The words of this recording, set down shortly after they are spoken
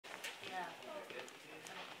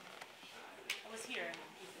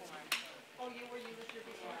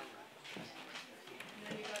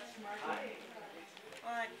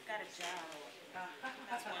Well, I got a job.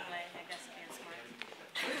 That's one way, I guess, of being smart.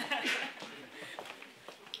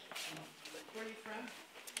 Where are you from?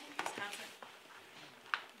 Wisconsin.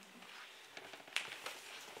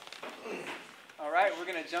 All right, we're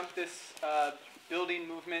going to jump this building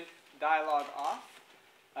movement dialogue off.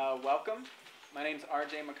 Welcome. My name's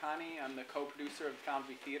RJ McConney. I'm the co-producer of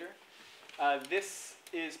Foundry Theater. This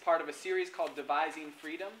is part of a series called Devising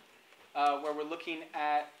Freedom, where we're looking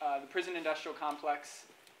at the prison industrial complex,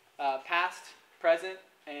 past, present,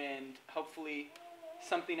 and hopefully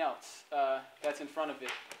something else that's in front of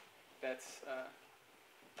it that's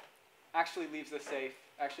actually leaves us safe,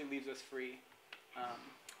 actually leaves us free,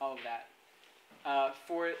 all of that.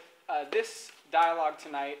 For this dialogue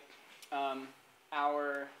tonight,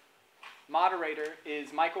 our moderator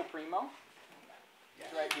is Michael Primo.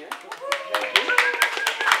 He's right here.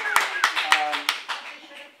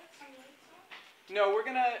 No,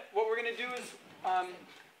 what we're gonna do is,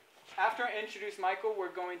 after I introduce Michael,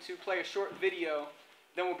 we're going to play a short video.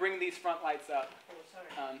 Then we'll bring these front lights up.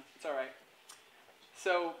 It's all right.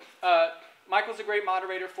 So Michael's a great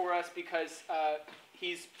moderator for us because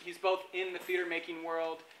he's both in the theater making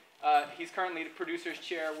world. He's currently the producer's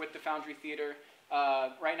chair with the Foundry Theater.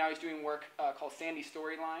 Right now he's doing work called Sandy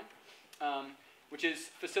Storyline, which is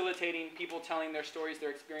facilitating people telling their stories,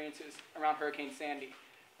 their experiences around Hurricane Sandy.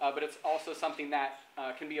 But it's also something that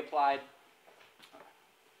can be applied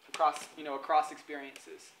across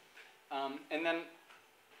experiences. And then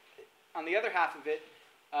on the other half of it,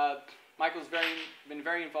 Michael's been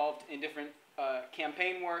very involved in different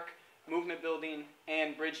campaign work, movement building,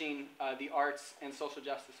 and bridging the arts and social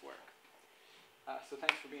justice work. So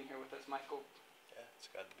thanks for being here with us, Michael. Yeah, it's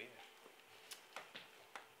glad to be here.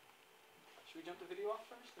 Should we jump the video off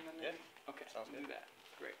first? And then maybe? Yeah. Okay, Sounds we'll good. do that.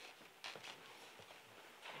 Great.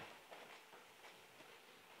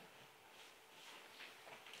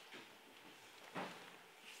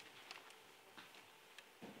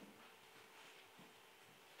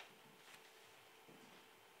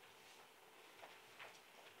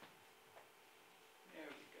 There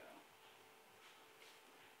we go.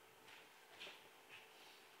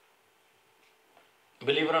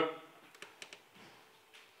 Believe it or not,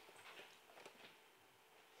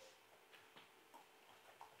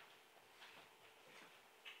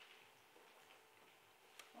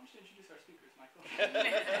 Why don't you introduce our speakers, Michael?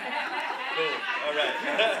 Cool. All right.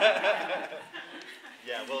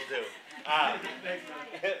 Yeah, will do.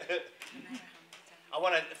 I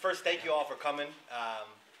want to first thank you all for coming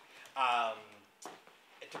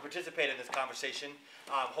to participate in this conversation.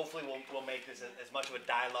 Hopefully we'll make this as much of a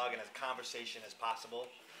dialogue and a conversation as possible,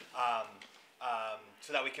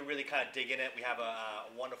 so that we can really kind of dig in it. We have a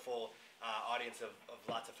wonderful audience of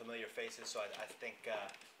lots of familiar faces, so I think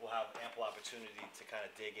we'll have ample opportunity to kind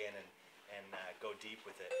of dig in and go deep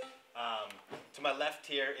with it. To my left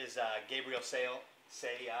here is Gabriel sayegh,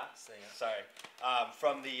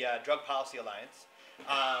 from the Drug Policy Alliance.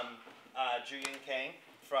 Joo-Hyun Kang,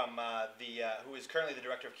 who is currently the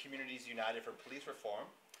director of Communities United for Police Reform,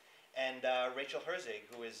 and Rachel Herzing,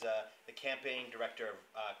 who is the campaign director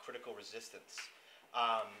of Critical Resistance.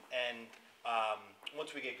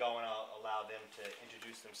 Once we get going, I'll allow them to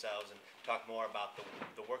introduce themselves and talk more about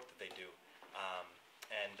the work that they do.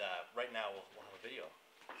 Right now, we'll have a video.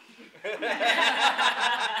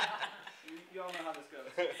 You all know how this goes.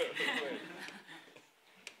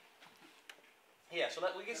 Yeah, so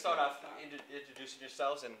we can start off introducing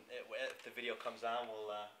yourselves, and if the video comes on,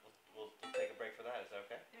 we'll take a break for that. Is that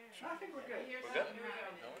okay? Sure, I think we're good. We're good?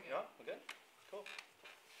 No, we're good? Cool.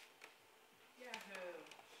 Yahoo!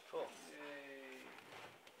 Cool. Yay.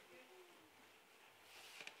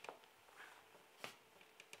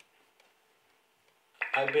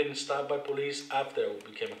 I've been stopped by police after I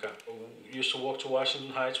became a cop. We used to walk to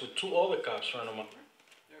Washington Heights with two other cops friends of mine.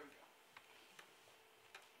 There we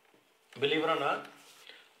go. Believe it or not,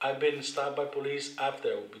 I've been stopped by police after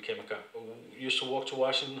I became a cop. We used to walk to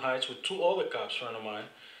Washington Heights with two other cops friends of mine,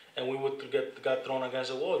 and we would got thrown against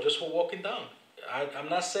the wall just for walking down. I'm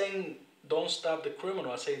not saying don't stop the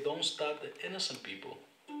criminal. I say don't stop the innocent people.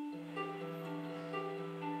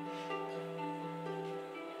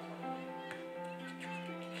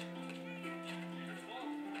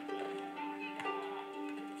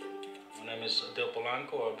 My name is Del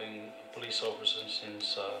Polanco. I've been a police officer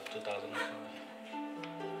since 2005.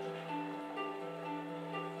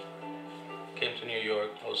 Came to New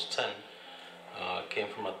York, I was 10. Came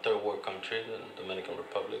from a third world country, the Dominican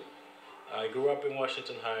Republic. I grew up in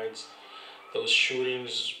Washington Heights. Those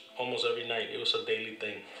shootings almost every night. It was a daily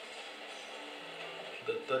thing.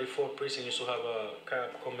 The 34th precinct used to have a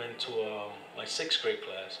cop come into my 6th grade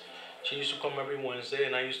class She used to come every Wednesday,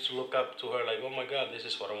 and I used to look up to her like, oh my God, this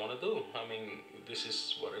is what I want to do. I mean, this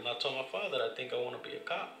is what I told my father. I think I want to be a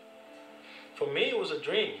cop. For me, it was a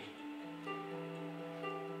dream.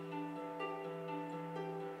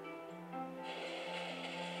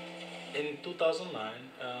 In 2009,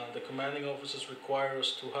 the commanding officers require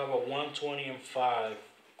us to have a 120 and 5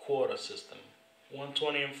 quota system.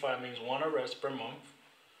 120 and 5 means 1 arrest per month,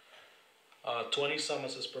 20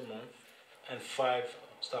 summonses per month, and 5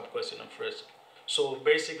 stop, question, and frisk. So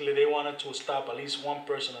basically, they wanted to stop at least 1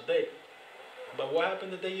 person a day. But what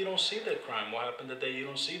happened the day you don't see the crime? What happened the day you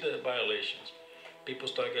don't see the violations? People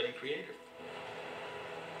start getting creative.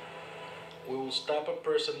 We will stop a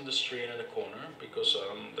person in the street in the corner because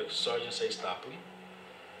the sergeant says stop him.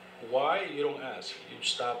 Why? You don't ask. You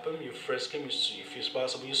stop him, you frisk him, if it's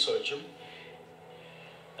possible, you search him.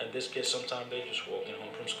 And this kid, sometimes they're just walking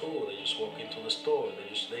home from school, they just walk into the store,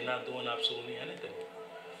 they're not doing absolutely anything.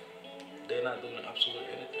 They're not doing absolutely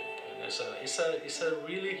anything. And it's a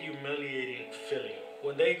really humiliating feeling.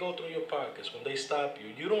 When they go through your pockets, when they stop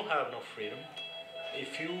you, you don't have no freedom.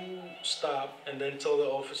 If you stop and then tell the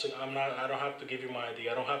officer, I don't have to give you my ID,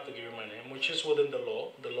 I don't have to give you my name, which is within the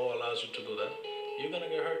law allows you to do that, you're gonna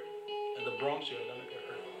get hurt. In the Bronx, you're gonna get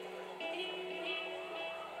hurt.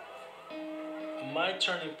 My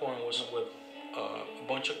turning point was with a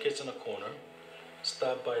bunch of kids in a corner,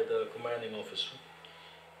 stopped by the commanding officer.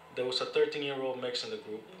 There was a 13-year-old mix in the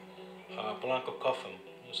group. Polanco cuffed him.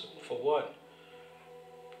 I said, for what?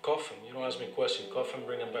 Cuff him. You don't ask me a question. Cuff him,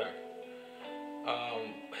 bring him back.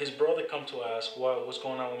 His brother come to ask what's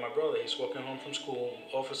going on with my brother. He's walking home from school.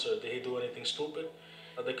 Officer, did he do anything stupid?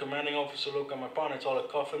 The commanding officer looked at my partner and told her,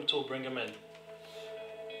 cuff him too, bring him in.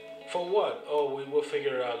 For what? Oh, we will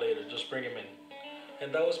figure it out later. Just bring him in.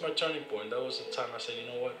 And that was my turning point. That was the time I said, you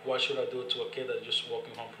know what? What should I do to a kid that's just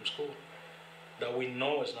walking home from school? That we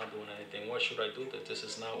know is not doing anything. What should I do? That this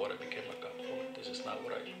is not what I became a cop for. This is not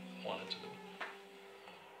what I wanted to do.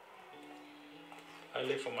 I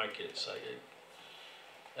live for my kids.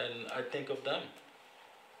 And I think of them.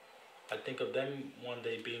 I think of them one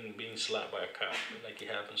day being slapped by a cop, like it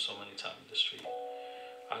happens so many times in the street.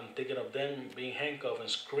 I'm thinking of them being handcuffed and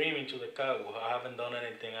screaming to the cop, well, I haven't done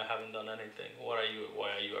anything, I haven't done anything. Why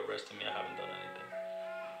are you arresting me? I haven't done anything.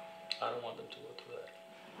 I don't want them to go through that.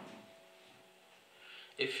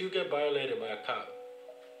 If you get violated by a cop,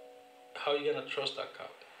 how are you gonna trust that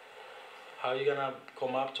cop? How are you gonna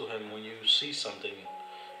come up to him when you see something?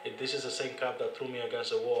 If this is the same cop that threw me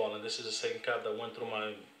against a wall, and this is the same cop that went through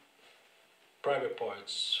my private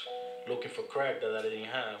parts looking for crack that I didn't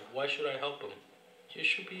have, why should I help him? You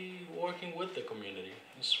should be working with the community.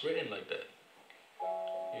 It's written like that.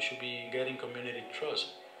 You should be getting community trust.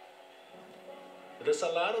 There's a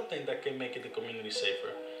lot of things that can make it the community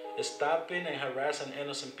safer. Stopping and harassing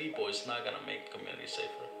innocent people is not gonna make the community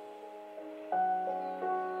safer.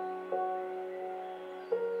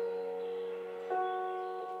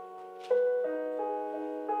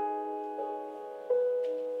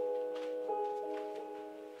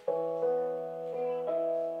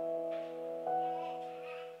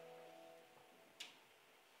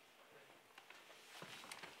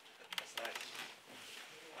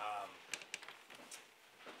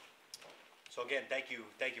 So again, thank you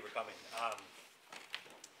for coming.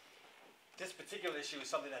 This particular issue is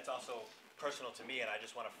something that's also personal to me, and I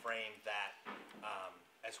just want to frame that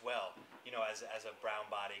as well. You know, as a brown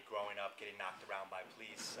body growing up, getting knocked around by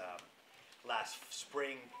police. Last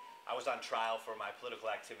spring, I was on trial for my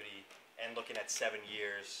political activity and looking at 7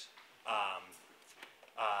 years, and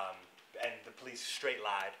the police straight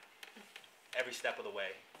lied every step of the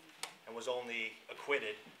way, and was only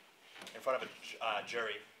acquitted in front of a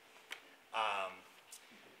jury.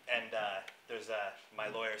 My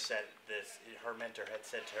lawyer said this, her mentor had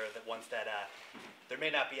said to her that once that there may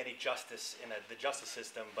not be any justice in the justice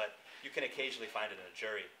system, but you can occasionally find it in a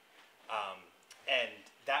jury. And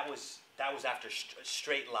that was after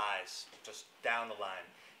straight lies, just down the line,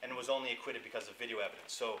 and it was only acquitted because of video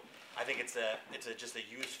evidence. So I think it's just a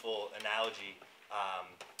useful analogy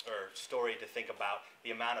or story to think about the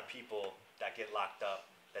amount of people that get locked up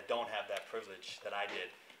that don't have that privilege that I did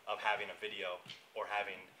of having a video or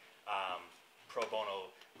having pro bono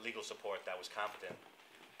legal support that was competent.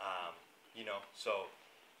 You know, so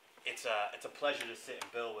it's a pleasure to sit and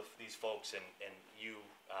build with these folks and you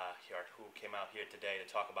here who came out here today to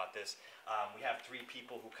talk about this. We have 3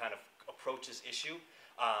 people who kind of approach this issue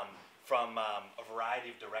from a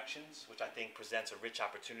variety of directions, which I think presents a rich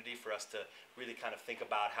opportunity for us to really kind of think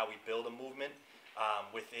about how we build a movement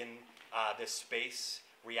within this space,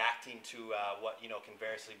 reacting to what can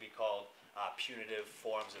variously be called punitive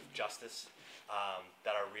forms of justice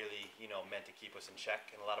that are really, meant to keep us in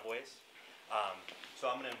check in a lot of ways. So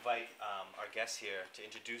I'm going to invite our guests here to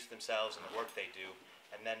introduce themselves and the work they do,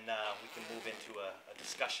 and then we can move into a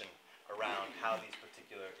discussion around how these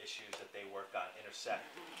particular issues that they work on intersect,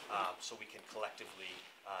 so we can collectively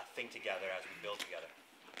think together as we build together.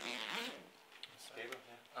 Gabriel?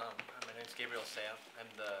 Yeah. My name is Gabriel Sayegh.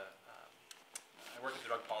 I work at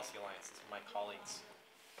the Drug Policy Alliance. It's my colleagues.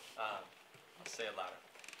 I'll say it louder.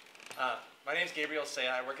 My name is Gabriel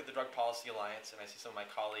Sayegh. I work at the Drug Policy Alliance, and I see some of my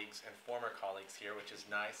colleagues and former colleagues here, which is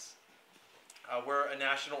nice. We're a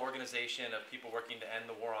national organization of people working to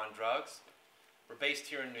end the war on drugs. We're based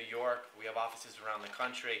here in New York. We have offices around the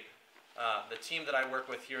country. The team that I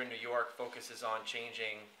work with here in New York focuses on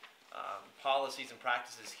changing policies and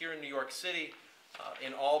practices here in New York City,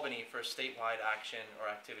 in Albany for statewide action or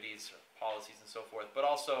activities, or policies and so forth, but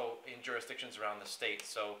also in jurisdictions around the state.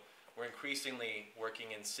 So we're increasingly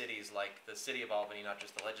working in cities like the city of Albany, not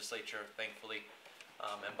just the legislature, thankfully,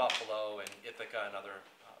 and Buffalo and Ithaca and other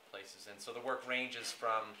places. And so the work ranges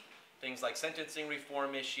from things like sentencing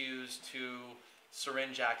reform issues to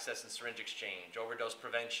syringe access and syringe exchange, overdose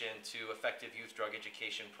prevention to effective youth drug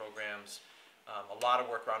education programs, a lot of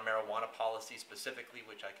work around marijuana policy specifically,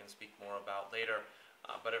 which I can speak more about later,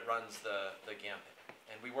 but it runs the gamut.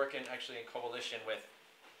 And we work actually in coalition with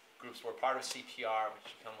groups. We're part of CPR,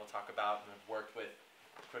 which we'll talk about, and have worked with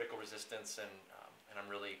critical resistance, and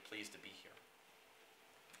I'm really pleased to be here.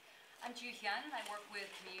 I'm Joo-Hyun, and I work with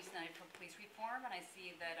Communities United for Police Reform, and I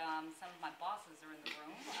see that some of my bosses are in the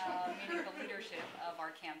room, meaning the leadership of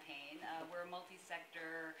our campaign. We're a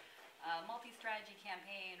multi-sector, multi-strategy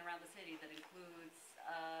campaign around the city that includes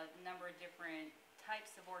a number of different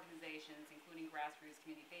types of organizations, including grassroots,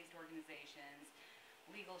 community-based organizations,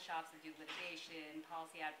 legal shops that do litigation,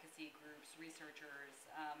 policy advocacy groups, researchers.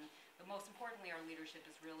 But most importantly, our leadership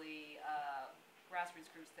is really grassroots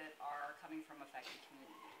groups that are coming from affected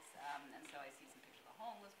communities. And so I see some pictures of the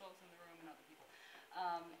homeless folks in the room and other people.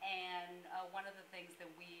 One of the things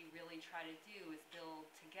that we really try to do is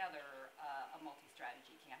build together a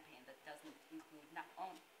multi-strategy campaign that doesn't include not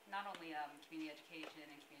only community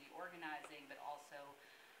education and community organizing, but also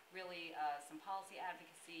really some policy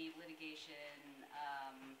advocacy, litigation,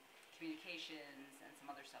 communications, and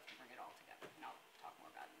some other stuff to bring it all together. And I'll talk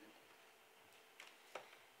more about it in a bit.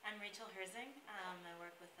 I'm Herzing. I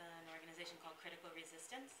work with an organization called Critical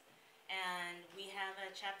Resistance, and we have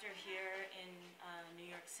a chapter here in New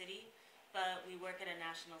York City, but we work at a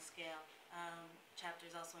national scale.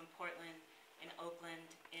 Chapters also in Portland, in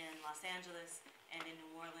Oakland, in Los Angeles, and in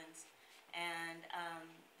New Orleans. And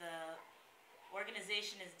the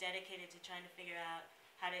organization is dedicated to trying to figure out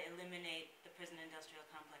how to eliminate the prison industrial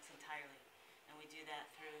complex entirely. And we do that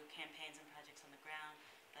through campaigns and projects on the ground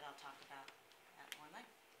that I'll talk about at more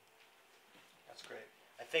length. That's great.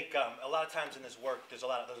 I think a lot of times in this work, there's a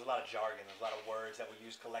lot of jargon, there's a lot of words that we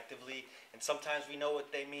use collectively, and sometimes we know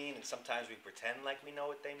what they mean, and sometimes we pretend like we know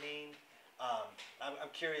what they mean.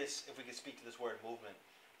 I'm curious if we could speak to this word movement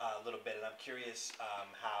a little bit, and I'm curious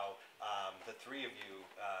how the three of you,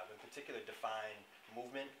 in particular, define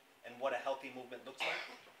movement and what a healthy movement looks like.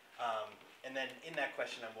 And then in that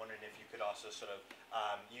question, I'm wondering if you could also sort of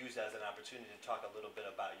use that as an opportunity to talk a little bit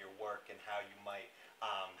about your work and how you might,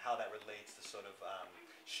 how that relates to sort of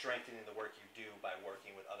strengthening the work you do by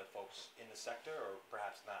working with other folks in the sector or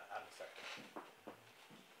perhaps not out of the sector.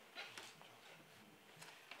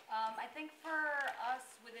 I think for us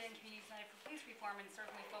within Communities United for Police Reform, and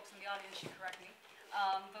certainly folks in the audience should correct me,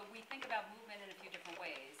 but we think about movement in a few different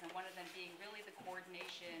ways, and one of them being really the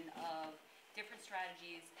coordination of different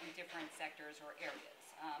strategies in different sectors or areas.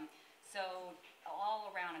 So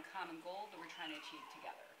all around a common goal that we're trying to achieve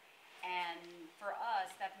together. And for us,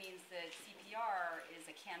 that means that CPR is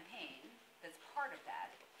a campaign that's part of that,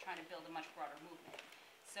 trying to build a much broader movement.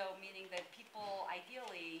 So meaning that people,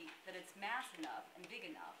 ideally, that it's mass enough and big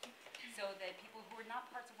enough so that people who are not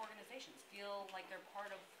parts of organizations feel like they're part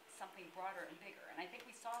of something broader and bigger. And I think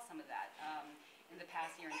we saw some of that in the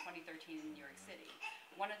past year in 2013 in New York City.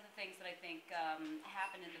 One of the things that I think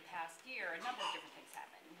happened in the past year, a number of different things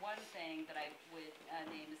happened. One thing that I would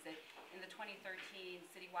name is that in the 2013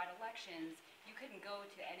 citywide elections, you couldn't go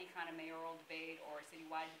to any kind of mayoral debate or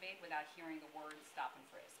citywide debate without hearing the words stop and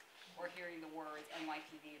frisk or hearing the words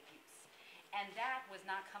NYPD abuse. And that was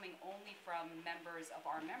not coming only from members of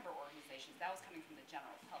our member organizations, that was coming from the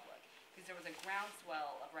general public. Because there was a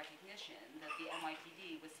groundswell of recognition that the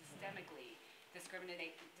NYPD was systemically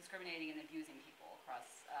discriminating and abusing people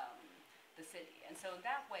across the city. And so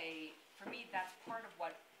that way, for me, that's part of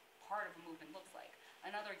what part of a movement looks like.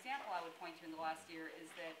 Another example I would point to in the last year is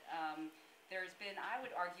that there's been, I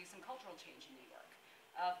would argue, some cultural change in New York.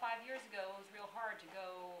 5 years ago, it was real hard to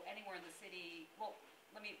go anywhere in the city. Well,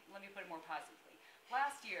 let me put it more positively.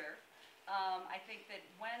 Last year, I think that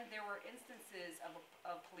when there were instances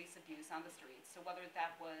of police abuse on the streets, so whether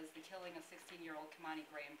that was the killing of 16-year-old Kimani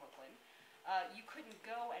Gray in Brooklyn, you couldn't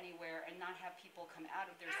go anywhere and not have people come out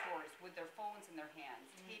of their stores with their phones in their hands,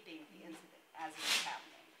 taping the incident as it was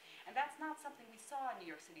happening. And that's not something we saw in New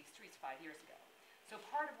York City streets 5 years ago. So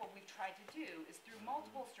part of what we've tried to do is through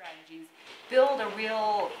multiple strategies, build a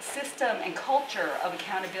real system and culture of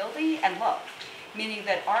accountability and love, meaning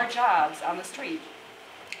that our jobs on the street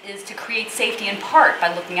is to create safety in part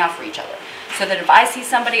by looking out for each other. So that if I see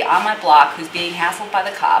somebody on my block who's being hassled by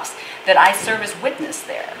the cops, that I serve as witness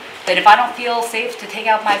there. That if I don't feel safe to take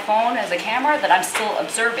out my phone as a camera, that I'm still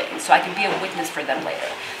observing, so I can be a witness for them later.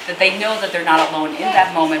 That they know that they're not alone in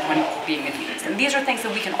that moment when being abused. And these are things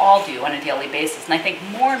that we can all do on a daily basis. And I think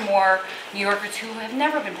more and more New Yorkers who have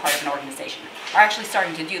never been part of an organization are actually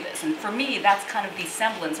starting to do this. And for me, that's kind of the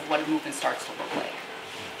semblance of what a movement starts to look like.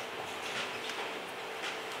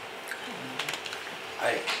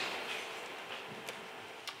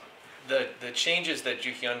 The changes that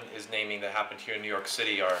Joo-Hyun is naming that happened here in New York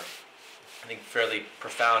City are, I think, fairly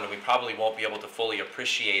profound, and we probably won't be able to fully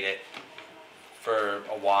appreciate it for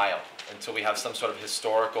a while until we have some sort of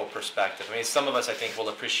historical perspective. I mean, some of us, I think, will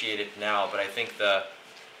appreciate it now, but I think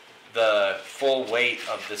the full weight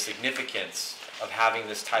of the significance of having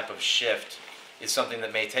this type of shift is something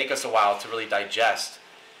that may take us a while to really digest.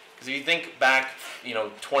 Because if you think back,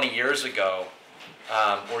 20 years ago,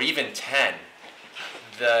 or even 10,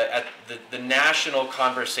 the national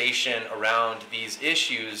conversation around these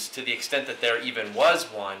issues, to the extent that there even was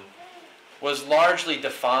one, was largely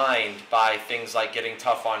defined by things like getting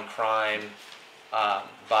tough on crime,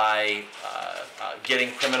 by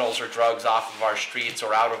getting criminals or drugs off of our streets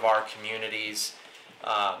or out of our communities.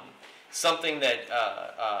 Something that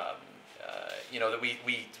that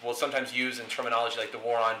we will sometimes use in terminology like the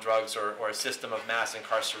war on drugs or a system of mass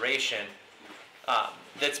incarceration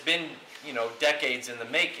that's been decades in the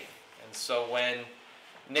making. And so when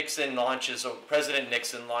President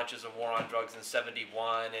Nixon launches a war on drugs in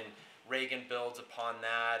 '71, and Reagan builds upon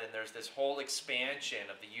that, and there's this whole expansion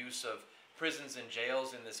of the use of prisons and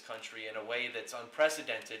jails in this country in a way that's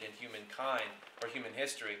unprecedented in humankind or human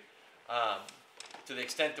history, to the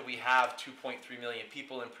extent that we have 2.3 million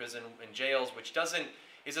people in prison and jails, which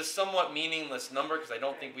is a somewhat meaningless number because I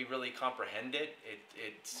don't think we really comprehend it.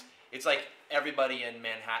 It's like everybody in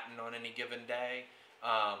Manhattan on any given day,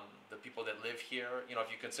 the people that live here. If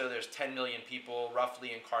you consider there's 10 million people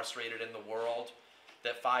roughly incarcerated in the world,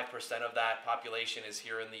 that 5% of that population is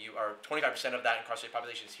here in the or 25% of that incarcerated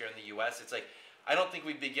population is here in the U.S. It's like, I don't think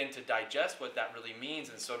we begin to digest what that really means.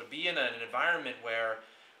 And so to be in an environment where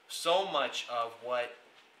so much of what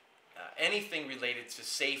anything related to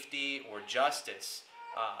safety or justice,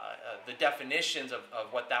 the definitions of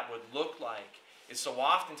what that would look like, is so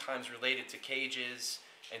oftentimes related to cages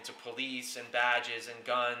and to police and badges and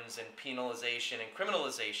guns and penalization and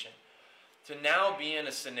criminalization, to now be in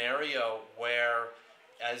a scenario where,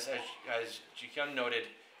 as Joo-Hyun noted,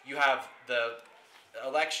 you have the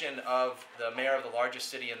election of the mayor of the largest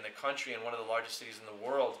city in the country and one of the largest cities in the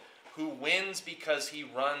world, who wins because he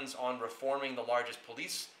runs on reforming the largest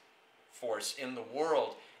police force in the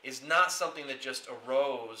world, is not something that just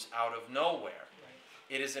arose out of nowhere.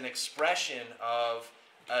 It is an expression of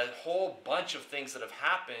a whole bunch of things that have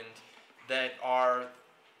happened that are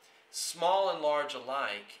small and large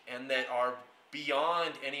alike, and that are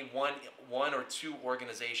beyond any one or two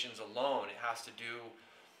organizations alone. It has to do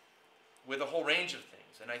with a whole range of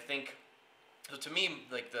things. And I think, so to me,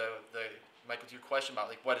 like Michael, to your question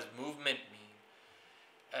about what does movement mean,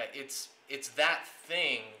 it's that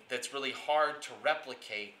thing that's really hard to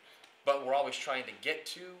replicate, but we're always trying to get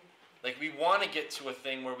to. Like, we want to get to a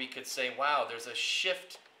thing where we could say, wow, there's a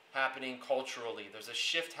shift happening culturally. There's a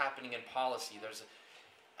shift happening in policy. There's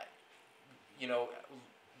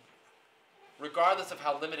regardless of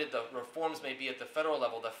how limited the reforms may be at the federal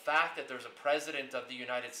level, the fact that there's a president of the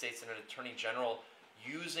United States and an attorney general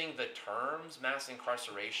using the terms mass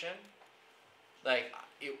incarceration, that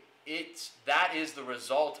is the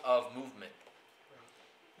result of movement,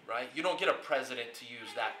 right? You don't get a president to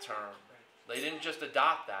use that term. They didn't just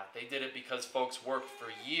adopt that. They did it because folks worked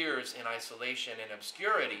for years in isolation and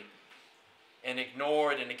obscurity and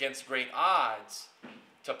ignored and against great odds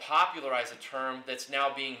to popularize a term that's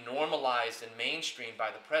now being normalized and mainstreamed by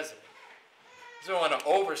the president. So I don't want to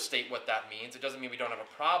overstate what that means. It doesn't mean we don't have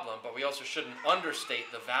a problem, but we also shouldn't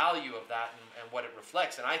understate the value of that and what it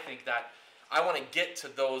reflects. And I think that I want to get to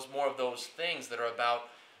more of those things that are about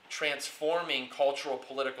transforming cultural,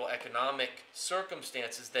 political, economic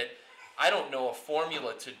circumstances that I don't know a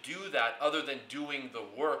formula to do that other than doing the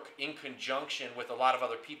work in conjunction with a lot of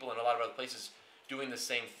other people in a lot of other places doing the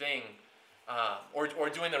same thing, or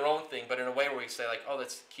doing their own thing, but in a way where we say like, oh,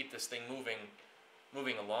 let's keep this thing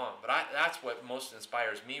moving along. But that's what most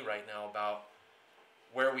inspires me right now about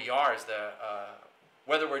where we are, is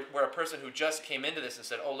whether we're a person who just came into this and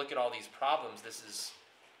said, oh, look at all these problems, this is,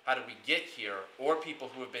 how did we get here? Or people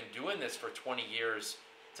who have been doing this for 20 years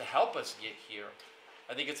to help us get here.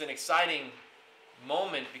 I think it's an exciting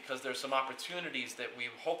moment because there's some opportunities that we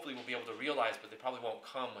hopefully will be able to realize, but they probably won't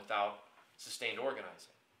come without sustained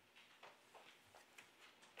organizing.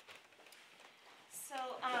 So,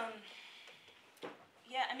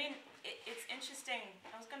 yeah, I mean, it's interesting.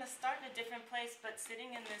 I was going to start in a different place, but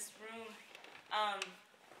sitting in this room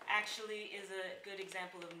actually is a good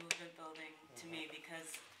example of movement building to me,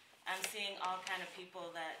 because I'm seeing all kind of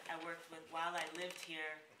people that I worked with while I lived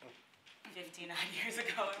here 15 odd years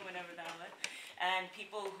ago, or whenever that was, and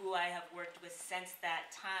people who I have worked with since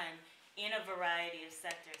that time in a variety of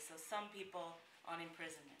sectors. So some people on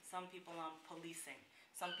imprisonment, some people on policing,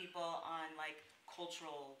 some people on like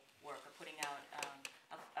cultural work or putting out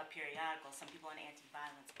a periodical, some people on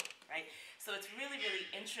anti-violence work, right? So it's really, really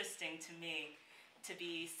interesting to me to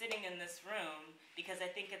be sitting in this room, because I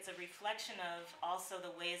think it's a reflection of also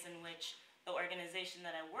the ways in which the organization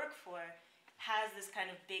that I work for has this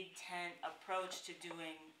kind of big tent approach to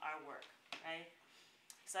doing our work, right?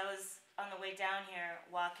 So I was on the way down here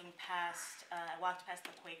walking past, I walked past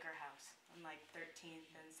the Quaker House on like 13th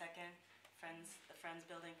and 2nd, the Friends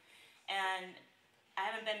building, and I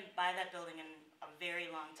haven't been by that building in a very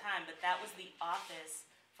long time, but that was the office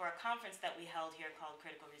for a conference that we held here called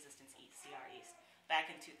Critical Resistance East, CR East,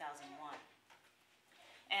 back in 2001.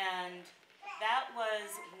 And that was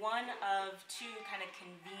one of two kind of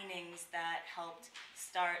convenings that helped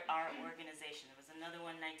start our organization. There was another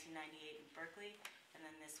one in 1998 in Berkeley, and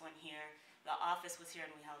then this one here. The office was here,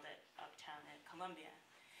 and we held it uptown at Columbia.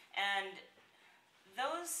 And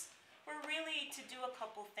those were really to do a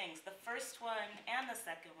couple things. The first one and the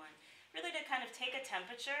second one, really to kind of take a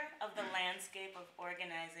temperature of the landscape of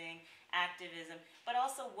organizing, activism, but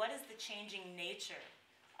also what is the changing nature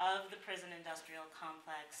of the prison industrial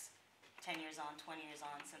complex 10 years on, 20 years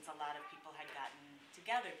on, since a lot of people had gotten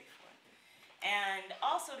together before. And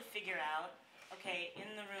also to figure out, okay, in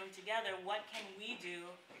the room together, what can we do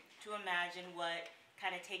to imagine what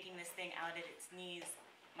kind of taking this thing out at its knees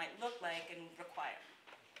might look like and require.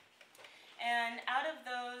 And out of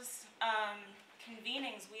those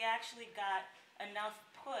convenings, we actually got enough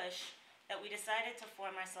push that we decided to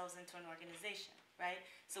form ourselves into an organization, right?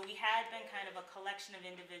 So we had been kind of a collection of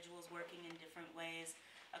individuals working in different ways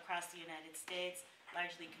across the United States,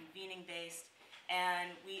 largely convening based,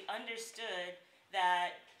 and we understood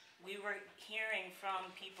that we were hearing from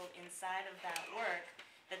people inside of that work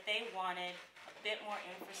that they wanted a bit more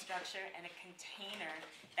infrastructure and a container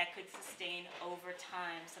that could sustain over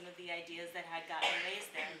time some of the ideas that had gotten raised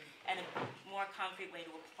there, and a more concrete way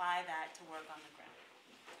to apply that to work on the ground.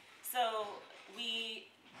 So we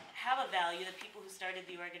have a value, the people who started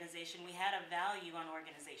the organization, we had a value on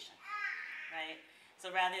organization, right? So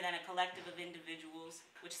rather than a collective of individuals,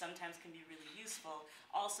 which sometimes can be really useful,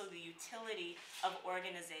 also the utility of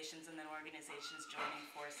organizations, and then organizations joining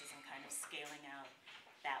forces and kind of scaling out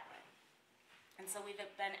that way. And so we've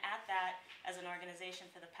been at that as an organization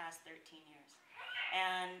for the past 13 years.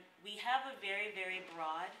 And we have a very, very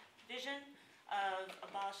broad vision of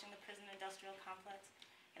abolishing the prison industrial complex.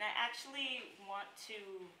 And I actually want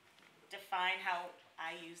to define how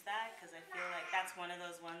I use that, because I feel like that's one of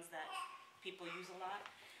those ones that people use a lot.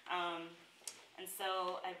 And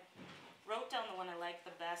so I wrote down the one I like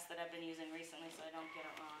the best that I've been using recently so I don't get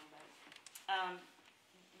it wrong. But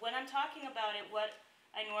when I'm talking about it, what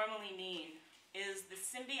I normally mean is the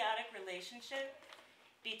symbiotic relationship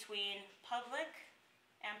between public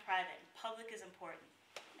and private. Public is important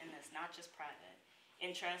in this, not just private.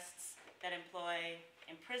 Interests that employ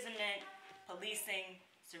imprisonment, policing,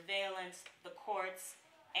 surveillance, the courts,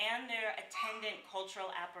 and their attendant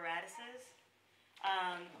cultural apparatuses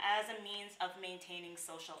as a means of maintaining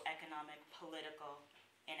social, economic, political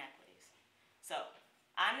inequities. So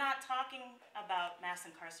I'm not talking about mass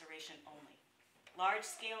incarceration only.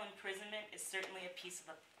 Large-scale imprisonment is certainly a piece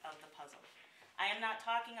of the puzzle. I am not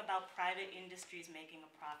talking about private industries making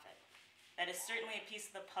a profit. That is certainly a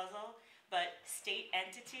piece of the puzzle, but state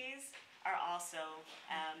entities are also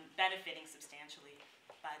benefiting substantially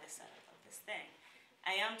by the setup of this thing.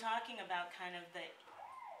 I am talking about kind of the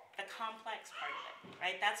the complex part of it,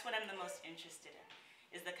 right? That's what I'm the most interested in,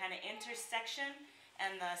 is the kind of intersection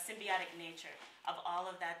and the symbiotic nature of all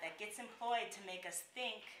of that that gets employed to make us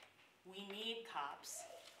think we need cops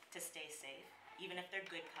to stay safe, even if they're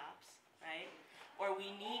good cops, right? Or we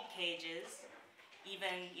need cages,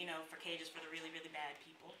 even, you know, for cages for the really, really bad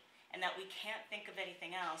people, and that we can't think of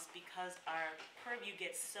anything else because our purview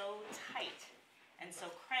gets so tight and so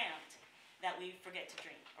cramped that we forget to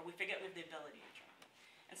dream, or we forget we have the ability to dream.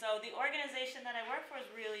 And so the organization that I work for is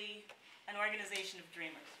really an organization of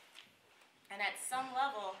dreamers. And at some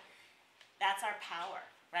level, that's our power,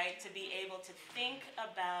 right? To be able to think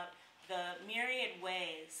about the myriad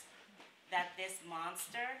ways that this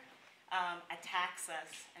monster attacks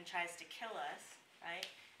us and tries to kill us, right?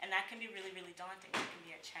 And that can be really, really daunting. It can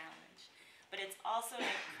be a challenge. But it's also an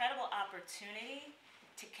incredible opportunity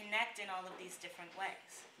to connect in all of these different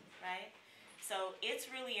ways, right? So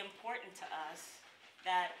it's really important to us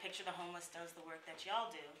that Picture the Homeless does the work that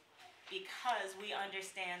y'all do, because we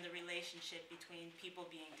understand the relationship between people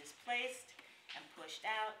being displaced and pushed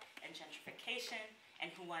out and gentrification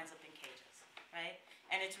and who winds up in cages, right?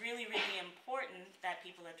 And it's really, really important that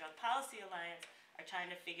people at Drug Policy Alliance are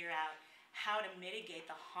trying to figure out how to mitigate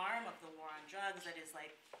the harm of the war on drugs that is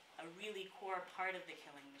like a really core part of the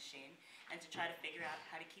killing machine, and to try to figure out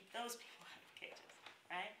how to keep those people out of cages,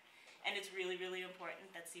 right? And it's really, really important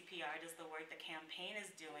that CPR does the work the campaign is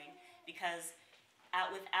doing, because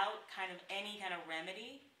without kind of any kind of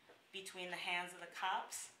remedy between the hands of the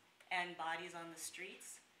cops and bodies on the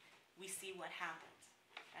streets, we see what happens,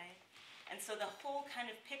 right? And so the whole kind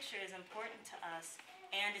of picture is important to us,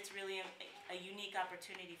 and it's really a unique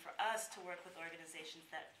opportunity for us to work with organizations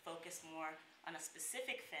that focus more on a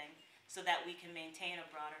specific thing so that we can maintain a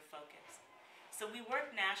broader focus. So we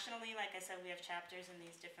work nationally, like I said, we have chapters in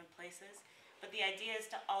these different places, but the idea is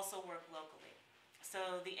to also work locally.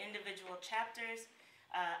 So the individual chapters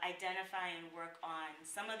identify and work on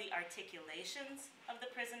some of the articulations of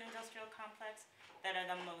the prison industrial complex that are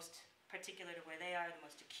the most particular to where they are, the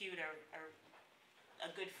most acute, or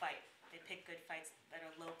a good fight. They pick good fights that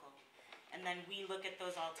are local. And then we look at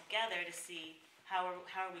those all together to see how are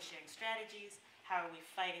we sharing strategies, how are we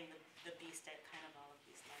fighting the beast at kind of all of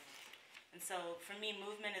these levels. And so for me,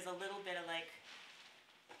 movement is a little bit of like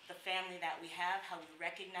the family that we have, how we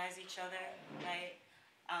recognize each other, right?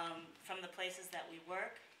 From the places that we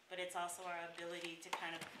work, but it's also our ability to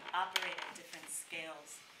kind of operate at different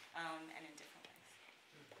scales and in different ways.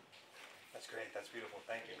 That's great. That's beautiful.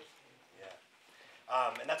 Thank you. Yeah.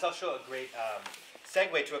 And that's also a great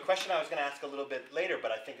segue to a question I was going to ask a little bit later,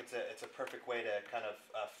 but I think it's a perfect way to kind of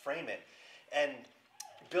frame it. And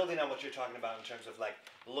building on what you're talking about in terms of like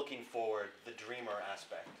looking forward, the dreamer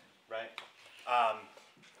aspect, right?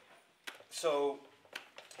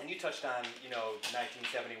 And you touched on,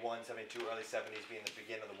 1971, 72, early 70s being the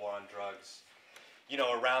beginning of the war on drugs.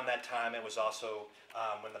 Around that time, it was also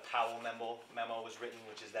when the Powell memo was written,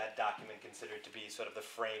 which is that document considered to be sort of the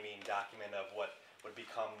framing document of what would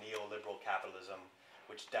become neoliberal capitalism,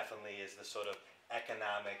 which definitely is the sort of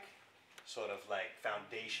economic sort of like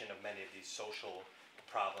foundation of many of these social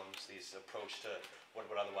problems, these approach to what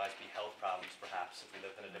would otherwise be health problems, perhaps, if we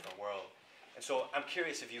lived in a different world. And so I'm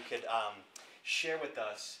curious if you could share with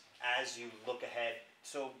us as you look ahead.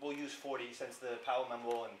 So we'll use 40, since the Powell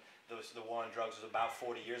memo and the war on drugs was about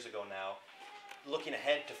 40 years ago now. Looking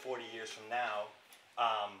ahead to 40 years from now,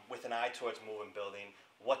 with an eye towards movement building,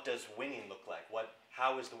 what does winning look like?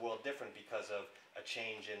 How is the world different because of a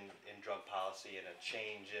change in drug policy and a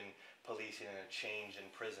change in policing and a change in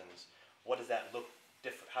prisons? What does that look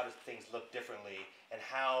different? How does things look differently? And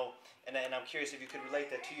I'm curious if you could relate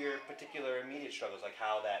that to your particular immediate struggles, like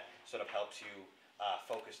how that sort of helps you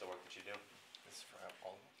focus the work that you do. This is for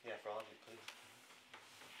all of us? Yeah, for all of you, please.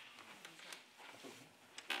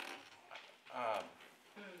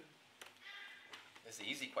 These are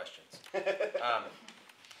easy questions.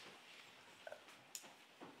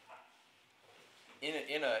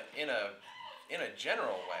 In a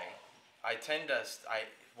general way,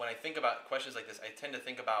 when I think about questions like this, I tend to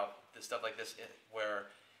think about the stuff like this where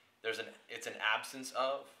it's an absence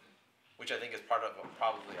of, which I think is part of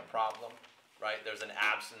probably a problem, right? There's an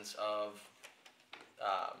absence of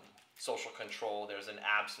social control. There's an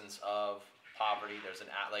absence of poverty. There's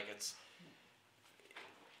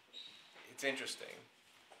it's interesting,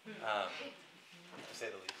 To say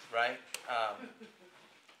the least. right?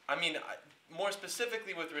 More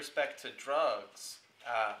specifically with respect to drugs,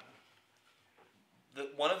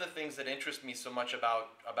 one of the things that interests me so much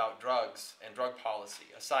about drugs and drug policy,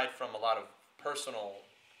 aside from a lot of personal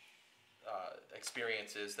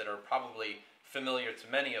experiences that are probably familiar to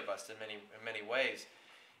many of us in many ways,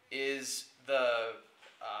 is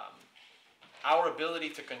our ability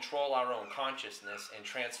to control our own consciousness and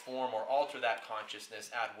transform or alter that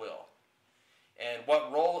consciousness at will. And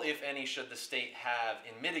what role, if any, should the state have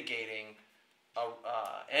in mitigating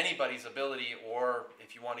anybody's ability, or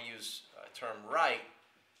if you want to use a term right,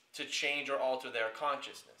 to change or alter their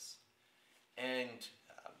consciousness?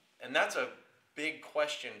 And that's a big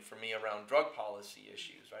question for me around drug policy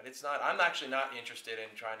issues, right? I'm actually not interested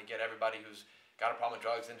in trying to get everybody who's got a problem with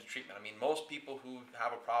drugs into treatment. I mean, most people who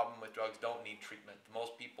have a problem with drugs don't need treatment.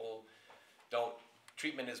 Most people don't.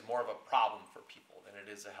 Treatment is more of a problem for people than it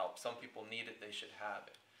is a help. Some people need it, they should have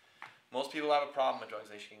it. Most people who have a problem with drugs,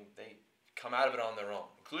 they come out of it on their own,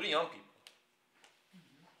 including young people.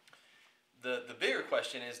 The bigger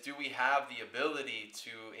question is, do we have the ability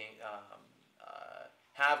to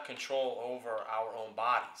have control over our own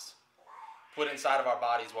bodies? Put inside of our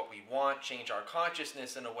bodies what we want, change our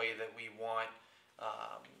consciousness in a way that we want,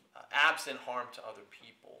 absent harm to other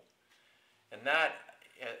people. And that,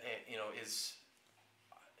 is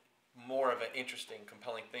more of an interesting,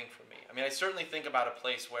 compelling thing for me. I mean, I certainly think about a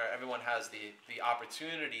place where everyone has the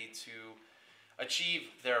opportunity to achieve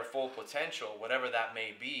their full potential, whatever that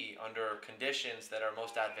may be, under conditions that are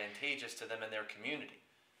most advantageous to them and their community.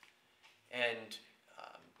 And,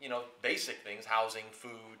 basic things, housing,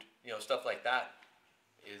 food, stuff like that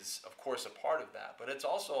is, of course, a part of that. But it's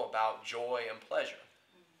also about joy and pleasure.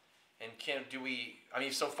 And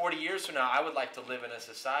so 40 years from now, I would like to live in a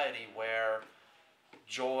society where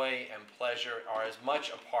joy and pleasure are as much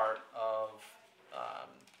a part of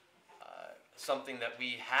something that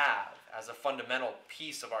we have as a fundamental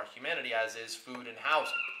piece of our humanity as is food and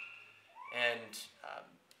housing. And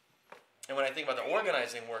when I think about the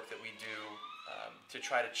organizing work that we do to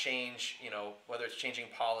try to change, whether it's changing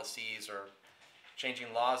policies or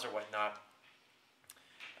changing laws or whatnot,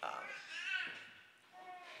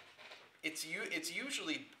 it's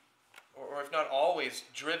usually, or if not always,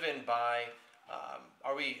 driven by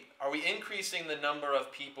are we increasing the number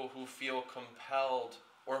of people who feel compelled,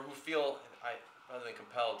 or who feel, rather than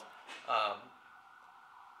compelled,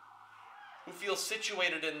 who feel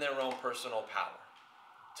situated in their own personal power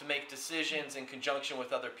to make decisions in conjunction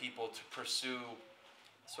with other people to pursue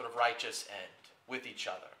a sort of righteous end with each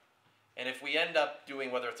other. And if we end up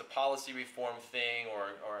doing, whether it's a policy reform thing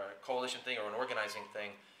or a coalition thing or an organizing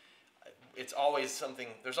thing, there's always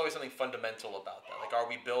something fundamental about that. Like, are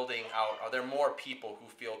we building out, are there more people who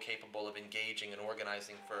feel capable of engaging and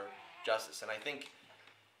organizing for justice? And I think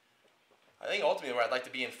ultimately where I'd like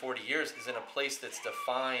to be in 40 years is in a place that's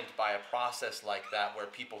defined by a process like that, where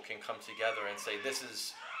people can come together and say,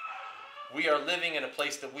 we are living in a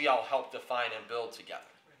place that we all help define and build together.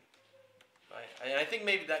 Right? And I think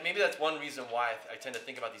maybe that's one reason why I tend to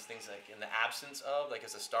think about these things like in the absence of, like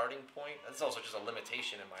as a starting point. That's also just a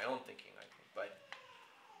limitation in my own thinking, I think. But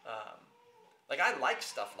I like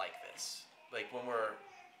stuff like this. Like when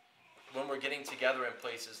we're getting together in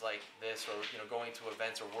places like this, or going to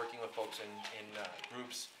events or working with folks in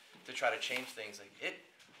groups to try to change things.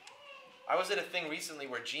 I was at a thing recently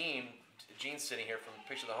where Gene's sitting here from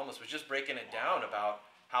Picture the Homeless was just breaking it down about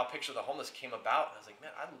how Picture the Homeless came about, and I was like,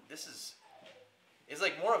 man, it's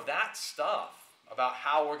like more of that stuff about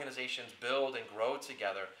how organizations build and grow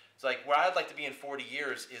together. It's like where I'd like to be in 40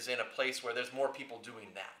 years is in a place where there's more people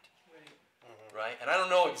doing that. Right? And I don't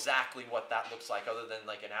know exactly what that looks like other than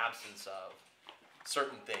like an absence of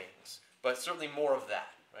certain things, but certainly more of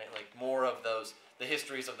that, right? Like more of the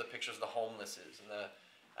histories of the pictures of the homelesses and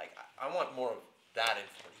I want more of that in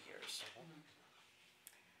 40 years.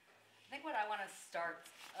 I think what I want to start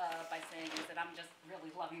by saying is that I'm just really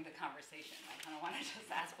loving the conversation. I kind of want to just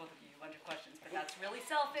ask both of you a bunch of questions, but that's really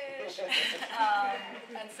selfish.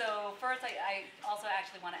 And so first, I also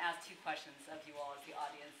actually want to ask two questions of you all as the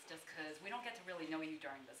audience, just because we don't get to really know you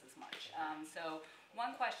during this as much. So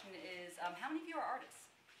one question is, how many of you are artists?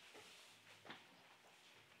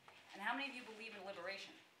 And how many of you believe in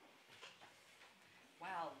liberation?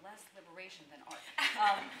 Wow, less liberation than art.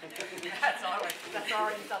 That's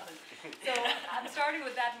already something. So I'm starting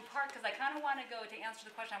with that in part because I kind of want to go, to answer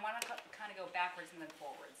the question, I want to kind of go backwards and then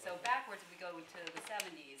forwards. So backwards, if we go to the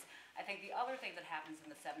 70s, I think the other thing that happens in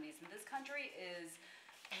the 70s in this country is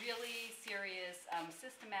really serious,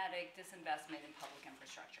 systematic disinvestment in public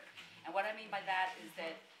infrastructure. And what I mean by that is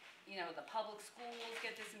that the public schools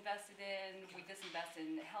get disinvested in, we disinvest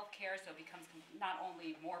in healthcare, so it becomes not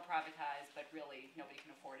only more privatized, but really nobody can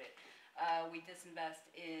afford it. We disinvest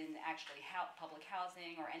in actually public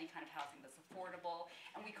housing or any kind of housing that's affordable,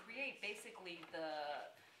 and we create basically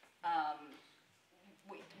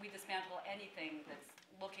we dismantle anything that's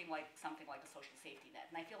looking like something like a social safety net.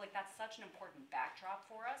 And I feel like that's such an important backdrop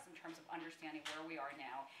for us in terms of understanding where we are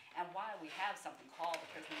now and why we have something called the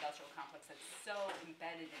prison industrial complex that's so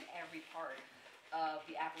embedded in every part of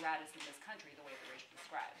the apparatus in this country, the way that Rachel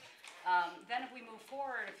described. Then if we move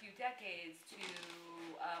forward a few decades to,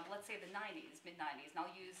 let's say the 90s, mid-90s, and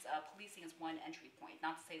I'll use policing as one entry point,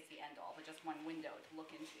 not to say it's the end-all, but just one window to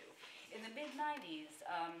look into. In the mid-90s,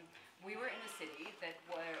 we were in a city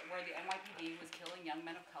where the NYPD was killing young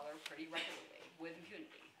men of color pretty regularly with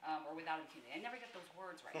impunity, or without impunity. I never get those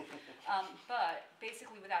words right. But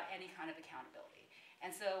basically without any kind of accountability. And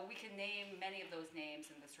so we can name many of those names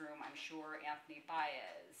in this room, I'm sure, Anthony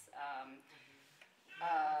Baez,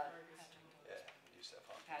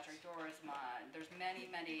 Patrick Dorisman, there's many,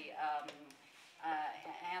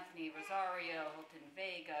 Anthony Rosario, Hilton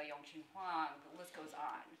Vega, Yongchin Huang, the list goes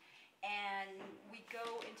on. And we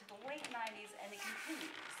go into the late 90s and it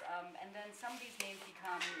continues. And then some of these names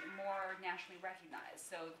become more nationally recognized.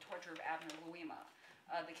 So the torture of Abner Louima,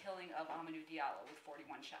 the killing of Amadou Diallo with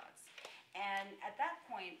 41 shots. And at that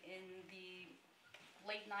point in the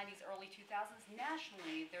late 90s, early 2000s,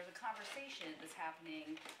 nationally, there's a conversation that's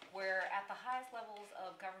happening where at the highest levels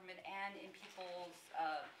of government and in people's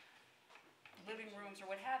living rooms or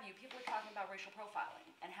what have you, people are talking about racial profiling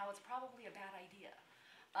and how it's probably a bad idea.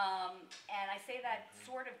 And I say that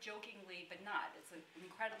sort of jokingly, but not. It's an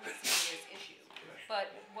incredibly serious issue.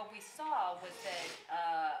 But what we saw was that,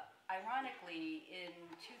 ironically, in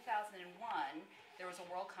 2001, there was a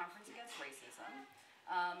World Conference Against Racism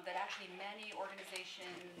that actually many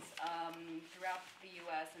organizations throughout the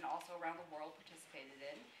U.S. and also around the world participated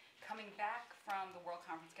in. Coming back from the World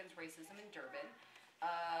Conference Against Racism in Durban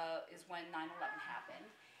is when 9/11 happened.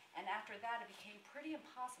 And after that, it became pretty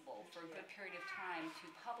impossible for a good period of time to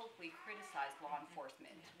publicly criticize law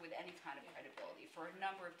enforcement with any kind of credibility for a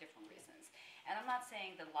number of different reasons. And I'm not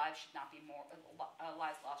saying that lives should not be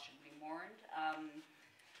lives lost shouldn't be mourned,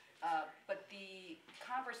 but the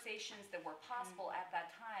conversations that were possible at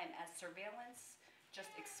that time as surveillance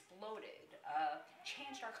just exploded,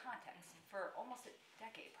 changed our context for almost a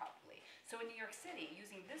decade probably. So in New York City,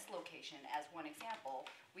 using this location as one example,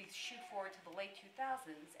 we shoot forward to the late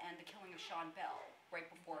 2000s and the killing of Sean Bell right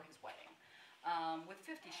before his wedding with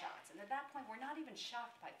 50 shots. And at that point, we're not even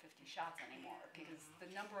shocked by 50 shots anymore because the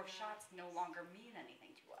number of shots no longer mean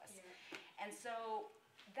anything to us. And so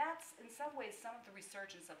that's in some ways some of the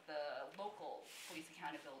resurgence of the local police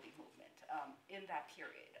accountability movement in that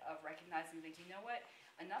period of recognizing that, you know what,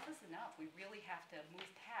 enough is enough. We really have to move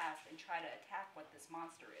past and try to attack what this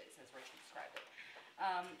monster is, as Rachel described it.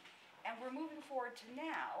 And we're moving forward to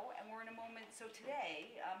now, and we're in a moment, so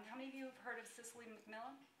today, how many of you have heard of Cicely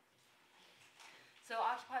McMillan? So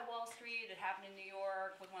Occupy Wall Street, it happened in New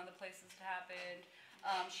York, was one of the places it happened.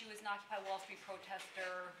 She was an Occupy Wall Street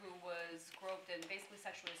protester who was groped and basically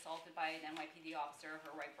sexually assaulted by an NYPD officer.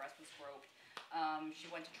 Her right breast was groped. She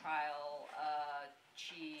went to trial.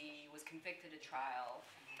 She was convicted at trial.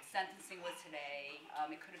 Sentencing was today.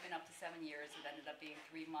 It could have been up to 7 years. It ended up being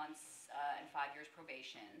 3 months and 5 years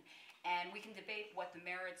probation. And we can debate what the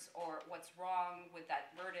merits or what's wrong with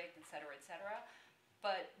that verdict, et cetera, et cetera.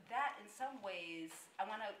 But that, in some ways, I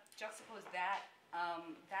want to juxtapose that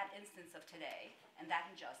that instance of today and that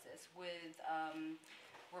injustice with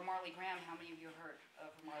Ramarley Graham. How many of you heard of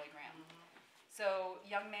Ramarley Graham? So,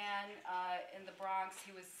 young man in the Bronx, he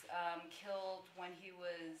was killed when he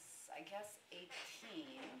was, I guess,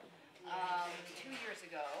 18. 2 years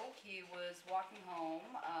ago, he was walking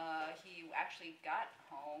home. He actually got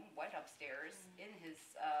home, went upstairs in his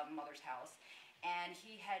mother's house, and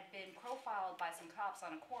he had been profiled by some cops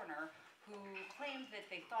on a corner who claimed that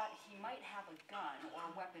they thought he might have a gun or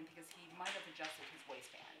a weapon because he might have adjusted his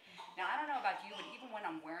waistband. Now, I don't know about you, but even when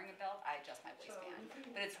I'm wearing a belt, I adjust my waistband.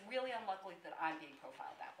 But it's really unlikely that I'm being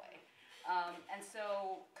profiled that way. And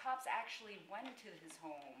so cops actually went into his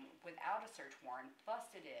home without a search warrant,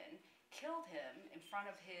 busted in, killed him in front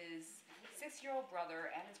of his 6-year-old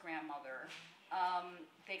brother and his grandmother.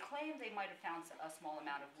 They claimed they might have found a small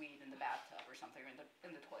amount of weed in the bathtub or something, or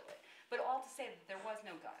in the toilet. But all to say that there was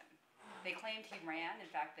no gun. They claimed he ran. In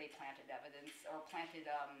fact, they planted evidence, or planted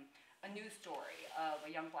a news story of a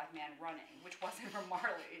young black man running, which wasn't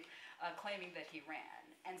Ramarley, claiming that he ran.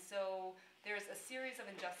 And so there's a series of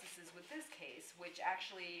injustices with this case, which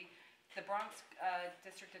actually the Bronx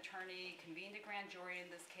district attorney convened a grand jury in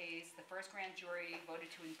this case. The first grand jury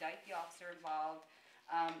voted to indict the officer involved.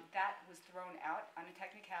 That was thrown out on a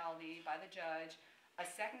technicality by the judge. A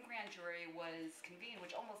second grand jury was convened,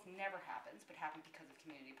 which almost never happens, but happened because of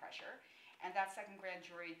community pressure. And that second grand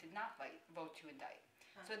jury did not vote to indict.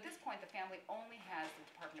 So at this point, the family only has the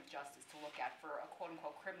Department of Justice to look at for a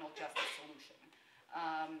quote-unquote criminal justice solution.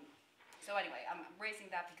 So anyway, I'm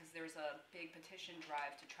raising that because there's a big petition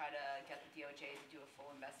drive to try to get the DOJ to do a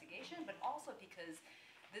full investigation, but also because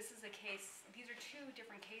this is a case, these are two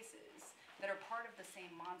different cases that are part of the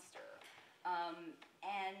same monster.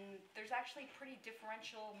 And there's actually pretty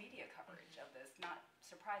differential media coverage of this, not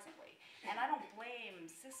surprisingly. And I don't blame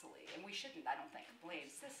Sicily, and we shouldn't, I don't think, blame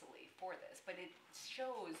Sicily for this, but it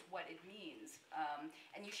shows what it means.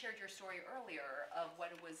 And you shared your story earlier of what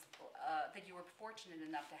it was, that you were fortunate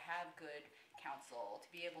enough to have good counsel, to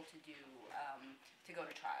be able to do, to go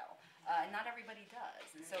to trial. And not everybody does.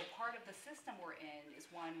 And so part of the system we're in is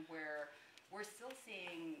one where we're still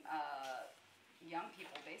seeing young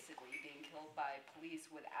people basically being killed by police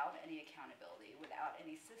without any accountability, without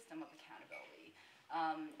any system of accountability.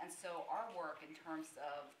 And so our work in terms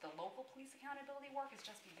of the local police accountability work has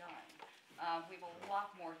just begun. We have a lot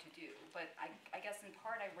more to do, but I guess in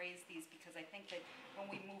part I raise these because I think that when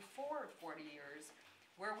we move forward 40 years,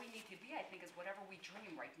 where we need to be, I think, is whatever we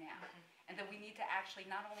dream right now. And that we need to actually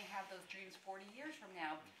not only have those dreams 40 years from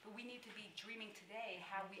now, but we need to be dreaming today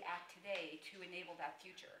how we act today to enable that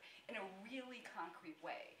future in a really concrete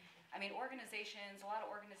way. I mean, organizations, a lot of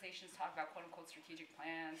organizations talk about quote-unquote strategic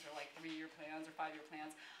plans or like 3-year plans or 5-year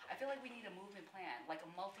plans. I feel like we need a movement plan, like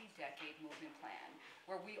a multi-decade movement plan,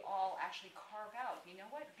 where we all actually carve out, you know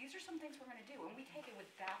what, these are some things we're gonna do, and we take it with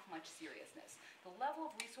that much seriousness. The level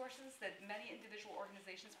of resources that many individual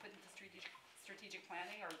organizations put into strategic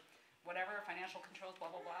planning or whatever, financial controls, blah,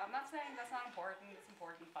 blah, blah. I'm not saying that's not important, it's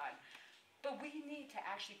important, fine. But we need to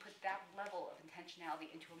actually put that level of intentionality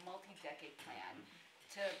into a multi-decade plan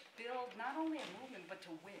to build not only a movement, but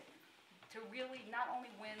to win. To really not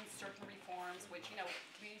only win certain reforms, which, you know,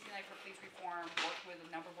 Community United for Police Reform worked with a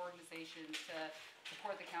number of organizations to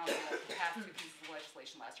support the council to pass 2 pieces of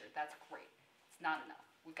legislation last year. That's great. It's not enough.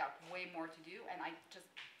 We've got way more to do, and I just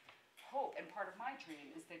hope, and part of my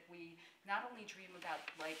dream is that we not only dream about,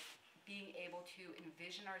 like, being able to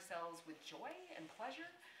envision ourselves with joy and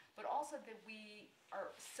pleasure, but also that we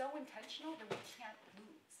are so intentional that we can't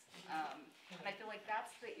lose. And I feel like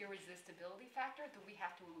that's the irresistibility factor that we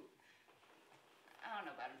have to, I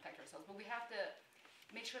don't know about infect ourselves, but we have to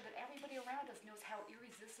make sure that everybody around us knows how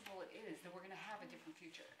irresistible it is that we're going to have a different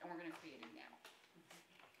future, and we're going to create it now.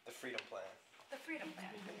 The freedom plan. The freedom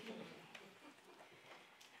plan.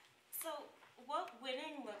 So what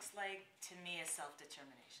winning looks like to me is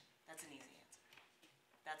self-determination. That's an easy answer.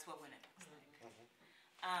 That's what winning looks like.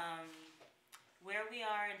 Where we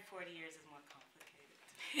are in 40 years is more complicated.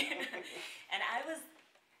 And I was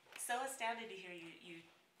so astounded to hear you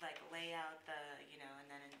like lay out the, you know, and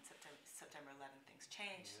then in September 11th things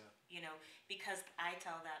changed, you know, because I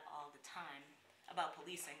tell that all the time about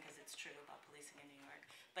policing, because it's true about policing in New York,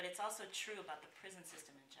 but it's also true about the prison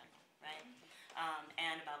system in general, right?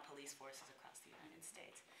 And about police forces across the United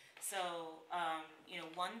States. So, you know,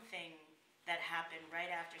 one thing that happened right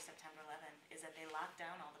after September 11th is that they locked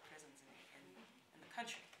down all the prisons in the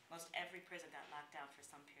country. Most every prison got locked down for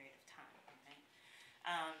some period of time, right?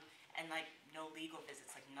 And like no legal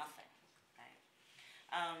visits, like nothing, right?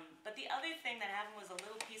 But the other thing that happened was a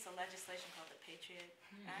little piece of legislation called the Patriot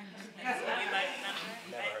Act. That's what we might remember,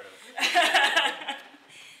 Never right? heard of it.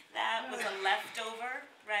 That was a leftover,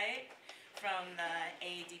 right, from the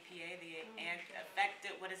ADPA, the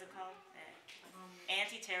effective, what is it called? The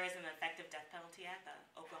Anti-Terrorism and Effective Death Penalty Act, the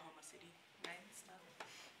Oklahoma City, right, stuff.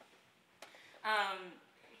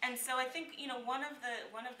 And so I think, you know, one of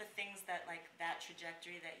the things that, like, that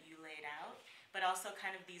trajectory that you laid out, but also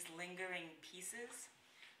kind of these lingering pieces,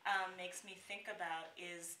 makes me think about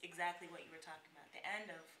is exactly what you were talking about, the end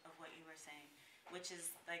of what you were saying, which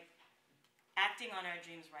is, like, acting on our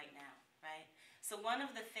dreams right now, right? So one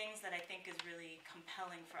of the things that I think is really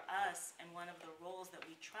compelling for us, and one of the roles that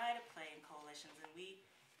we try to play in coalitions, and we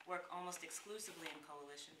work almost exclusively in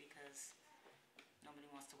coalition because nobody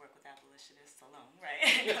wants to work with abolitionists alone, right?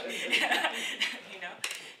 You know,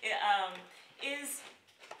 is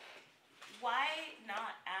why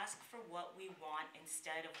not ask for what we want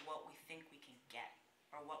instead of what we think we can get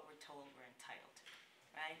or what we're told we're entitled to,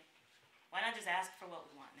 right? Why not just ask for what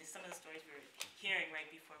we want? And some of the stories we were hearing right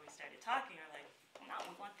before we started talking are like, well, no,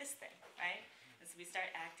 we want this thing, right? And so we start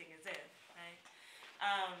acting as if, right?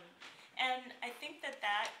 And I think that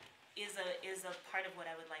is a part of what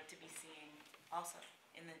I would like to be seeing also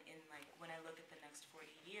in like when I look at the next 40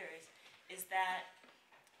 years, is that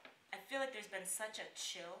I feel like there's been such a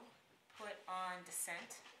chill put on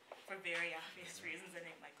dissent for very obvious reasons. I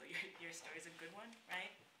think, Michael, your story is a good one,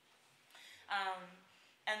 right?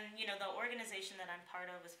 And, you know, the organization that I'm part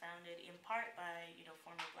of was founded in part by, you know,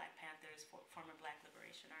 former Black Panthers, former Black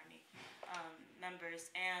Liberation Army members.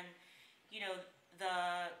 And, you know,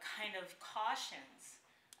 the kind of cautions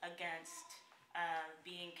against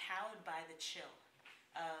being cowed by the chill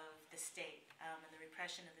of the state and the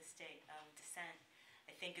repression of the state of dissent,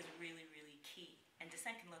 I think is really, really key. And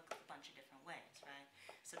dissent can look a bunch of different ways, right?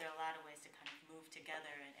 So there are a lot of ways to kind of move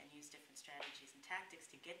together and use different strategies and tactics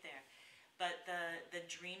to get there. But the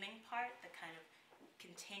dreaming part, the kind of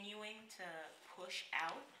continuing to push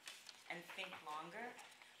out and think longer,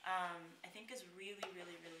 I think is really,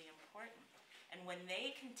 really, really important. And when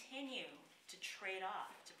they continue to trade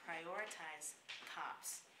off, to prioritize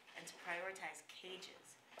cops and to prioritize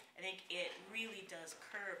cages, I think it really does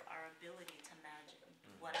curb our ability to imagine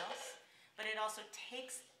what else. But it also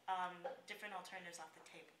takes different alternatives off the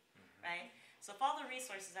table, right? So if all the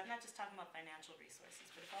resources, I'm not just talking about financial resources,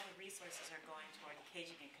 but if all the resources are going toward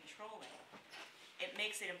caging and controlling, it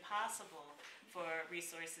makes it impossible for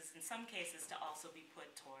resources in some cases to also be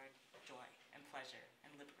put toward joy and pleasure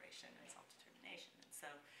and liberation and self-determination. And so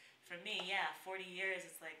for me, yeah, 40 years,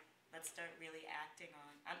 it's like, let's start really acting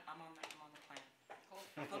on, I'm on the plan. Cool.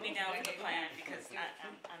 Put me down for the plan because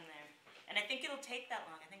I'm there. And I think it'll take that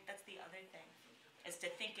long. I think that's the other thing, is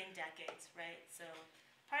to think in decades, right? So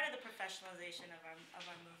part of the professionalization of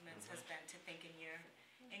our movements has been to think in year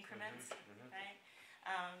increments, right?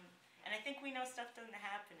 And I think we know stuff doesn't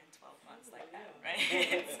happen in 12 months like that,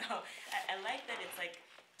 right? So I like that it's like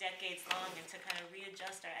decades long, and to kind of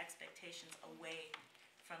readjust our expectations away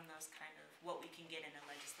from those kind of what we can get in a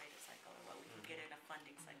legislative cycle, or what we can get in a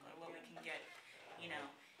funding cycle, or what we can get, you know.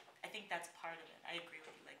 I think that's part of it. I agree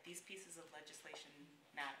with you. Like, these pieces of legislation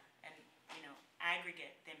matter, and, you know,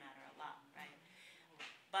 aggregate, they matter a lot, right?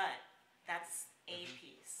 But that's a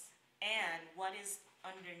piece. And what is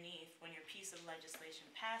underneath when your piece of legislation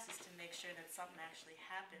passes, to make sure that something actually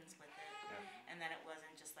happens with it, and that it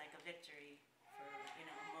wasn't just like a victory for, you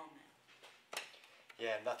know, a moment.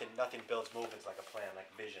 Yeah, nothing builds movements like a plan, like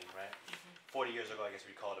vision, right? 40 years ago, I guess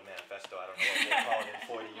we'd call it a manifesto. I don't know what we'll call it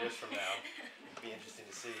in 40 years from now. It'd be interesting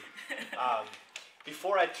to see.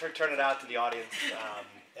 Before I turn it out to the audience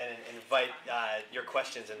and invite your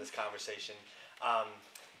questions in this conversation, I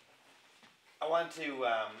want to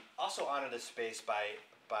also honor this space by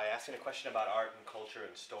asking a question about art and culture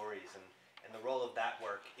and stories and the role of that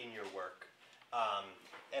work in your work.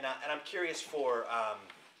 And I'm curious for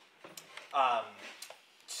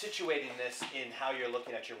situating this in how you're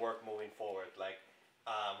looking at your work moving forward. Like,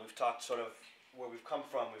 we've talked sort of where we've come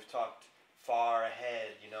from, we've talked far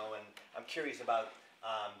ahead, you know, and I'm curious about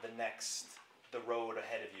the road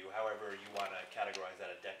ahead of you, however you want to categorize that,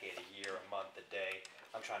 a decade, a year, a month, a day.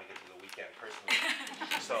 I'm trying to get through the weekend personally.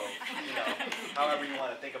 So, you know, however you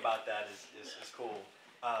want to think about that is cool.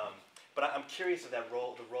 But I'm curious of that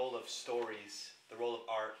role, the role of stories, the role of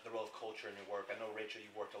art, the role of culture in your work. I know, Rachel,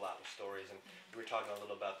 you worked a lot with stories, and you were talking a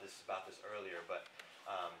little about this earlier, but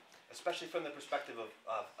especially from the perspective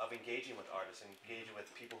of engaging with artists, engaging with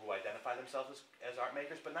people who identify themselves as art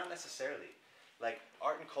makers, but not necessarily. Like,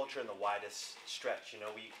 art and culture in the widest stretch, you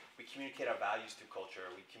know, we communicate our values through culture,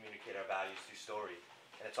 we communicate our values through story,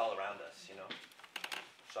 and it's all around us, you know.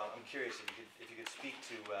 So I'm curious if you could speak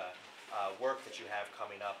to work that you have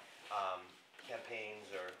coming up,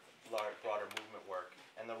 campaigns or broader movement work,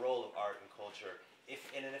 and the role of art and culture. If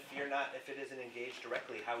it isn't engaged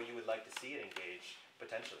directly, how you would like to see it engaged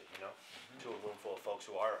potentially, you know, to a room full of folks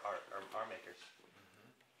who are art makers.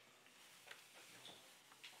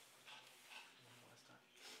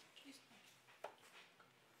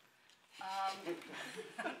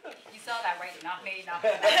 You saw that, right? Not me, not me.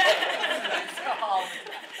 So,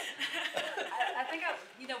 I think,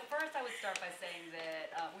 first I would start by saying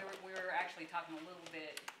that we were actually talking a little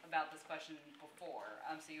bit about this question before,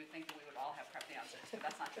 so you would think that we would all have prepped the answers, but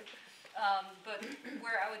that's not true. But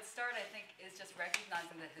where I would start, I think, is just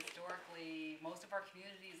recognizing that historically, most of our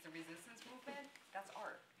communities, the resistance movement, that's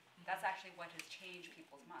art. That's actually what has changed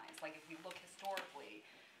people's minds. Like, if we look historically,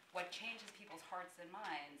 what changes people's hearts and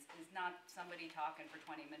minds is not somebody talking for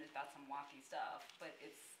 20 minutes about some wacky stuff, but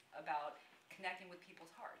it's about connecting with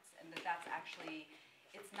people's hearts. And that's actually,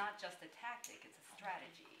 it's not just a tactic, it's a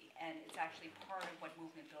strategy. And it's actually part of what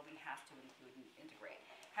movement building has to include and integrate.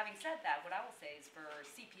 Having said that, what I will say is for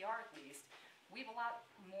CPR at least, we have a lot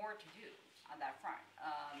more to do on that front.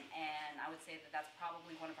 And I would say that that's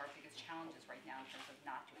probably one of our biggest challenges right now in terms of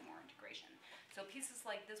not doing more integration. So pieces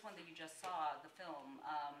like this one that you just saw, the film,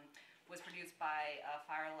 was produced by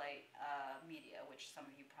Firelight Media, which some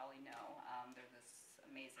of you probably know. They're this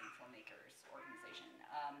amazing filmmakers organization.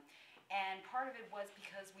 And part of it was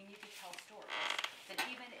because we need to tell stories. That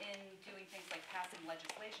even passing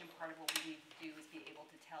legislation, part of what we need to do is be able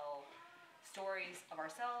to tell stories of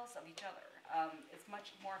ourselves, of each other. It's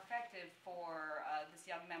much more effective for this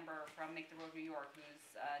young member from Make the Road New York, whose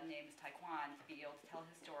name is Taekwon, to be able to tell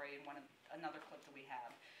his story in another clip that we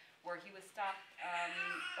have, where he was stopped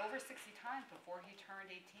over 60 times before he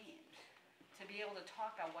turned 18. To be able to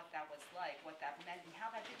talk about what that was like, what that meant, and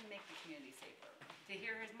how that didn't make the community safer. To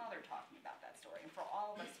hear his mother talking about that story, and for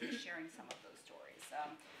all of us to be sharing some of those stories.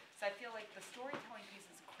 So I feel like the storytelling piece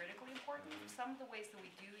is critically important. Some of the ways that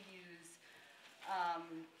we do use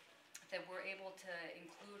that we're able to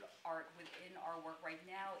include art within our work right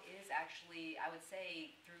now is actually, I would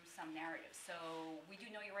say, through some narratives. So we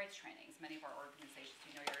do Know Your Rights trainings. Many of our organizations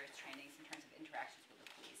do Know Your Rights trainings in terms of interactions with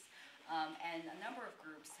the police. And a number of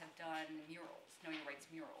groups have done murals, Know Your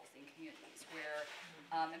Rights murals in communities where,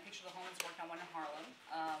 and Picture the Homeless worked on one in Harlem,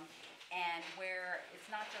 and where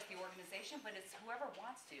it's not just the organization, but it's whoever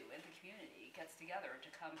wants to in the community gets together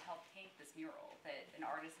to come help paint this mural that an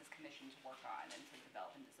artist is commissioned to work on and to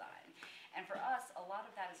develop and design. And for us, a lot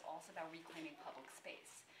of that is also about reclaiming public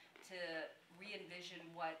space, to re-envision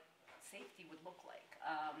what safety would look like.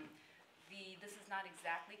 This is not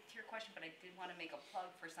exactly to your question, but I did want to make a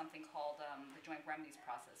plug for something called the Joint Remedies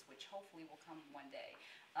Process, which hopefully will come one day.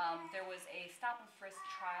 There was a stop and frisk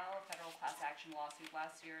trial, federal class action lawsuit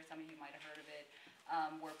last year. Some of you might have heard of it,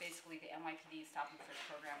 where basically the NYPD stop and frisk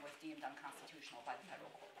program was deemed unconstitutional by the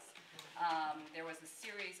federal courts. There was a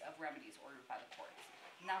series of remedies ordered by the courts.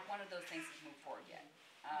 Not one of those things has moved forward yet.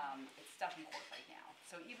 It's stuck in court right now.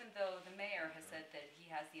 So even though the mayor has said that he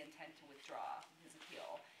has the intent to withdraw his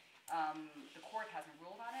appeal, the court hasn't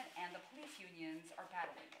ruled on it, and the police unions are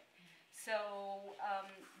battling it. So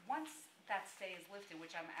once that stay is lifted,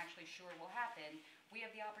 which I'm actually sure will happen, we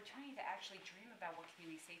have the opportunity to actually dream about what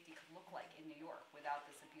community safety could look like in New York without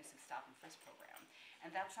this abusive stop and frisk program.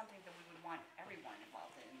 And that's something that we would want everyone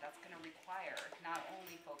involved in. That's going to require not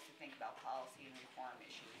only folks to think about policy and reform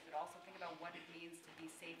issues, but also think about what it means to be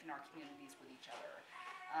safe in our communities with each other.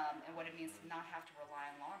 And what it means to not have to rely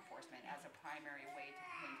on law enforcement as a primary way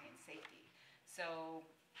to maintain safety. So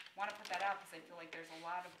I want to put that out because I feel like there's a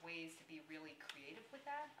lot of ways to be really creative with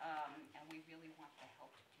that, and we really want the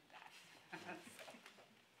help to do that.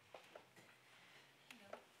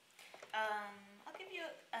 I'll give you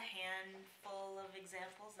a handful of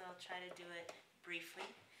examples, and I'll try to do it briefly.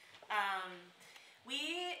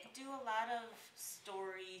 We do a lot of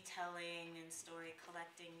storytelling and story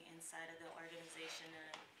collecting inside of the organization, and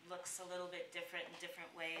it looks a little bit different in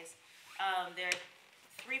different ways. There are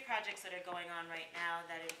 3 projects that are going on right now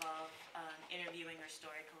that involve interviewing or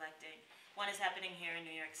story collecting. One is happening here in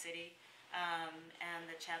New York City, and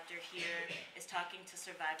the chapter here is talking to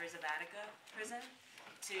survivors of Attica prison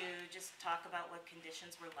to just talk about what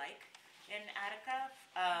conditions were like in Attica,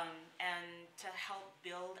 and to help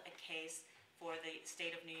build a case for the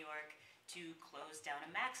state of New York to close down a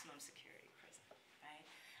maximum security prison, right?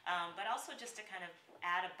 But also just to kind of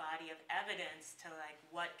add a body of evidence to like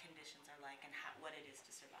what conditions are like and what it is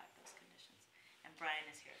to survive those conditions. And Brian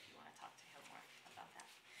is here if you want to talk to him more about that.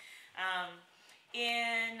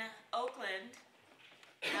 In Oakland,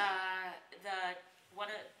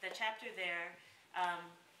 the chapter there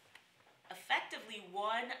effectively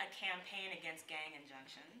won a campaign against gang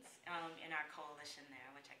injunctions in our coalition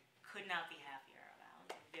there, which I could not be happier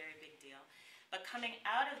about. It's a very big deal. But coming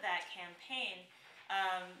out of that campaign,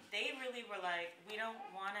 they really were like, we don't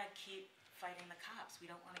want to keep fighting the cops. We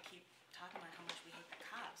don't want to keep talking about how much we hate the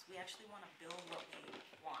cops. We actually want to build what we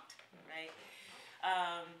want, right?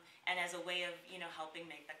 And as a way of, helping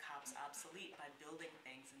make the cops obsolete by building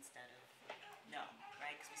things instead of no,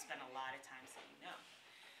 right? Because we spend a lot of time saying no.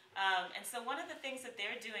 And so one of the things that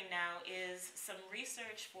they're doing now is some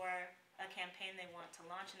research for a campaign they want to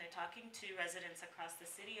launch, and they're talking to residents across the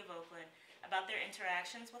city of Oakland about their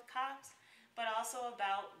interactions with cops, but also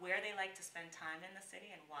about where they like to spend time in the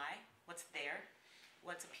city and why, what's there,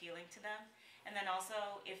 what's appealing to them, and then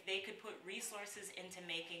also if they could put resources into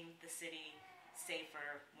making the city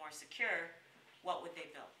safer, more secure, what would they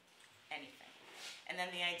build? Anything. And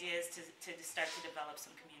then the idea is to start to develop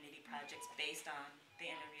some community projects based on the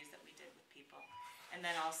interviews that we did with people. And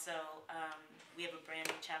then also, we have a brand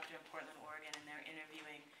new chapter in Portland, Oregon, and they're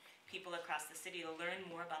interviewing people across the city to learn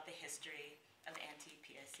more about the history of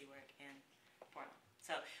anti-PIC work in Portland.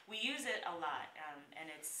 So we use it a lot, and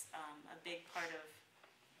it's a big part of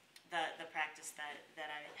the practice that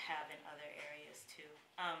I have in other areas too.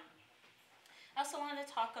 I also wanted to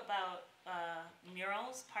talk about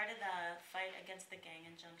murals. Part of the fight against the gang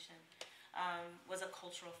injunction was a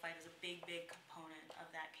cultural fight, as a big, big component of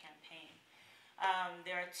that campaign.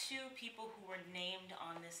 There are 2 people who were named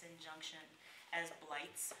on this injunction as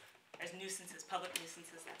blights, as nuisances, public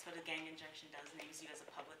nuisances. That's what a gang injunction does, names you as a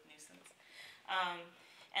public nuisance.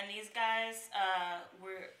 And these guys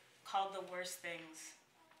were called the worst things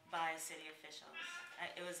by city officials.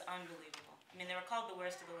 It was unbelievable. I mean, they were called the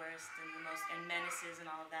worst of the worst and menaces and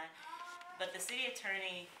all of that. But the city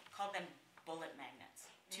attorney called them bullet magnets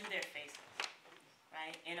to their faces,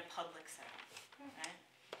 right, in a public setting, right?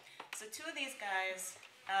 So 2 of these guys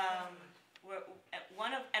were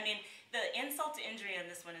the insult to injury on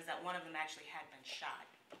this one is that one of them actually had been shot,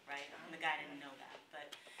 right? And the guy didn't know that, but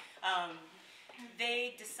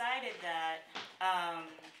they decided that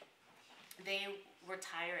they were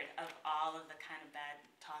tired of all of the kind of bad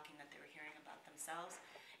talking that they were hearing about themselves.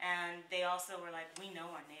 And they also were like, we know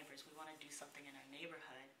our neighbors, we want to do something in our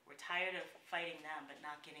neighborhood. We're tired of fighting them but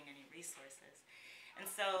not getting any resources. And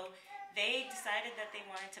so they decided that they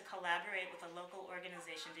wanted to collaborate with a local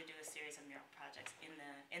organization to do a series of mural projects in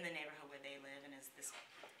the neighborhood where they live and is this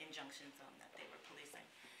injunction zone that they were policing.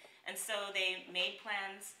 And so they made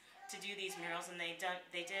plans to do these murals, and they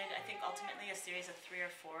did, I think, ultimately a series of 3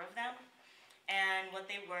 or 4 of them. And what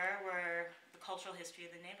they were the cultural history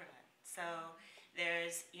of the neighborhood. So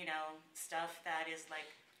there's, you know, stuff that is like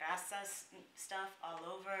raza stuff all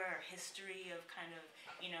over, or history of kind of,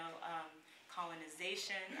 you know,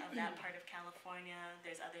 colonization of that part of California.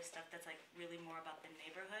 There's other stuff that's like really more about the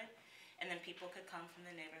neighborhood. And then people could come from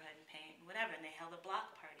the neighborhood and paint and whatever. And they held a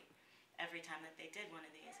block party every time that they did one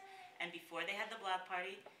of these. And before they had the block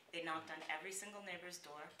party, they knocked on every single neighbor's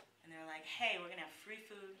door. And they were like, hey, we're going to have free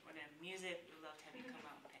food. We're going to have music. We'd love to have you come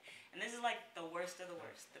out and paint. And this is like the worst of the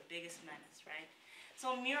worst, the biggest menace, right?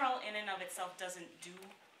 So a mural in and of itself doesn't do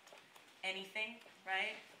anything,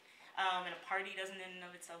 right? And a party doesn't in and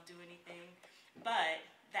of itself do anything. But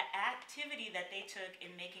the activity that they took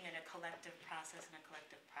in making it a collective process and a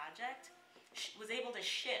collective project was able to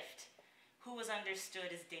shift who was understood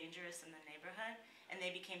as dangerous in the neighborhood, and they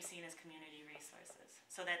became seen as community resources.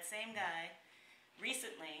 So that same guy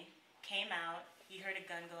recently came out, he heard a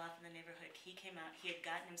gun go off in the neighborhood, he came out, he had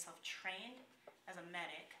gotten himself trained as a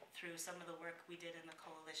medic through some of the work we did in the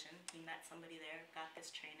coalition. He met somebody there, got this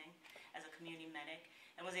training as a community medic,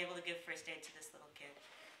 and was able to give first aid to this little kid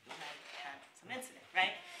who had some incident,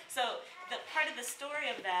 right? So the part of the story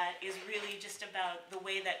of that is really just about the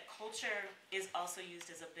way that culture is also used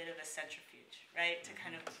as a bit of a centrifuge, right? To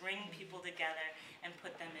kind of bring people together and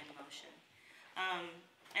put them in motion.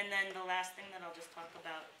 And then the last thing that I'll just talk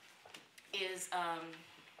about is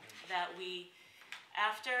that we,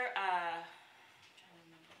 after, I'm trying to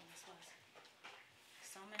remember when this was,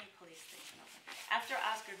 so many police things. After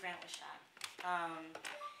Oscar Grant was shot,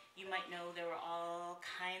 you might know there were all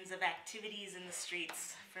kinds of activities in the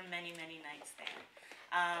streets for many, many nights there.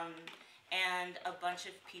 And a bunch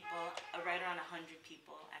of people, right around 100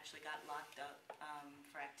 people, actually got locked up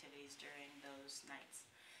for activities during those nights.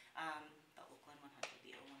 The Oakland 100,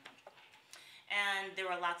 the O100. And there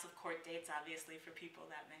were lots of court dates, obviously, for people,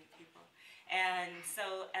 that many people. And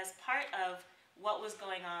so as part of what was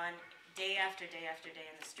going on day after day after day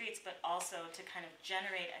in the streets, but also to kind of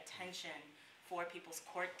generate attention for people's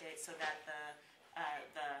court dates so that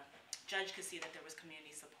the judge could see that there was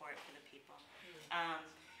community support for the people.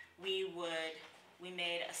 We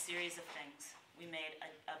made a series of things. We made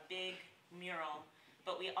a big mural,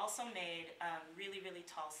 but we also made really, really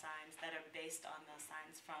tall signs that are based on the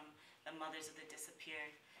signs from the Mothers of the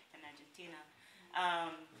Disappeared in Argentina,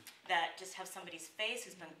 that just have somebody's face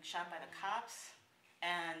who's been shot by the cops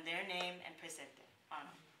and their name and presente on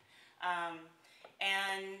them.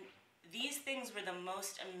 And these things were the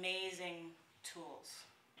most amazing tools.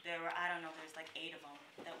 There were, I don't know, there's like 8 of them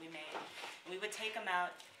that we made. We would take them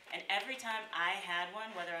out, and every time I had one,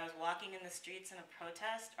 whether I was walking in the streets in a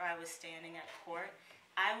protest or I was standing at court,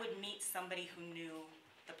 I would meet somebody who knew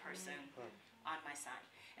the person on my sign.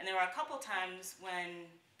 And there were a couple times when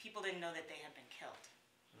people didn't know that they had been killed.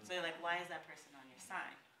 So they're like, why is that person on your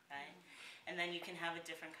sign, right? And then you can have a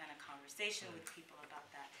different kind of conversation with people about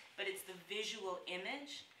that. But it's the visual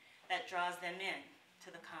image that draws them in to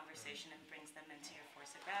the conversation and brings them into your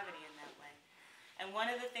force of gravity in that way. And one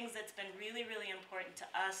of the things that's been really, really important to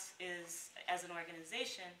us is, as an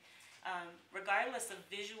organization, regardless of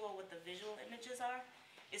what the visual images are,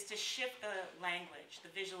 is to shift the language,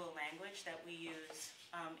 the visual language that we use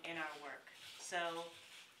in our work. So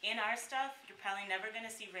in our stuff, you're probably never going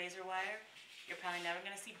to see razor wire. You're probably never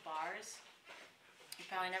going to see bars. You're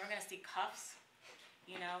probably never going to see cuffs,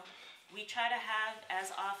 you know. We try to have,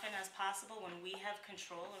 as often as possible, when we have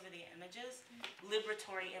control over the images,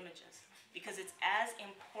 liberatory images. because it's as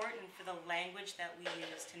important for the language that we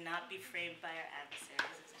use to not be framed by our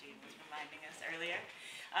adversaries, as Gene was reminding us earlier.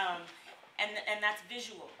 And that's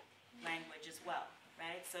visual language as well,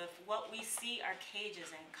 right? So if what we see are cages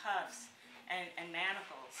and cuffs and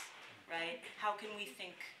manacles, right, how can we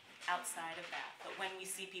think outside of that? But when we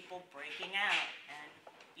see people breaking out and,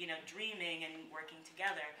 you know, dreaming and working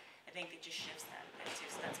together, I think it just shifts that a bit too.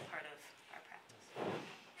 So that's part of our practice.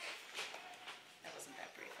 That wasn't that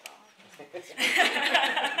brief at all.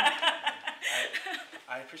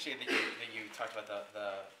 I appreciate that you talked about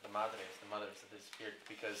the mothers that disappeared,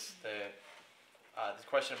 because the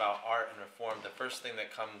question about art and reform, the first thing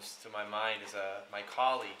that comes to my mind is my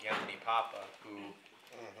colleague, Anthony Papa, who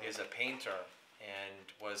is a painter and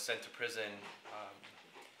was sent to prison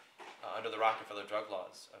under the Rockefeller drug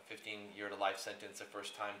laws, a 15-year-to-life sentence, a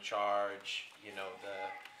first-time charge, you know,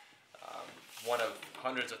 one of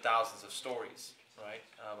hundreds of thousands of stories, right,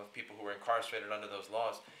 of people who were incarcerated under those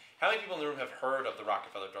laws. How many people in the room have heard of the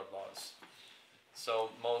Rockefeller drug laws? So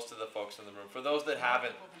most of the folks in the room. For those that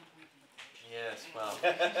haven't, yes, well, we're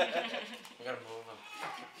going to move them.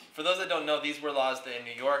 For those that don't know, these were laws that in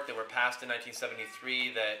New York that were passed in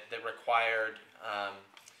 1973 that required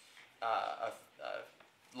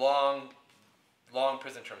long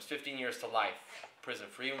prison terms, 15 years to life prison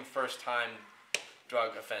for even first-time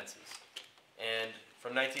drug offenses. And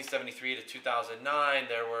from 1973 to 2009,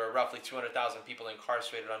 there were roughly 200,000 people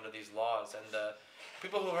incarcerated under these laws. And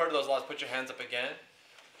people who heard of those laws, put your hands up again.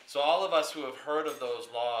 So all of us who have heard of those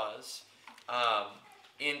laws,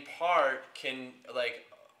 in part, can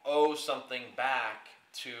owe something back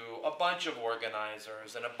to a bunch of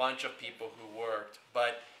organizers and a bunch of people who worked,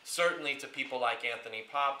 but certainly to people like Anthony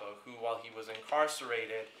Papa, who, while he was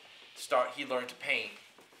incarcerated, he learned to paint.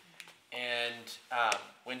 And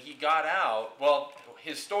when he got out, well,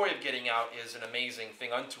 his story of getting out is an amazing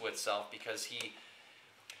thing unto itself, because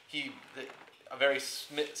a very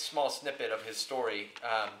small snippet of his story,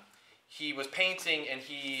 he was painting and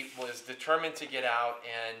he was determined to get out,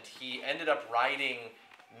 and he ended up writing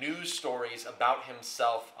news stories about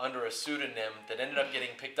himself under a pseudonym that ended up getting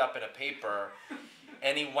picked up in a paper,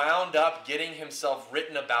 and he wound up getting himself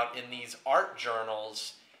written about in these art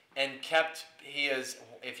journals, and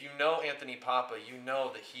if you know Anthony Papa, you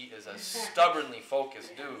know that he is a stubbornly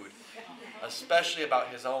focused dude, especially about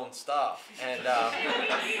his own stuff. And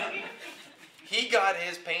he got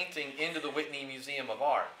his painting into the Whitney Museum of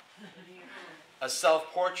Art, a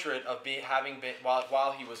self-portrait of having been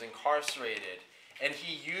while he was incarcerated, and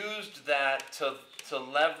he used that to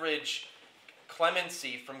leverage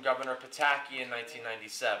clemency from Governor Pataki in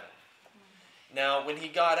 1997. Now, when he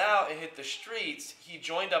got out and hit the streets, he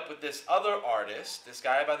joined up with this other artist, this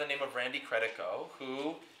guy by the name of Randy Credico,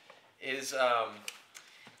 who is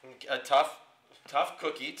a tough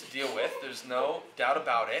cookie to deal with. There's no doubt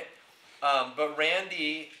about it. But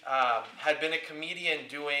Randy had been a comedian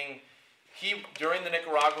during the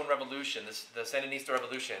Nicaraguan Revolution, the Sandinista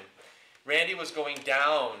Revolution. Randy was going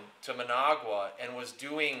down to Managua and was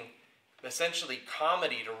doing essentially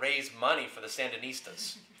comedy to raise money for the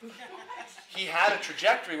Sandinistas. He had a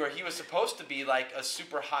trajectory where he was supposed to be like a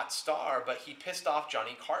super hot star, but he pissed off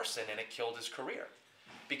Johnny Carson and it killed his career.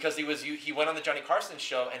 Because he went on the Johnny Carson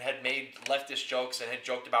show and had made leftist jokes and had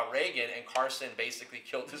joked about Reagan, and Carson basically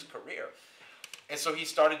killed his career. And so he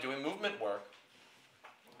started doing movement work.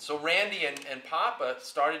 So Randy and Papa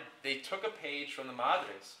they took a page from the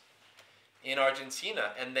Madres in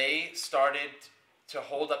Argentina, and they started to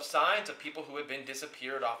hold up signs of people who had been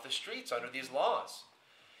disappeared off the streets under these laws,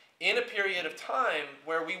 in a period of time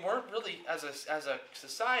where we weren't really, as a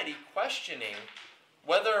society, questioning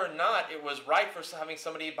whether or not it was right for having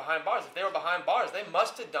somebody behind bars. If they were behind bars, they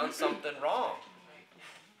must have done something wrong,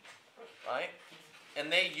 right?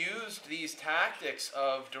 And they used these tactics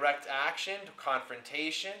of direct action,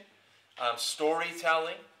 confrontation,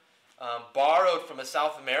 storytelling, borrowed from a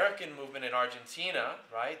South American movement in Argentina,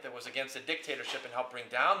 right, that was against a dictatorship and helped bring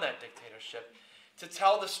down that dictatorship, to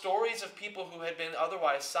tell the stories of people who had been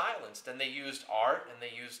otherwise silenced. And they used art, and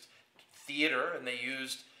they used theater, and they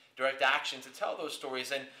used direct action to tell those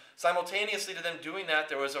stories. And simultaneously to them doing that,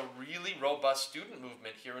 there was a really robust student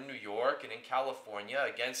movement here in New York and in California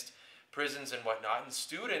against prisons and whatnot. And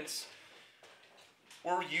students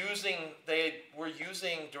were using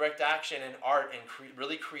direct action and art and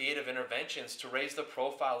really creative interventions to raise the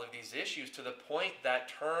profile of these issues, to the point that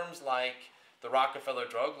terms like the Rockefeller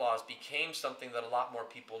drug laws became something that a lot more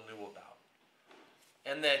people knew about.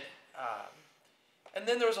 And that, and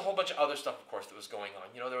then there was a whole bunch of other stuff, of course, that was going on.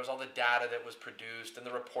 You know, there was all the data that was produced and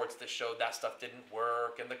the reports that showed that stuff didn't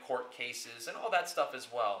work, and the court cases and all that stuff as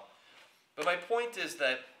well. But my point is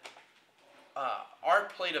that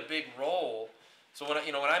art played a big role. So when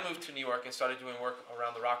I moved to New York and started doing work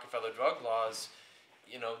around the Rockefeller drug laws,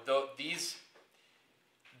 these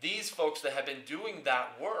folks that had been doing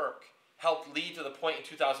that work helped lead to the point in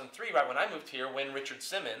 2003, right when I moved here, when Richard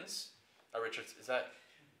Simmons, is that?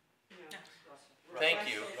 Yeah. Thank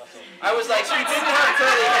you. I was like, she didn't have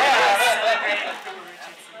curly hair.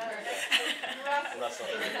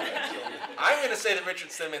 I'm going to say that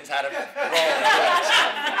Richard Simmons had a role.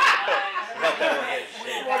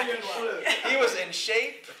 He was in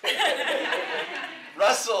shape.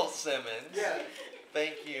 Russell Simmons. Yeah.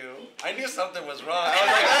 Thank you. I knew something was wrong. I was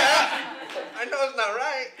like, I know it's not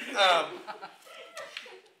right.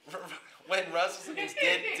 When Russell Simmons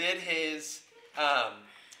did his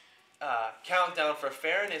Countdown for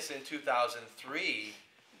Fairness in 2003,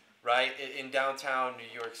 right, in downtown New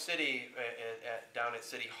York City, down at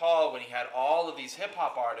City Hall, when he had all of these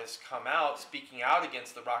hip-hop artists come out speaking out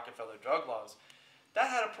against the Rockefeller drug laws, that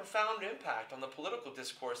had a profound impact on the political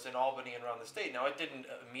discourse in Albany and around the state. Now, it didn't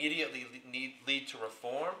immediately lead to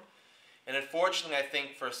reform, and unfortunately, I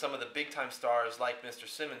think for some of the big-time stars like Mr.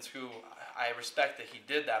 Simmons, who I respect that he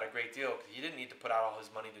did that a great deal, because he didn't need to put out all his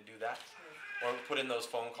money to do that, or put in those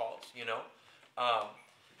phone calls,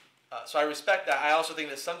 So I respect that. I also think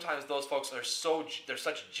that sometimes those folks they're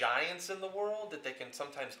such giants in the world that they can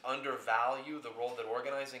sometimes undervalue the role that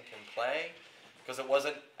organizing can play, because it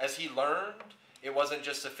wasn't, as he learned, it wasn't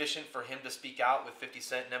just sufficient for him to speak out with 50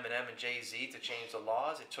 Cent and Eminem and Jay-Z to change the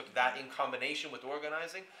laws. It took that in combination with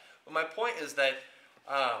organizing. But my point is that,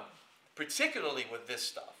 particularly with this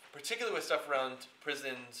stuff, particularly with stuff around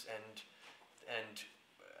prisons and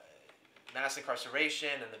mass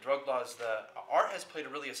incarceration and the drug laws, the art has played a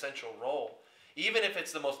really essential role, even if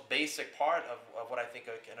it's the most basic part of what I think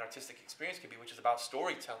an artistic experience could be, which is about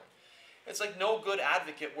storytelling. It's like no good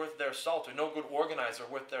advocate worth their salt, or no good organizer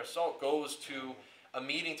worth their salt goes to a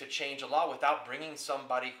meeting to change a law without bringing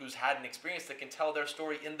somebody who's had an experience that can tell their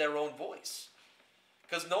story in their own voice.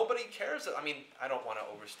 Because nobody cares. I mean, I don't want to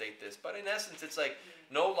overstate this, but in essence, it's like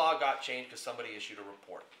no law got changed because somebody issued a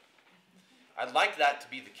report. I'd like that to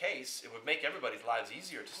be the case. It would make everybody's lives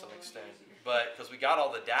easier to some extent, but because we got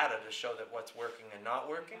all the data to show that what's working and not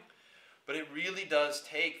working. But it really does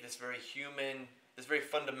take this very human, this very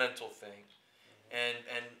fundamental thing, and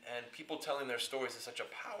people telling their stories is such a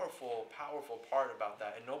powerful part about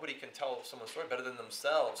that. And nobody can tell someone's story better than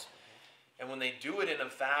themselves. And when they do it in a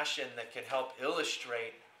fashion that can help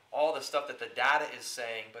illustrate all the stuff that the data is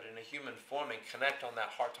saying, but in a human form, and connect on that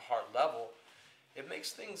heart-to-heart level, it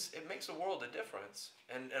makes a world of difference.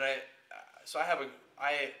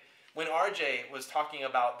 When RJ was talking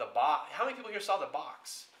about the box, how many people here saw the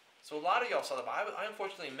box? So a lot of y'all saw the box. I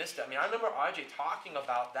unfortunately missed it. I mean, I remember RJ talking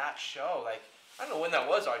about that show, like, I don't know when that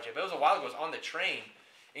was, RJ, but it was a while ago. It was on the train.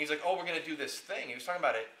 And he's like, oh, we're going to do this thing. He was talking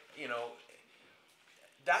about it,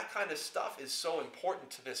 that kind of stuff is so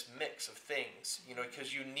important to this mix of things,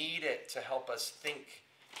 because you need it to help us think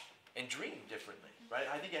and dream differently, right?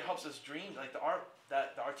 I think it helps us dream, like the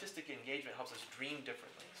artistic engagement helps us dream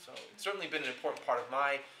differently. So it's certainly been an important part of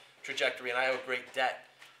my trajectory, and I owe a great debt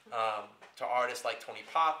to artists like Tony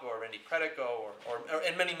Papa or Randy Credico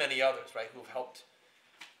and many, many others, right, who've helped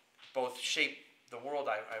both shape the world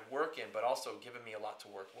I work in, but also given me a lot to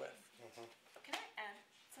work with. Mm-hmm. Can I add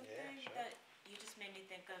something sure. that you just made me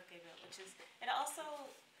think of, Gabriel, which is it also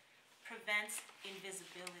prevents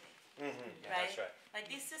invisibility. Mm-hmm. Yeah, Right? that's right. Like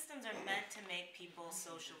these systems are meant to make people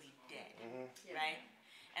socially dead, Mm-hmm. right?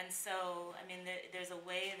 And so, I mean, there's a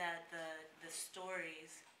way that the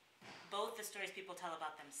stories, both the stories people tell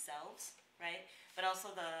about themselves, right? But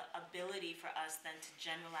also the ability for us then to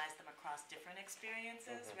generalize them across different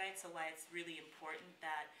experiences, right? So why it's really important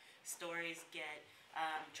that stories get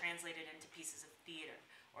translated into pieces of theater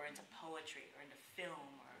or into poetry or into film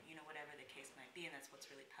or, whatever the case might be. And that's what's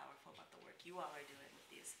really powerful about the work you all are doing with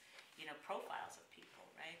these, profiles of people,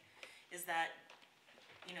 right? Is that,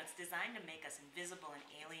 it's designed to make us invisible and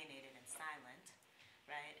alienated and silent,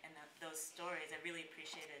 right? And those stories, I really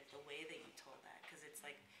appreciated the way that you told that, because it's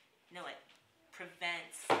like, no, it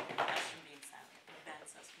prevents us from being silent. It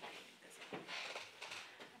prevents us from being invisible.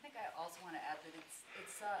 I think I also want to add that it's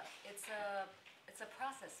a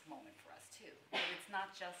process moment for us too. It's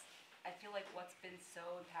not just, I feel like what's been so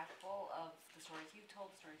impactful of the stories you told,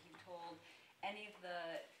 any of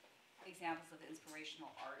the examples of inspirational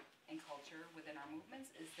art and culture within our movements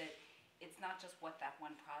is that it's not just what that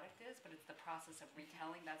one product is, but it's the process of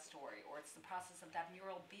retelling that story, or it's the process of that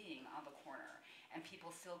mural being on the corner and people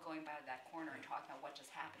still going by that corner and talking about what just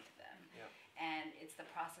happened to them. Yeah. And it's the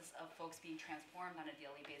process of folks being transformed on a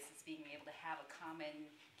daily basis, being able to have a common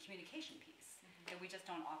communication piece that we just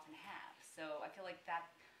don't often have. So I feel like that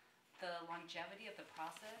the longevity of the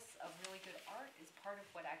process of really good art is part of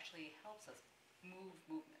what actually helps us move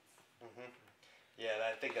movements. Mm-hmm. Yeah,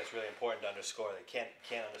 I think that's really important to underscore. They can't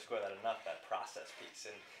underscore that enough, that process piece.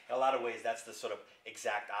 And in a lot of ways, that's the sort of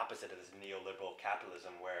exact opposite of this neoliberal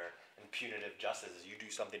capitalism where in punitive justice is you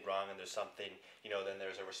do something wrong and there's something, then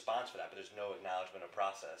there's a response for that, but there's no acknowledgement of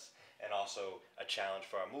process. And also a challenge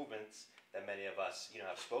for our movements that many of us,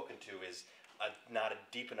 have spoken to is not a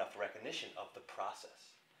deep enough recognition of the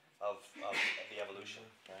process of the evolution.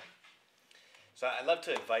 Right? So I'd love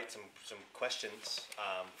to invite some questions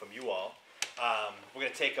from you all. We're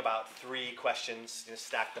going to take about 3 questions,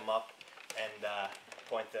 stack them up, and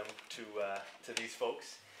point them to these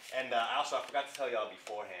folks. And I forgot to tell y'all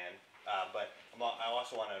beforehand, but I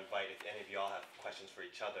also want to invite if any of y'all have questions for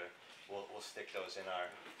each other, we'll stick those in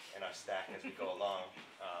our stack as we go along.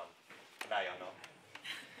 Now y'all know.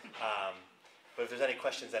 But if there's any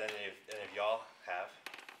questions that any of y'all have.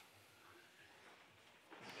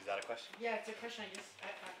 Is that a question? Yeah, it's a question.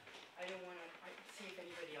 I don't want to see if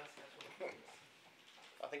anybody else has one.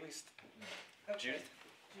 I think Okay. Judith?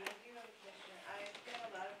 I do have a question. I've done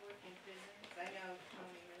a lot of work in prisons. I know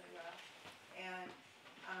Tony really well. And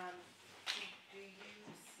do you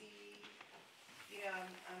see, I'm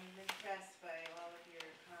impressed by all of your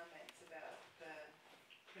comments about the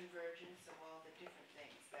convergence of all the different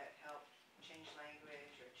things that help change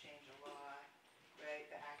language or change a law, right,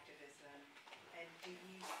 the activism. And do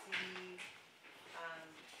you see,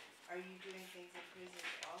 are you doing things in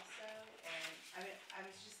prisons also? And I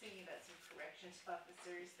was just thinking about some corrections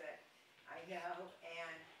officers that I know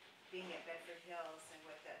and being at Bedford Hills and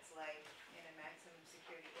what that's like in a maximum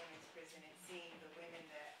security women's prison and seeing the women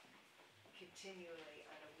that continually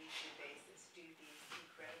on a weekly basis do these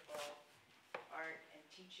incredible art and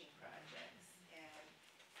teaching projects. And,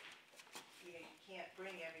 you can't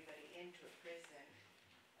bring everybody into a prison,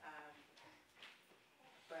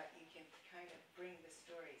 but you can kind of bring the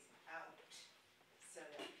stories out so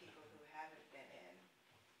that people who haven't been in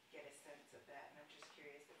get a sense of that. And I'm just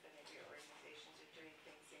curious if any of your organizations are doing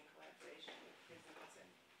things in collaboration with prisons and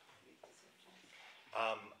youth detentions.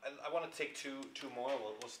 I want to take two more.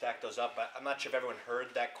 We'll stack those up. I'm not sure if everyone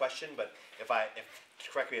heard that question, but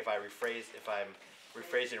correct me if I'm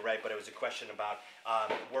rephrasing it right. But it was a question about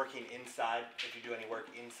working inside. If you do any work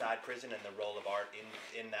inside prison and the role of art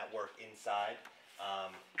in that work inside,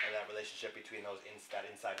 and that relationship between that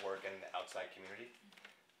inside work and the outside community.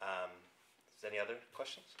 Is there any other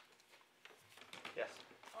questions? Yes.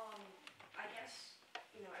 I guess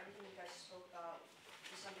everything you guys spoke about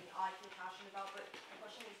is something I feel passionate about, but the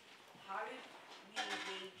question is, how do we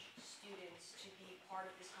engage students to be part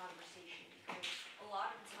of this conversation? Because a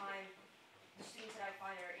lot of the time, the students that I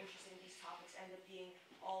find are interested in these topics end up being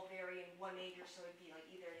all very in one major, so it'd be like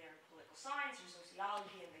either they're in political science or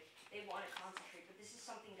sociology, and they want to concentrate. But this is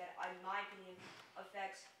something that, in my opinion,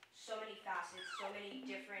 affects so many facets, so many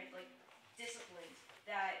different disciplines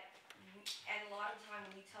that. And a lot of the time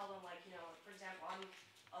when we tell them, for example, I'm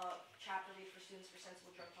a chapter lead for Students for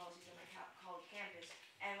Sensible Drug Policies on my college campus,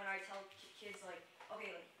 and when I tell kids,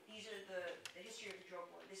 okay, these are the history of the drug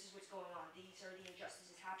war, this is what's going on, these are the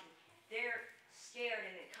injustices happening, they're scared,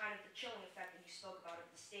 and kind of the chilling effect that you spoke about of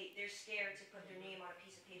the state, they're scared to put their name on a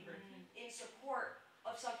piece of paper in support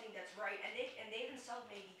of something that's right, and they themselves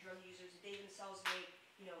may be drug users, they themselves may,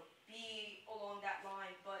 be along that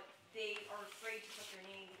line, but they are afraid to put their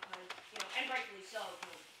name because, and rightfully so,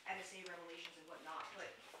 NSA revelations and whatnot, but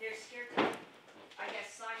they're scared to, I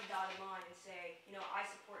guess, sign a dotted line and say, I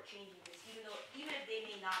support changing this, even if they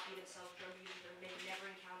may not be themselves drug users or may never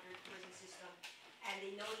encountered the prison system, and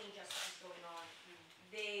they know the injustice is going on,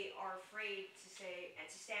 they are afraid to say, and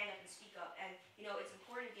to stand up and speak up, and, it's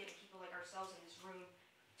important to get people like ourselves in this room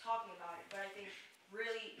talking about it, but I think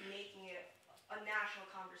really making it a national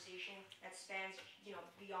conversation that spans,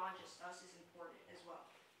 beyond just us is important as well.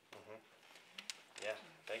 Mm-hmm. Yeah,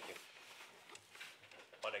 thank you.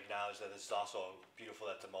 I want to acknowledge that this is also beautiful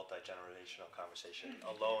that it's a multi-generational conversation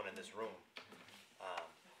alone in this room.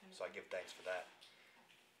 So I give thanks for that.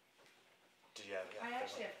 Did you have? I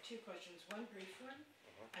actually have 2 questions. One brief one,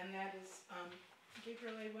 and that is,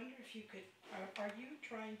 Gabriel, I wonder if you could, are you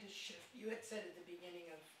trying to shift, you had said at the beginning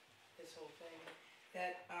of this whole thing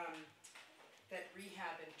that that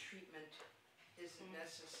rehab and treatment isn't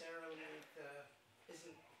necessarily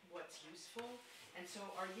isn't what's useful, and so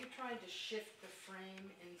are you trying to shift the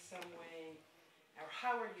frame in some way, or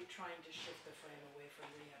how are you trying to shift the frame away from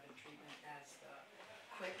rehab and treatment as the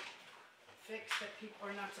quick fix that people,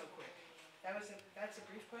 or not so quick? That's a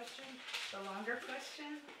brief question. The longer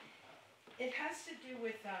question, it has to do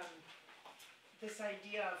with this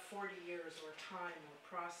idea of 40 years or time or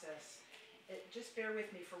process, just bear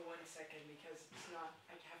with me for 1 second because it's not,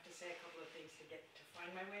 I have to say a couple of things to find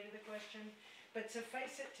my way to the question. But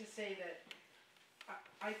suffice it to say that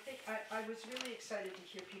I think I was really excited to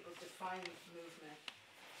hear people define movement.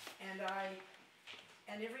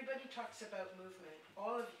 And everybody talks about movement.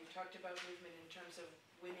 All of you talked about movement in terms of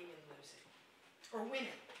winning and losing. Or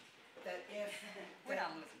winning. That if... We're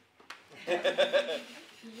not losing.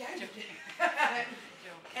 Yeah, you did.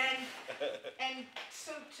 And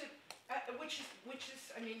so which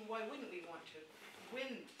is, I mean, why wouldn't we want to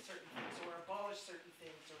win certain things or abolish certain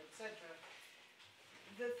things or etc.?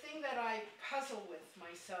 The thing that I puzzle with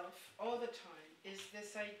myself all the time is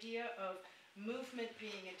this idea of movement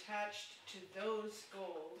being attached to those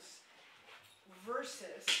goals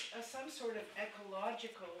versus some sort of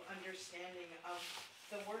ecological understanding of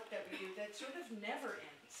the work that we do that sort of never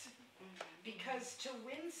ends. Because to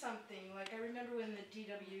win something, like I remember when they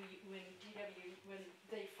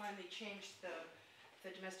finally changed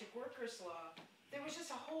the domestic workers law, there was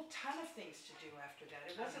just a whole ton of things to do after that.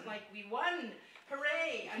 It wasn't like we won,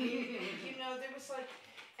 hooray! I mean, you know, there was like,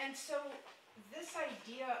 and so this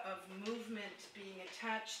idea of movement being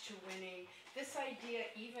attached to winning, this idea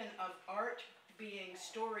even of art being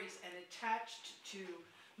stories and attached to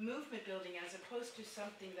movement building as opposed to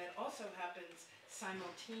something that also happens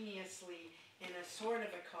simultaneously in a sort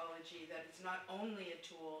of ecology that is not only a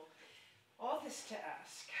tool. All this to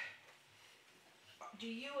ask, do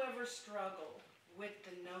you ever struggle with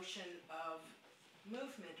the notion of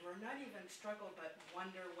movement, or not even struggle, but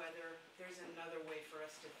wonder whether there's another way for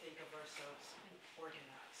us to think of ourselves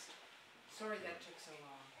organized? Sorry that took so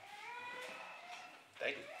long.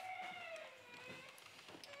 Thank you.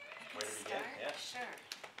 Where to begin? Yeah. Sure.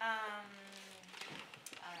 All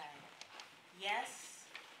right. Yes,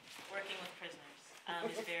 working with prisoners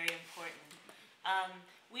is very important.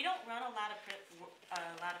 We don't run a lot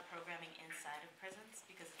of programming inside of prisons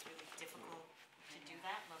because it's really difficult to do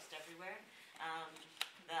that most everywhere.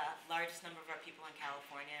 The largest number of our people in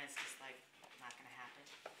California is just like not going to happen.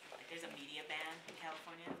 Like there's a media ban in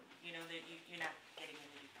California. You know that you're not getting to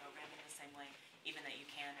do programming the same way, even that you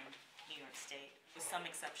can in New York State, with some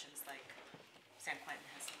exceptions like San Quentin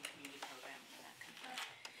has some community programming and that kind of thing.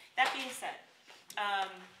 That being said,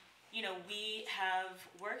 you know, we have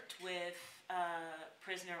worked with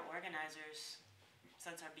prisoner organizers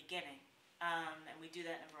since our beginning, and we do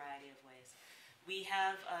that in a variety of ways. We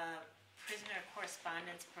have a prisoner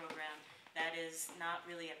correspondence program that is not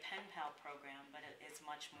really a pen pal program, but it's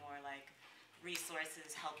much more like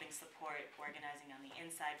resources helping support organizing on the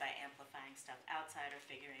inside by amplifying stuff outside or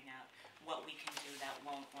figuring out what we can do that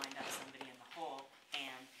won't wind up somebody in the hole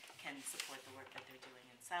and can support the work that they're doing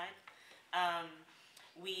inside.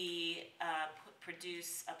 We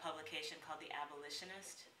produce a publication called The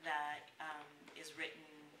Abolitionist that is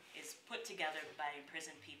put together by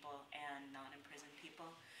imprisoned people and non-imprisoned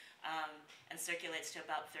people, and circulates to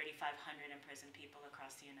about 3,500 imprisoned people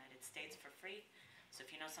across the United States for free. So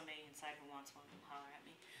if you know somebody inside who wants one, holler at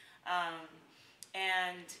me.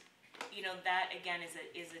 And you know, that again is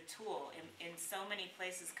a tool. In so many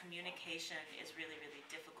places, communication is really, really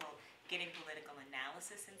difficult. Getting political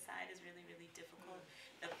analysis inside is really, really difficult.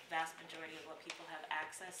 The vast majority of what people have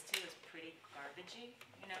access to is pretty garbagey,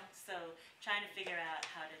 you know? So trying to figure out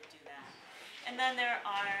how to do that. And then there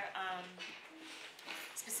are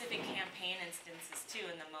specific campaign instances too,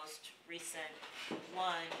 and the most recent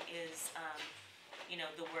one is you know,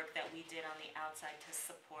 the work that we did on the outside to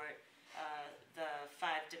support the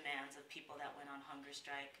 5 demands of people that went on hunger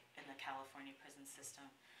strike in the California prison system.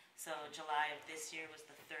 So July of this year was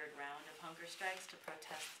the 3rd round of hunger strikes to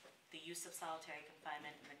protest the use of solitary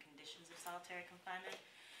confinement and the conditions of solitary confinement.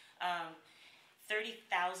 30,000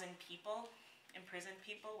 people, imprisoned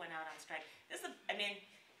people, went out on strike. This is, I mean,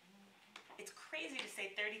 it's crazy to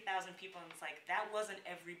say 30,000 people, and it's like, that wasn't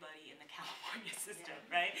everybody in the California system,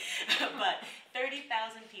 right? But 30,000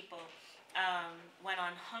 people went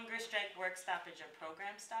on hunger strike, work stoppage, or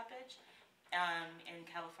program stoppage in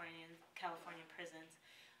California prisons.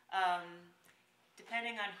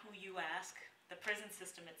 Depending on who you ask, the prison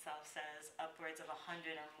system itself says upwards of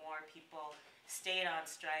 100 or more people stayed on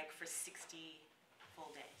strike for 60 full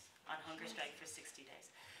days, on hunger strike for 60 days.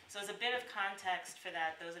 So as a bit of context for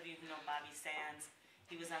that, those of you who know Bobby Sands,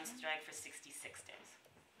 he was on strike for 66 days.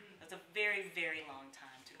 That's a very, very long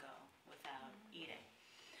time to go without eating.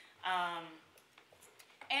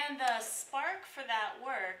 And the spark for that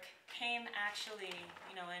work came actually,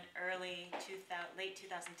 you know, in late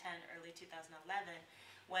 2010, early 2011,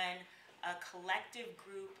 when a collective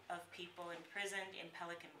group of people imprisoned in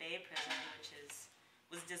Pelican Bay Prison, which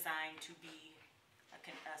was designed to be a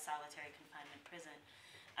solitary confinement prison,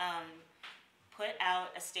 put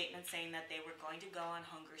out a statement saying that they were going to go on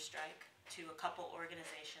hunger strike to a couple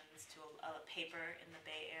organizations, to a paper in the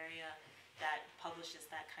Bay Area that publishes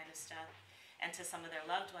that kind of stuff, and to some of their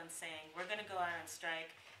loved ones saying, we're going to go out on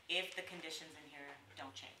strike if the conditions in here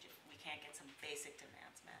don't change, if we can't get some basic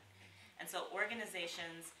demands met. And so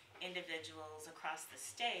organizations, individuals across the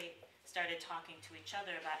state started talking to each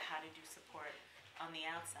other about how to do support on the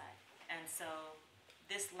outside. And so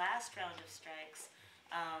this last round of strikes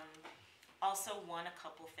also won a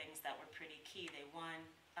couple things that were pretty key. They won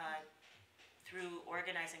through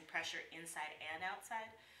organizing pressure inside and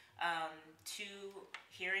outside. 2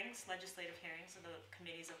 hearings, legislative hearings of the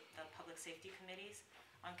committees, of the public safety committees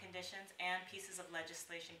on conditions, and pieces of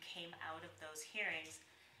legislation came out of those hearings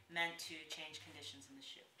meant to change conditions in the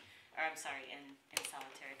SHU, or I'm sorry, in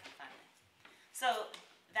solitary confinement. So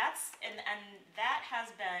that's, and that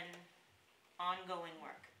has been ongoing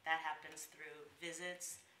work. That happens through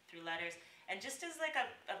visits, through letters. And just as like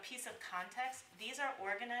a piece of context, these are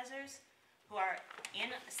organizers who are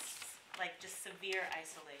in like just severe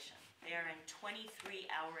isolation. They are in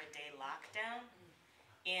 23-hour-a-day lockdown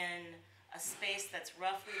in a space that's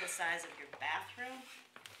roughly the size of your bathroom,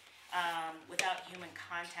 without human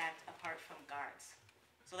contact apart from guards.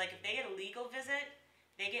 So like if they get a legal visit,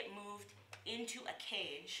 they get moved into a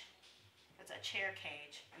cage, that's a chair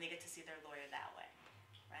cage, and they get to see their lawyer that way,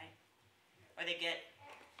 right? Or they get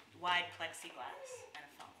wide plexiglass and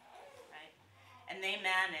a phone, right? And they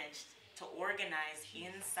managed to organize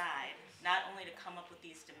inside, not only to come up with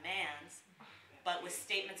these demands, but with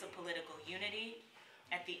statements of political unity.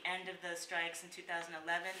 At the end of the strikes in 2011,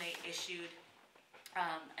 they issued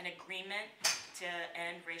an agreement to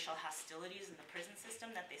end racial hostilities in the prison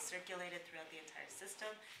system that they circulated throughout the entire system.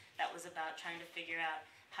 That was about trying to figure out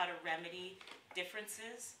how to remedy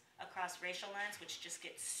differences across racial lines, which just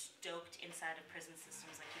get stoked inside of prison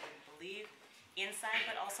systems like you wouldn't believe, inside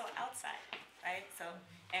but also outside, right? So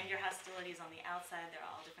end your hostilities on the outside. There are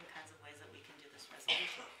all different kinds of ways that we can do this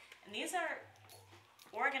resolution. And these are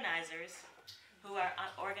organizers who are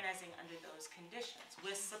organizing under those conditions,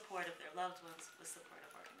 with support of their loved ones, with support of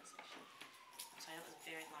organization. I'm sorry, that was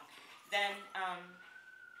very long. Then, I'm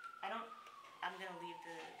gonna leave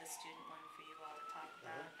the student one for you all to talk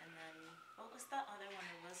about, and then, what was the other one?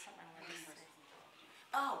 There was something I wanted to say.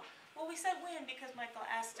 Oh, well, we said win because Michael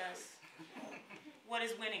asked us, what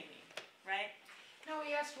does winning mean, right? No,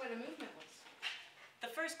 he asked what a movement was. The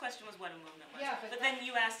first question was what a movement was. Yeah, but then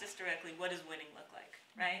you asked us directly, what does winning look like,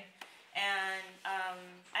 right? And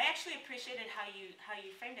I actually appreciated how you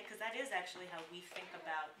framed it, because that is actually how we think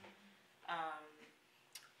about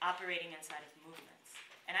operating inside of movements.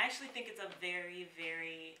 And I actually think it's a very,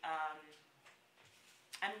 very,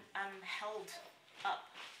 I'm held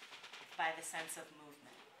up by the sense of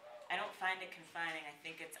movement. I don't find it confining. I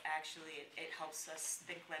think it's actually, it helps us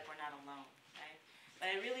think like we're not alone, right?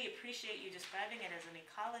 But I really appreciate you describing it as an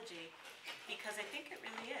ecology, because I think it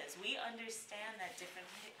really is. We understand that different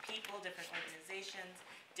people, different organizations,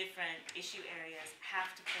 different issue areas have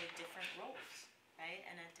to play different roles, right?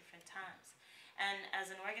 And at different times. And as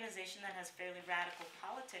an organization that has fairly radical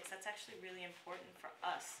politics, that's actually really important for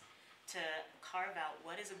us to carve out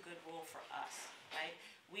what is a good role for us, right?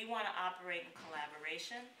 We want to operate in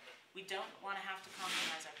collaboration. We don't want to have to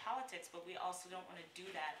compromise our politics, but we also don't want to do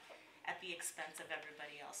that at the expense of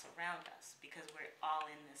everybody else around us, because we're all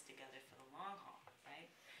in this together for the long haul, right?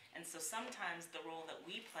 And so sometimes the role that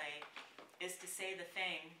we play is to say the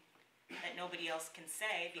thing that nobody else can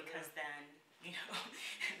say, because then, you know,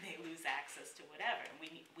 they lose access to whatever. And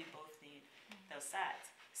we both need those sides.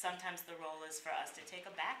 Sometimes the role is for us to take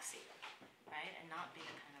a backseat, right, and not be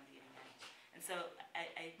the kind of leading edge. And so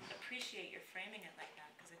I appreciate your framing it like that,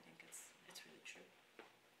 because I think it's really true.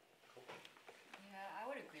 Yeah, I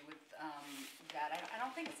would agree with that. I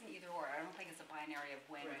don't think it's an either or. I don't think it's a binary of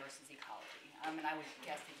win versus ecology. And I would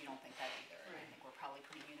guess that you don't think that either. I think we're probably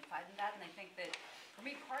pretty unified in that. And I think that, for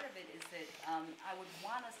me, part of it is that I would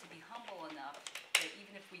want us to be humble enough that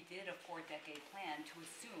even if we did a 4-decade plan, to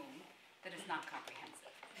assume that it's not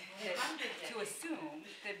comprehensive. To assume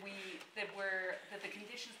that the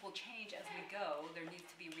conditions will change as we go. There needs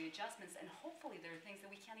to be readjustments, and hopefully there are things that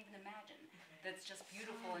we can't even imagine that's just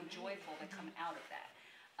beautiful and joyful that come out of that.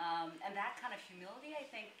 And that kind of humility, I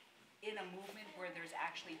think, in a movement where there's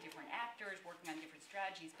actually different actors working on different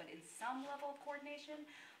strategies, but in some level of coordination,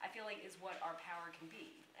 I feel like is what our power can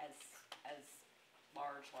be as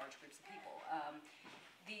large groups of people.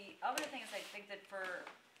 The other thing is, I think that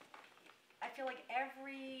I feel like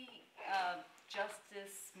every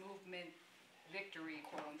justice movement victory,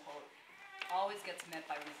 quote unquote, always gets met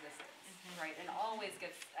by resistance, right? And always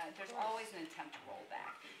gets, there's always an attempt to roll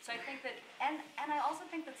back. So I think that, and I also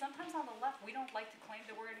think that sometimes on the left, we don't like to claim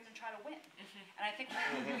that we're going to try to win. And I think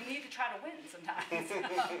we need to try to win sometimes.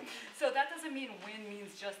 So that doesn't mean win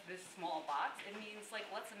means just this small box. It means, like,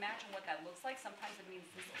 let's imagine what that looks like. Sometimes it means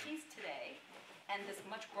this piece today and this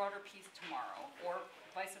much broader piece tomorrow, or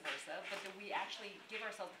vice versa, but that we actually give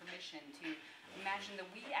ourselves permission to imagine that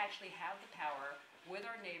we actually have the power with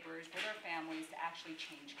our neighbors, with our families, to actually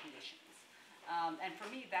change conditions. And for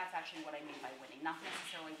me, that's actually what I mean by winning. Not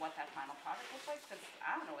necessarily what that final product looks like, because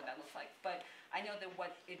I don't know what that looks like, but I know that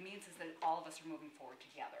what it means is that all of us are moving forward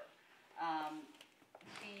together. I'm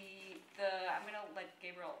going to let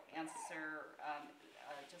Gabriel answer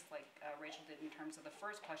just like Rachel did in terms of the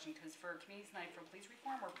first question, because for Communities United for Police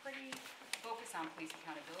Reform, we're pretty focused on police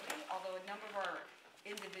accountability, although a number of our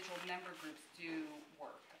individual member groups do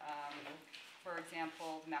work. For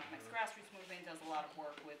example, the Malcolm X Grassroots Movement does a lot of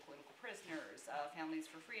work with political prisoners. Families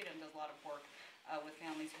for Freedom does a lot of work with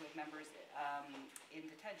families who have members in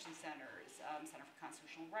detention centers. Center for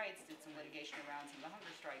Constitutional Rights did some litigation around some of the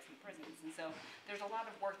hunger strikes in prisons. And so there's a lot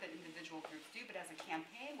of work that individual groups do, but as a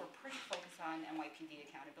campaign, we're pretty focused on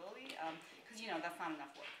NYPD accountability, because, you know, that's not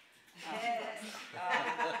enough work. I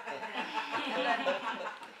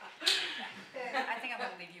think I'm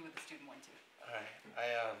going to leave you with the student one, too. All right.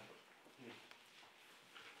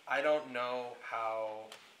 I don't know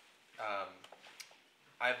how.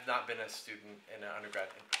 I've not been a student in an undergrad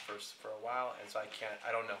for a while, and so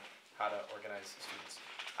I don't know how to organize students.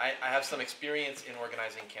 I have some experience in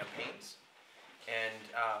organizing campaigns,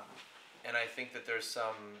 and I think that there's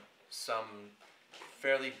some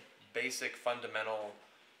fairly basic fundamental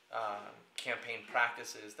campaign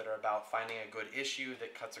practices that are about finding a good issue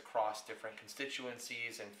that cuts across different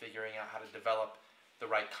constituencies and figuring out how to develop the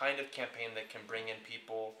right kind of campaign that can bring in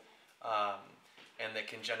people and that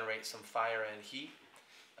can generate some fire and heat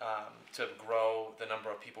to grow the number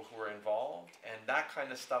of people who are involved. And that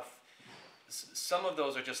kind of stuff, some of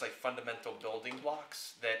those are just like fundamental building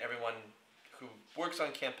blocks that everyone who works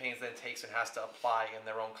on campaigns then takes and has to apply in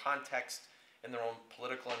their own context, in their own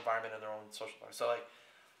political environment, in their own social environment. So like,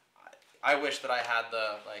 I wish that I had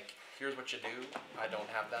the, like, here's what you do. I don't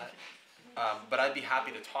have that. But I'd be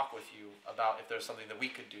happy to talk with you about if there's something that we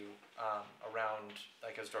could do around,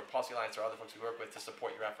 like as Drug Policy Alliance or other folks we work with, to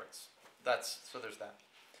support your efforts. So there's that.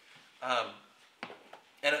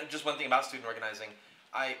 And just one thing about student organizing,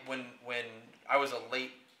 when I was a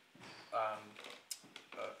late,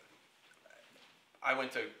 I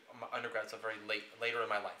went to undergrad, so later in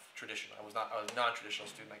my life, traditional. I was a non-traditional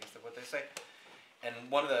student, I guess that's what they say. And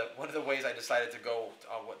one of the ways I decided to go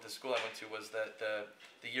the school I went to was that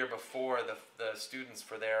the year before the students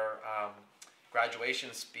for their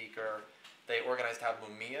graduation speaker, they organized to have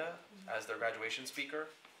Mumia as their graduation speaker,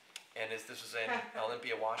 and this was in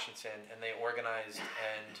Olympia, Washington, and they organized,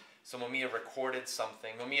 and so Mumia recorded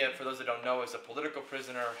something. Mumia, for those that don't know, is a political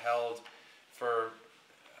prisoner held for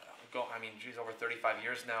over 35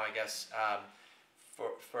 years now, I guess.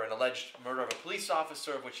 For an alleged murder of a police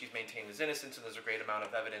officer, of which he's maintained his innocence, and there's a great amount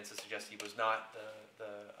of evidence to suggest he was not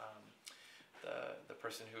the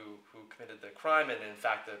person who committed the crime, and in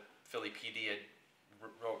fact the Philly PD had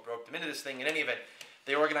roped him into this thing. In any event,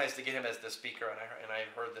 they organized to get him as the speaker, and I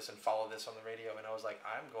heard this and followed this on the radio, and I was like,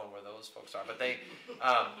 I'm going where those folks are. But they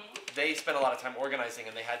spent a lot of time organizing,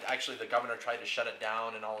 and they had actually the governor tried to shut it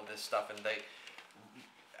down and all of this stuff, and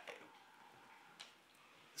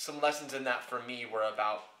some lessons in that for me were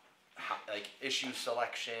about like issue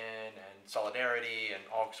selection and solidarity and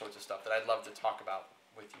all sorts of stuff that I'd love to talk about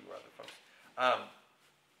with you or other folks. The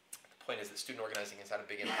point is that student organizing has had a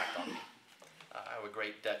big impact on me. I owe a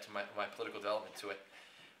great debt to my political development to it.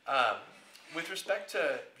 With respect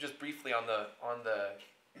to, just briefly on the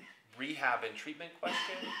rehab and treatment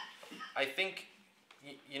question, I think,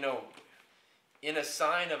 in a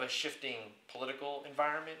sign of a shifting political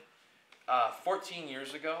environment, 14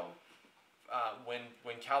 years ago,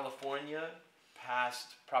 when California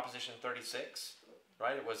passed Proposition 36,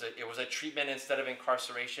 right? It was a treatment instead of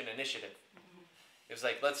incarceration initiative. It was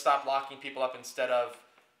like, let's stop locking people up instead of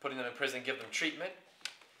putting them in prison, give them treatment.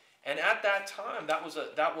 And at that time, that was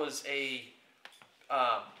a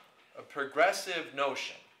progressive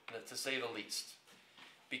notion, to say the least,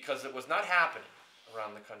 because it was not happening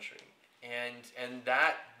around the country. And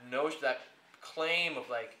that notion, that claim of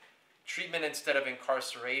like treatment instead of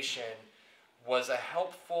incarceration was a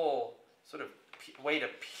helpful sort of way to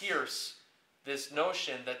pierce this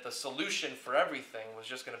notion that the solution for everything was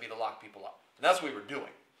just going to be to lock people up. And that's what we were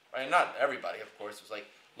doing. right? Not everybody, of course. It was like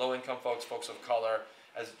low-income folks, folks of color,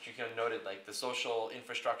 as you kind of noted, like the social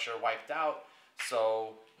infrastructure wiped out.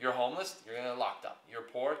 So you're homeless, you're gonna get locked up. You're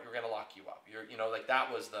poor, you're gonna lock you up. You know, like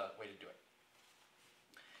that was the way to do it.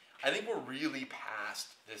 I think we're really past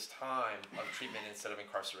this time of treatment instead of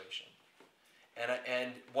incarceration.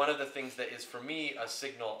 And one of the things that is for me a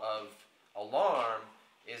signal of alarm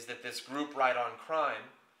is that this group Right on Crime,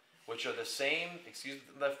 which are the same, excuse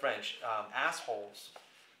the French, assholes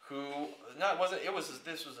who,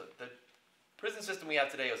 the prison system we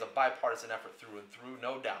have today was a bipartisan effort through and through,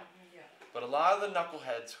 no doubt. But a lot of the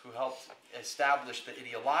knuckleheads who helped establish the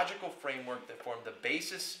ideological framework that formed the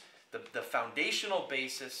basis, the foundational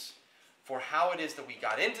basis for how it is that we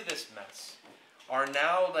got into this mess, are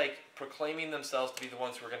now like proclaiming themselves to be the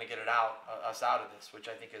ones who are going to get us out of this, which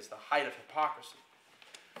I think is the height of hypocrisy.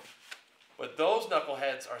 But those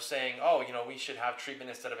knuckleheads are saying, oh, you know, we should have treatment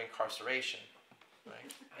instead of incarceration,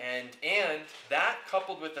 right? And that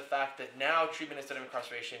coupled with the fact that now treatment instead of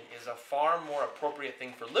incarceration is a far more appropriate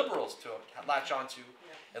thing for liberals to latch onto,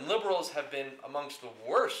 and liberals have been amongst the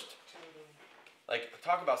worst. Like,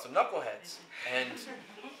 talk about some knuckleheads, and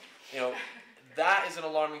you know, that is an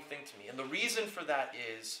alarming thing to me. And the reason for that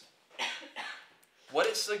is, what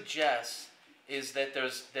it suggests is that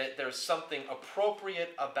there's something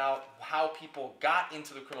appropriate about how people got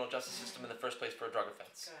into the criminal justice system in the first place for a drug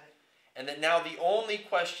offense. And that now the only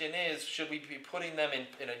question is, should we be putting them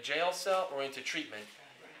in a jail cell or into treatment?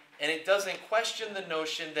 And it doesn't question the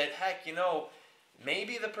notion that, heck, you know,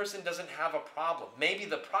 maybe the person doesn't have a problem. Maybe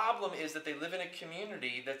the problem is that they live in a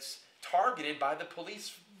community that's targeted by the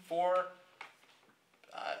police for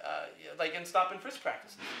like in stop and frisk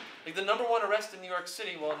practices. Like the #1 arrest in New York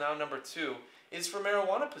City, well now #2, is for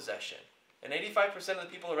marijuana possession. And 85% of the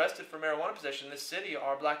people arrested for marijuana possession in this city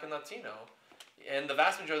are black and Latino. And the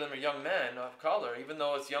vast majority of them are young men of color, even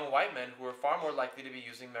though it's young white men who are far more likely to be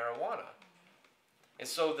using marijuana. And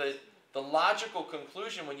so the logical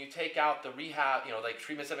conclusion when you take out the rehab, you know, like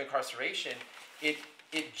treatments of incarceration, it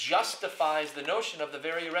justifies the notion of the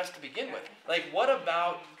very arrest to begin with. Like, what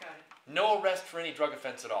about no arrest for any drug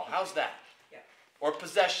offense at all? How's that? Or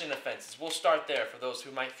possession offenses. We'll start there for those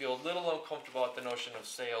who might feel a little uncomfortable at the notion of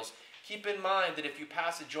sales. Keep in mind that if you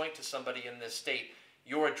pass a joint to somebody in this state,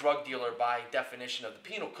 you're a drug dealer by definition of the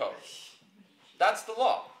penal code. That's the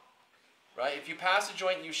law, right? If you pass a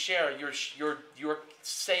joint and you share,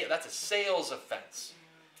 that's a sales offense.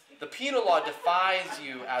 The penal law defines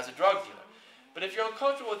you as a drug dealer. But if you're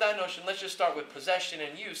uncomfortable with that notion, let's just start with possession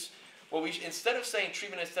and use. Well, instead of saying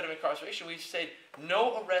treatment instead of incarceration, we say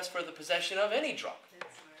no arrest for the possession of any drug.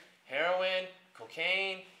 Heroin,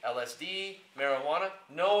 cocaine, LSD, marijuana,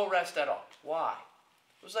 no arrest at all. Why?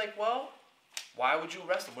 It was like, well, why would you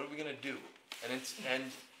arrest them? What are we going to do? And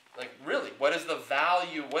like, really, what is the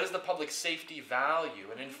value? What is the public safety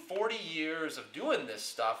value? And in 40 years of doing this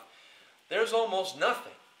stuff, there's almost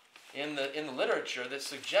nothing in the literature that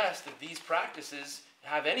suggests that these practices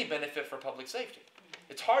have any benefit for public safety.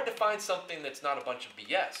 It's hard to find something that's not a bunch of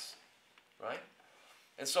BS, right?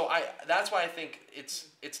 And so that's why I think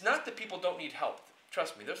it's not that people don't need help.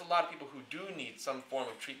 Trust me, there's a lot of people who do need some form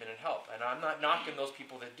of treatment and help, and I'm not knocking those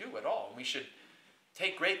people that do at all. We should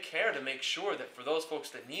take great care to make sure that for those folks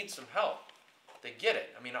that need some help, they get it.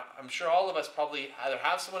 I mean, I'm sure all of us probably either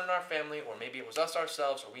have someone in our family, or maybe it was us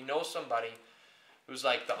ourselves, or we know somebody who's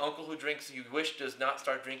like the uncle who drinks you wish does not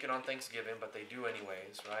start drinking on Thanksgiving, but they do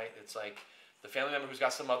anyways, right? It's like the family member who's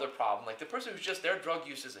got some other problem, like the person who's just, their drug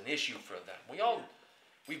use is an issue for them.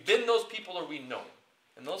 We've been those people or we know them.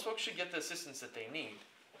 And those folks should get the assistance that they need.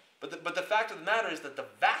 But the fact of the matter is that the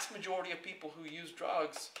vast majority of people who use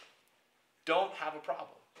drugs don't have a problem.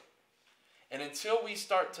 And until we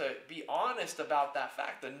start to be honest about that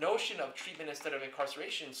fact, the notion of treatment instead of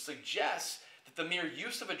incarceration suggests that the mere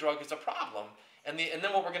use of a drug is a problem. And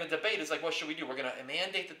then what we're going to debate is like, what should we do? We're going to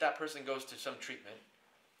mandate that person goes to some treatment,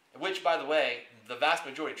 which, by the way, the vast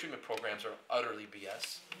majority of treatment programs are utterly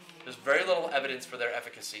BS. There's very little evidence for their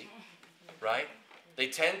efficacy, right? They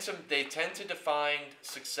tend to define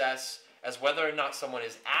success as whether or not someone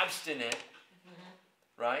is abstinent,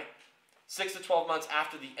 right? 6 to 12 months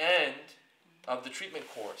after the end of the treatment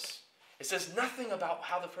course. It says nothing about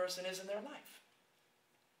how the person is in their life.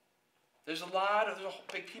 There's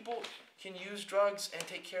people can use drugs and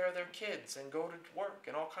take care of their kids and go to work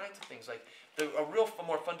and all kinds of things. Like a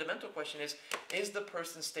more fundamental question is the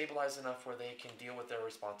person stabilized enough where they can deal with their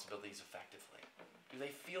responsibilities effectively? Do they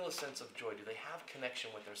feel a sense of joy? Do they have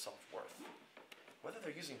connection with their self-worth? Whether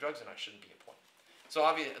they're using drugs or not shouldn't be a point. So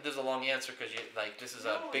obviously, there's a long answer because this is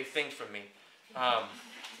a big thing for me.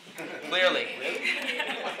 Clearly.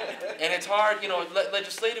 And it's hard,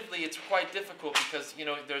 legislatively it's quite difficult because,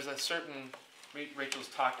 there's a certain, Rachel's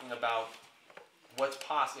talking about what's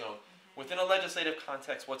possible, within a legislative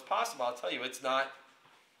context, what's possible. I'll tell you, it's not,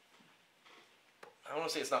 I don't want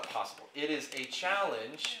to say it's not possible. It is a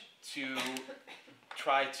challenge to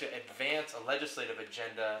try to advance a legislative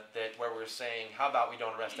agenda where we're saying, how about we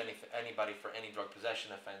don't arrest anybody for any drug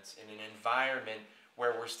possession offense in an environment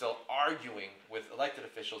where we're still arguing with elected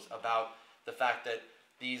officials about the fact that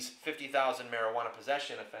these 50,000 marijuana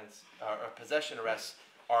possession arrests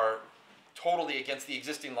are totally against the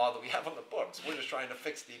existing law that we have on the books. We're just trying to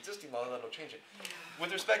fix the existing law, and that'll change it.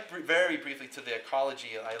 With respect, very briefly, to the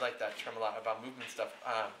ecology, I like that term a lot about movement stuff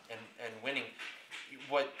and winning.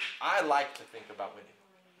 What I like to think about winning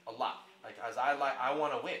a lot, I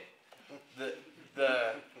want to win.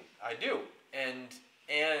 I do, and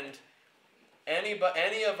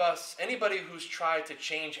anybody who's tried to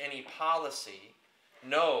change any policy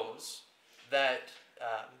knows that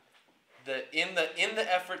in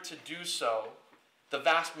the effort to do so, the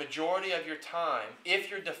vast majority of your time, if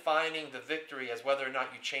you're defining the victory as whether or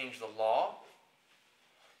not you change the law,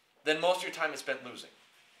 then most of your time is spent losing.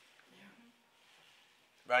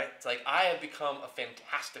 Right? It's like, I have become a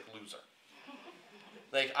fantastic loser.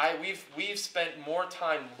 Like, we've spent more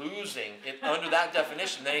time losing it under that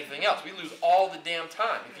definition than anything else. We lose all the damn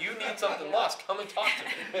time. If you need something lost, come and talk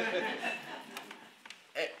to me.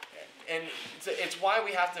 And it's why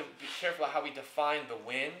we have to be careful about how we define the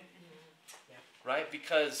win, right?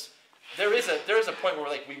 Because there is a point where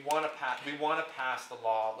we want to pass the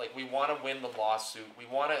law, like we want to win the lawsuit,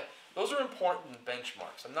 those are important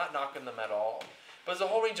benchmarks. I'm not knocking them at all. But there's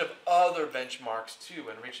a whole range of other benchmarks too,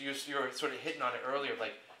 and Rich, you're sort of hitting on it earlier,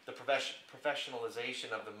 like the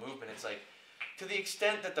professionalization of the movement. It's like, to the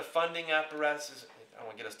extent that the funding apparatus I don't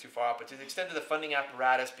want to get us too far out, but to the extent that the funding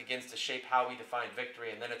apparatus begins to shape how we define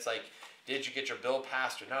victory, and then it's like, did you get your bill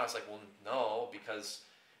passed or not? It's like, well, no, because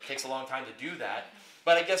it takes a long time to do that.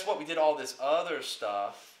 But I guess what, we did all this other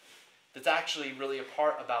stuff that's actually really a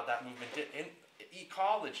part about that movement in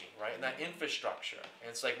ecology, right, and that infrastructure. And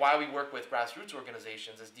it's like why we work with grassroots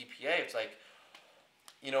organizations as DPA. It's like,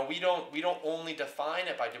 we don't only define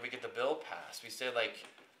it by did we get the bill passed. We say like,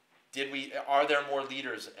 are there more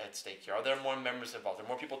leaders at stake here? Are there more members involved? Are there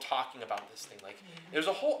more people talking about this thing? Like, there's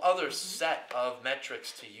a whole other set of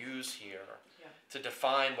metrics to use here to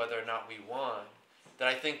define whether or not we won that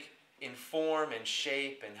I think inform and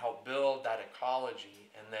shape and help build that ecology,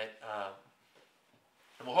 and that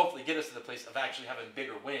and will hopefully get us to the place of actually having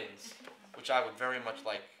bigger wins, which I would very much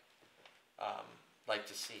like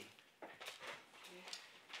to see.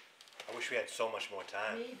 I wish we had so much more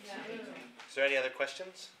time. Is there any other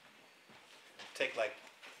questions? Take Hi.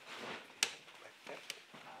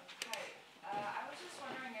 I was just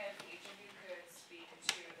wondering if each of you could speak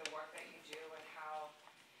to the work that you do and how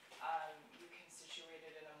you can situate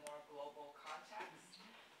it in a more global context.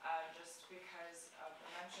 Just because of the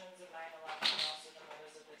mentions of 9/11 and also the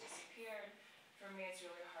mothers of the disappeared, for me it's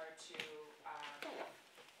really hard to,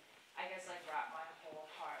 I guess, wrap my whole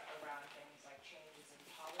heart around things like changes in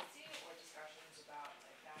policy or discussions about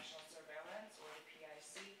national surveillance or the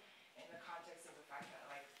PIC in the context of the fact that,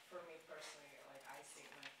 for me personally,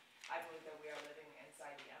 I believe that we are living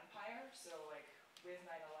inside the empire. So with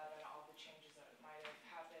 9/11, all the changes that might have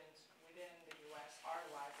happened within the US, our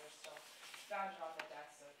lives are still founded on the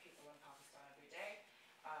deaths of people in Pakistan every day.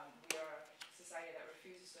 We are a society that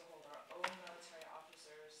refuses to hold our own military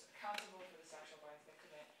officers accountable for the sexual violence they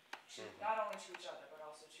commit to not only to each other but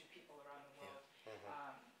also to people around the world.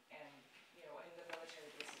 And in the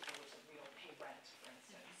military bases for which we don't pay rent, for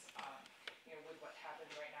instance. With what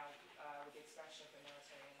happened right now with the expansion of the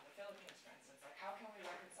military in the Philippines, for instance, how can we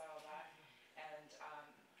reconcile that? And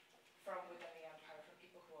from within the empire, from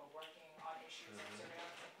people who are working on issues of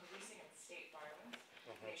surveillance and policing and state violence,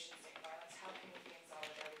 nation-state violence, how can we be in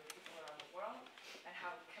solidarity with people around the world? And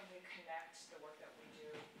how can we connect the work that we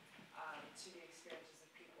do to the experiences of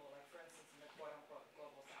people, for instance, in the quote-unquote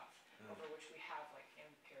global south, over which we have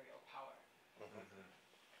imperial power?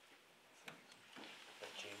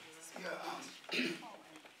 Yeah,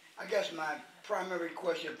 I guess my primary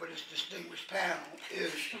question for this distinguished panel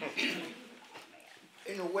is,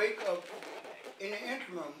 in the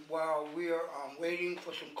interim, while we are waiting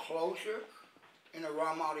for some closure in the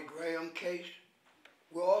Ramadi Graham case,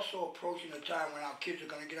 we're also approaching a time when our kids are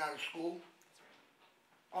going to get out of school.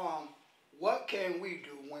 What can we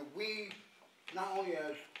do when we, not only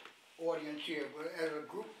as audience here, but as a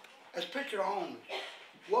group, as picture owners,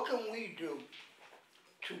 what can we do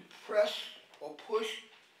to press or push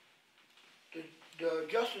the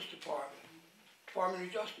Justice Department Department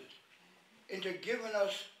of Justice into giving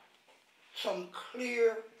us some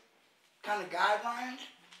clear kind of guidelines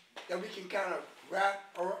that we can kind of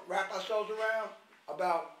wrap ourselves around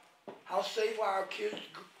about how safe are our kids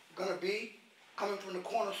gonna be coming from the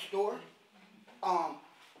corner store.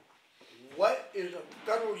 What is a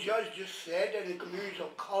federal judge just said that in communities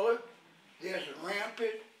of color there's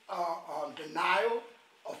rampant denial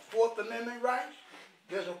of Fourth Amendment rights.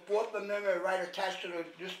 There's a Fourth Amendment right attached to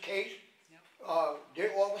this case.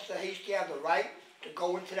 Their officer Hasty had the right to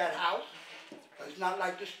go into that house. It's not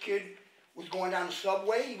like this kid was going down the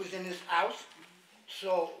subway. He was in his house.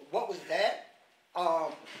 So what was that?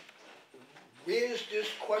 Where's this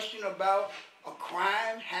question about a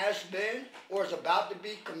crime has been or is about to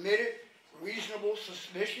be committed, reasonable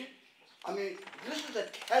suspicion? I mean, this is a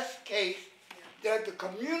test case that the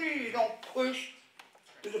community don't push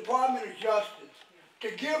the Department of Justice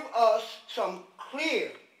to give us some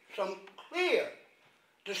clear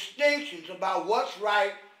distinctions about what's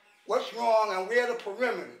right, what's wrong, and where the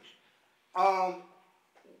perimeters.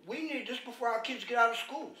 We need this before our kids get out of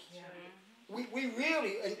school. Yeah. We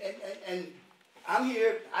really, and I'm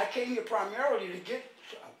here, I came here primarily to get,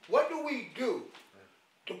 what do we do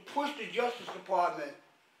to push the Justice Department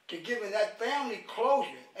to giving that family closure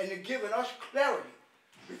and to giving us clarity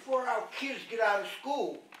before our kids get out of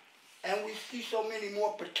school and we see so many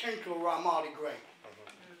more potential Ramadi Gray.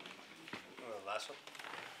 Last one.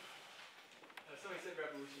 Somebody said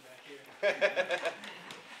revolution back here.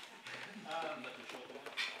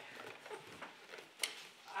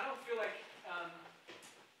 I don't feel like, I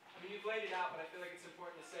mean, you've laid it out, but I feel like it's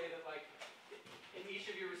important to say that, like, in each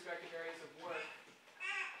of your respective areas of work,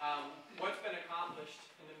 what's been accomplished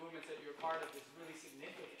in the movements that you're a part of is really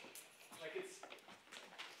significant. Like, it's,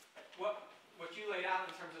 what you laid out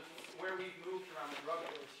in terms of where we've moved around the drug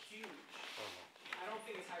war is huge. I don't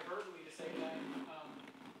think it's hyperbole to say that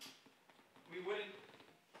we wouldn't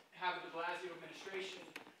have a de Blasio administration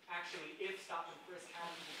actually if stop and frisk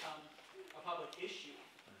hadn't become a public issue.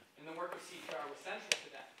 And the work of CPR was central to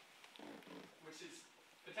that, which is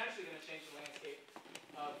potentially going to change the landscape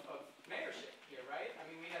of mayorship here, right? I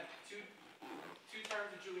mean, we had two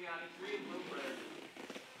terms of Giuliani, 3 of Bloomberg.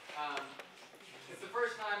 It's the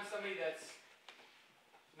first time somebody that's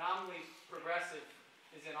nominally progressive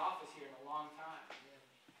is in office here in a long time.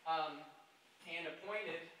 And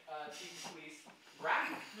appointed chief of police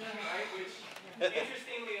Bratton, right? Which,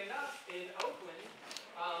 interestingly enough, in Oakland,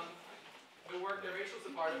 the work that Rachel's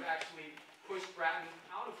a part of actually pushed Bratton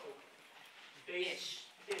out of Oakland, based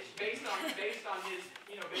on his,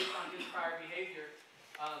 based on his prior behavior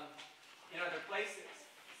in other places.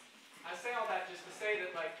 I say all that just to say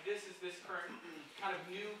that, like, this is this current kind of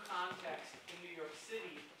new context in New York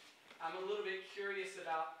City. I'm a little bit curious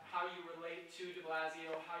about how you relate to de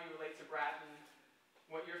Blasio, how you relate to Bratton,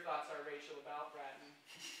 what your thoughts are, Rachel, about Bratton.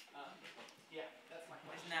 Yeah, that's my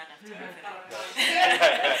question. Not enough time.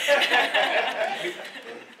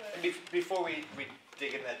 Before we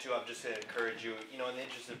dig into that too, I'm just going to encourage you, in the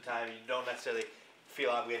interest of time, you don't necessarily feel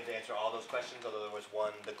obligated to answer all those questions, although there was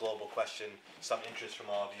one, the global question, some interest from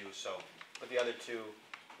all of you, but the other two,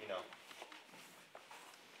 you don't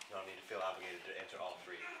need to feel obligated to answer all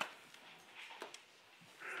 3.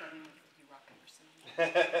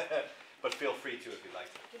 But feel free to if you'd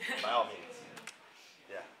like to, by all means.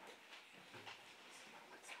 Yeah.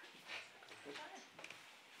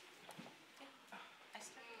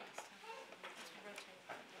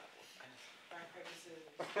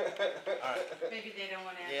 All right. Maybe they don't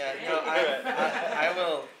want to answer. Yeah, no, I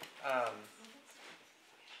will.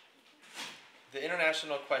 The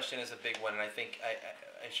international question is a big one, and I think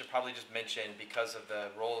I should probably just mention, because of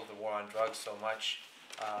the role of the war on drugs so much,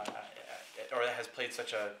 or it has played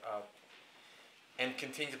such a, and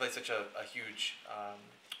continues to play such a huge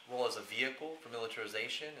role as a vehicle for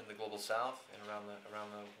militarization in the global south and around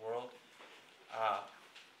the world.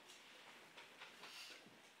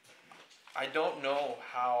 I don't know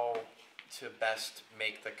how to best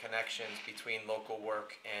make the connections between local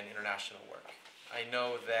work and international work. I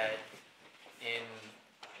know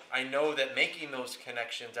that making those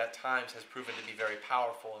connections at times has proven to be very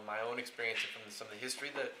powerful in my own experience and from some of the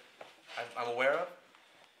history that I'm aware of.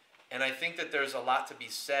 And I think that there's a lot to be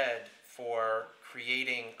said for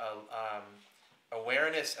creating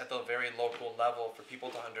awareness at the very local level for people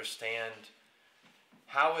to understand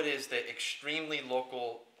how it is that extremely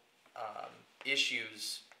local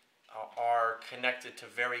issues are connected to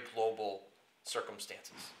very global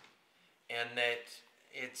circumstances. And that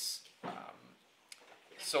it's,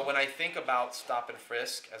 so when I think about stop and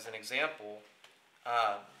frisk as an example,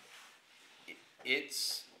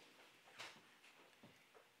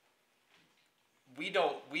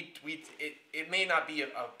 it may not be a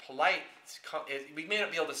polite, we may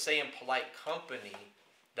not be able to say in polite company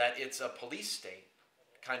that it's a police state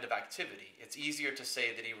kind of activity. It's easier to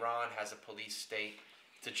say that Iran has a police state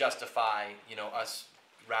to justify, us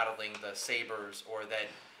rattling the sabers, or that,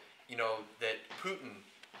 that Putin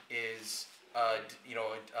is, a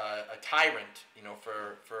tyrant,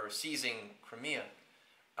 for seizing Crimea.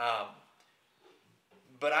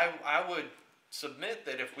 But I would submit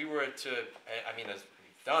that if we were to, I mean, as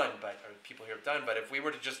we've done, or people here have done, but if we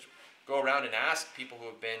were to just go around and ask people who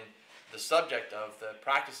have been the subject of the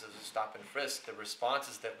practices of stop and frisk, the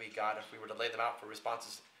responses that we got, if we were to lay them out for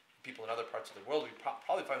responses from people in other parts of the world, we'd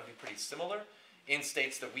probably find them to be pretty similar in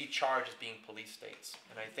states that we charge as being police states.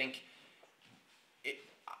 And I think,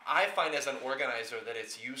 I find as an organizer that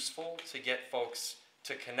it's useful to get folks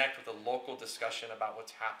to connect with a local discussion about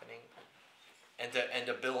what's happening, and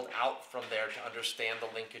to build out from there to understand the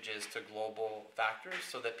linkages to global factors,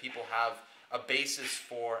 so that people have a basis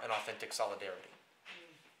for an authentic solidarity.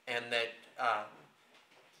 And that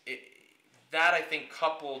that I think,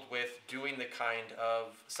 coupled with doing the kind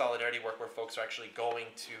of solidarity work where folks are actually going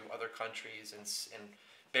to other countries and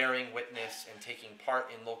bearing witness and taking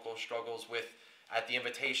part in local struggles at the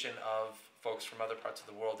invitation of folks from other parts of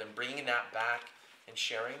the world, and bringing that back and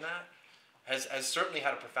sharing that, has certainly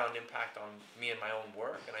had a profound impact on me and my own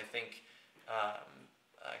work, and I think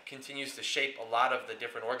continues to shape a lot of the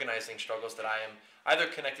different organizing struggles that I am either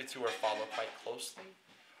connected to or follow quite closely.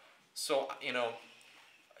 So,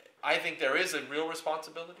 I think there is a real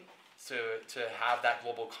responsibility to have that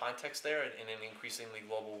global context there in an increasingly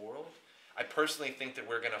global world. I personally think that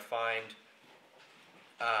we're going to find,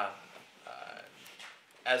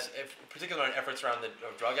 particularly in efforts around the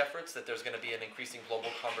drug efforts, that there's going to be an increasing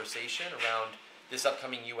global conversation around this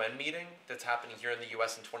upcoming UN meeting that's happening here in the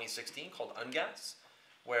US in 2016 called UNGAS,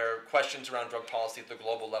 where questions around drug policy at the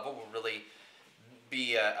global level will really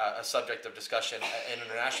be a subject of discussion, an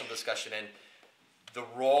international discussion, and the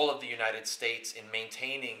role of the United States in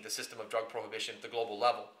maintaining the system of drug prohibition at the global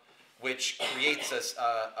level, which creates a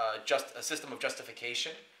system of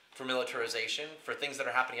justification for militarization, for things that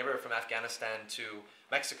are happening everywhere from Afghanistan to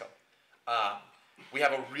Mexico. We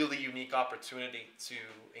have a really unique opportunity to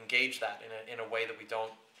engage that in a way that we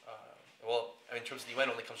don't, in terms of the UN,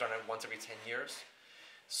 only comes around once every 10 years.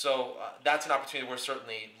 So that's an opportunity we're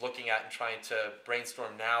certainly looking at and trying to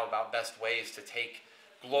brainstorm now about best ways to take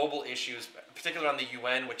global issues, particularly on the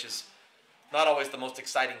UN, which is not always the most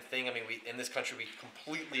exciting thing. I mean, in this country, we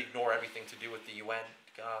completely ignore everything to do with the UN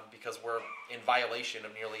because we're in violation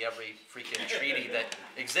of nearly every freaking treaty that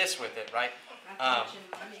exists with it, right?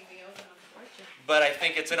 But I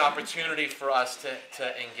think it's an opportunity for us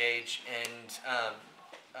to engage, and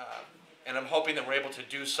I'm hoping that we're able to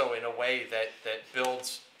do so in a way that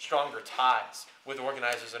builds stronger ties with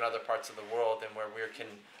organizers in other parts of the world, and where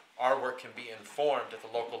our work can be informed at the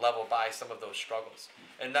local level by some of those struggles.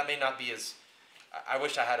 And that may not be as, I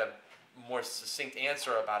wish I had a more succinct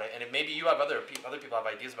answer about it, and maybe you have other people have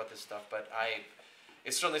ideas about this stuff, but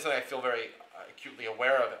it's certainly something I feel very acutely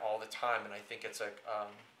aware of it all the time, and I think it's a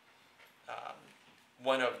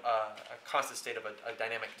constant state of a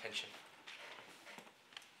dynamic tension.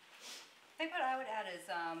 I think what I would add is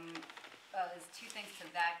two things to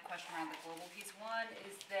that question around the global piece. One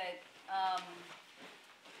is that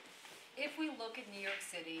if we look at New York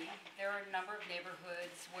City, there are a number of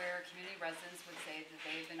neighborhoods where community residents would say that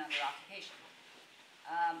they've been under occupation.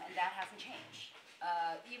 And that hasn't changed.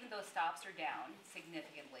 Even though stops are down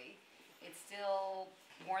significantly, it's still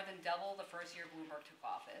more than double the first year Bloomberg took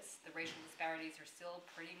office. The racial disparities are still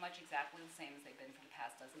pretty much exactly the same as they've been for the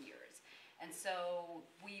past dozen years. And so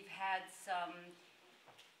we've had some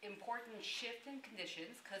important shift in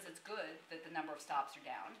conditions, because it's good that the number of stops are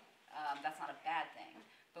down. That's not a bad thing,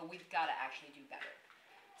 but we've got to actually do better.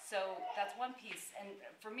 So that's one piece. And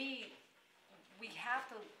for me, we have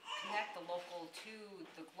to connect the local to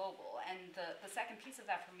the global. And the second piece of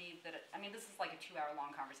that for me, this is like a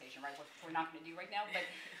 2-hour-long conversation, right, which we're not going to do right now, but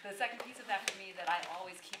the second piece of that for me that I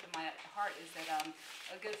always keep in my heart is that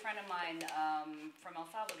a good friend of mine from El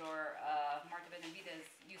Salvador, Marta Benavides,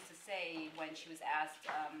 used to say when she was asked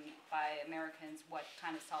by Americans what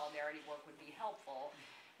kind of solidarity work would be helpful,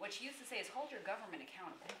 what she used to say is, hold your government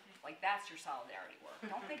accountable. Like, that's your solidarity work.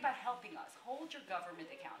 Don't think about helping us. Hold your government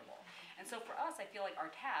accountable. And so for us, I feel like our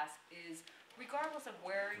task is, regardless of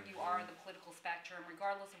where you are in the political spectrum,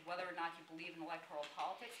 regardless of whether or not you believe in electoral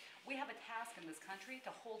politics, we have a task in this country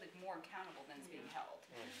to hold it more accountable than it's being held,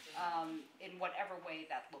 in whatever way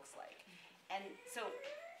that looks like. And so,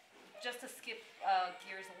 just to skip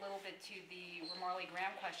gears a little bit to the Ramarley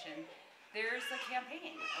Graham question, there's a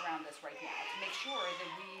campaign around this right now to make sure that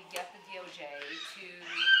we get the DOJ to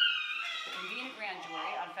convene a grand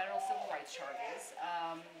jury on federal civil rights charges,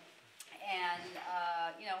 and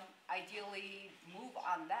ideally move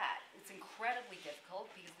on that. It's incredibly difficult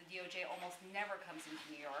because the DOJ almost never comes into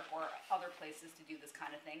New York or other places to do this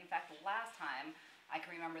kind of thing. In fact, the last time I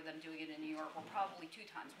can remember them doing it in New York were probably 2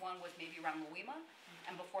 times. One was maybe around Louima,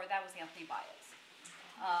 and before that was Anthony Baez.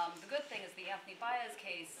 The good thing is the Anthony Baez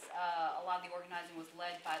case, a lot of the organizing was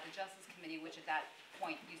led by the Justice Committee, which at that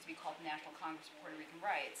point used to be called the National Congress of Puerto Rican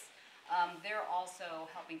Rights. They're also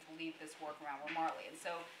helping to lead this work around where Marley. And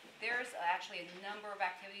so there's actually a number of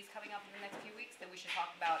activities coming up in the next few weeks that we should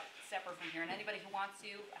talk about separate from here. And anybody who wants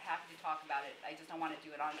to, happy to talk about it. I just don't want to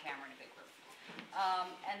do it on camera in a big group.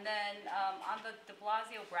 And then on the de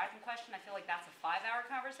Blasio-Bratton question, I feel like that's a 5-hour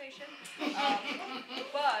conversation.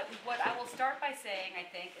 But what I will start by saying, I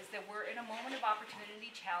think, is that we're in a moment of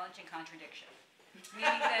opportunity, challenge, and contradiction.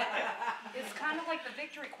 Meaning that it's kind of like the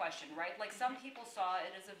victory question, right? Like some people saw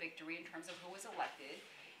it as a victory in terms of who was elected,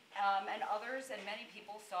 and others and many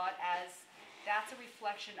people saw it as that's a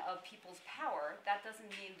reflection of people's power. That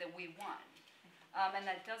doesn't mean that we won. And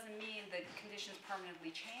that doesn't mean that conditions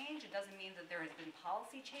permanently change. It doesn't mean that there has been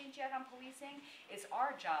policy change yet on policing. It's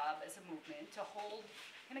our job as a movement to hold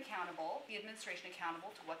him accountable, the administration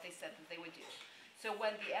accountable to what they said that they would do. So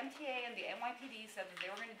when the MTA and the NYPD said that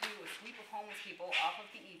they were going to do a sweep of homeless people off of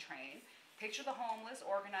the E train, picture the homeless,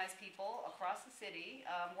 organize people across the city,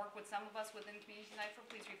 work with some of us within Communities United for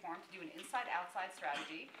Police Reform to do an inside-outside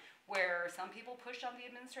strategy where some people pushed on the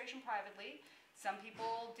administration privately, some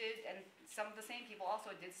people did, and some of the same people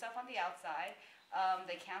also did stuff on the outside.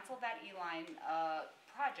 They canceled that E-line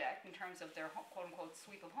project in terms of their quote-unquote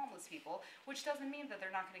sweep of homeless people, which doesn't mean that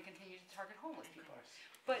they're not going to continue to target homeless people.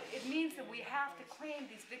 But it means that we have to claim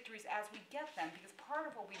these victories as we get them, because part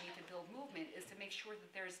of what we need to build movement is to make sure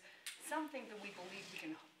that there's something that we believe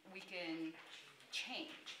we can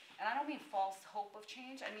change. And I don't mean false hope of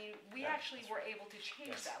change. I mean, we actually were able to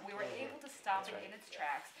change that. We were able to stop it in its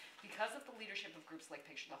tracks because of the leadership of groups like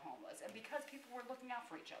Picture the Homeless and because people were looking out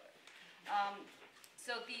for each other.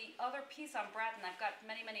 So the other piece on Bratton, I've got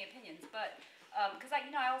many, many opinions, but because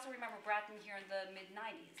I also remember Bratton here in the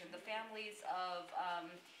mid-90s, and the families of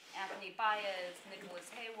Anthony Baez, Nicholas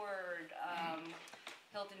Hayward,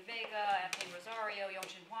 Hilton Vega, Anthony Rosario,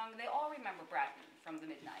 Yoo-Hyun Kang, they all remember Bratton from the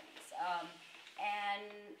mid-90s.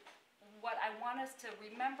 And what I want us to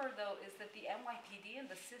remember, though, is that the NYPD and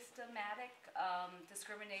the systematic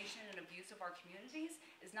discrimination and abuse of our communities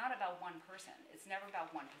is not about one person. It's never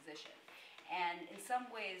about one position. And in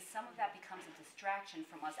some ways, some of that becomes a distraction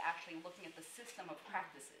from us actually looking at the system of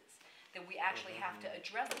practices, that we actually have to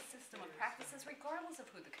address the system of practices regardless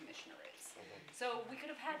of who the commissioner is. So we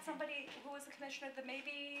could have had somebody who was the commissioner that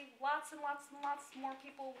maybe lots and lots and lots more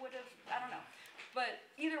people would have, I don't know. But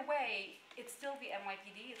either way, it's still the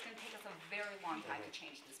NYPD. It's going to take us a very long time to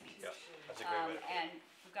change this beast. Yeah, that's a great way to put it. And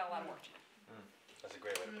we've got a lot of work to do. That's a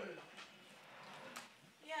great way to put it.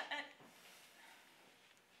 Yeah,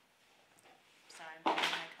 sorry, I'm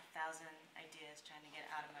having like 1,000 ideas trying to get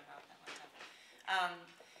out of my mouth at one time.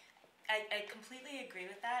 I completely agree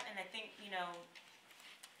with that, and I think,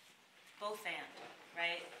 both and,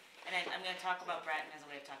 right? And I'm going to talk about Bratton as a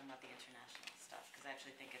way of talking about the international stuff, because I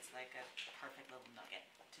actually think it's like a perfect little nugget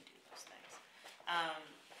to do those things.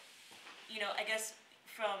 I guess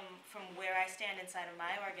from where I stand inside of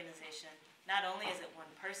my organization, not only is it one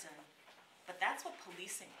person, but that's what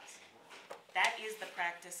policing is. That is the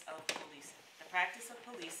practice of policing. The practice of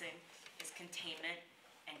policing is containment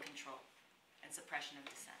and control and suppression of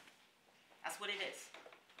dissent. That's what it is,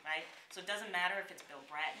 right? So it doesn't matter if it's Bill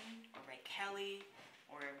Bratton or Ray Kelly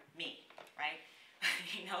or me, right?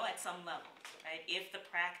 At some level, right? If the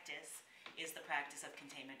practice is the practice of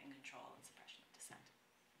containment and control and suppression of dissent,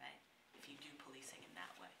 right? If you do policing in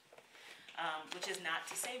that way. Which is not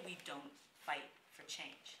to say we don't fight for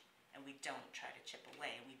change and we don't try to chip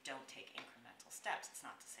away and we don't take incremental steps. It's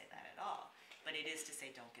not to say that at all. But it is to say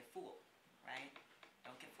don't get fooled, right?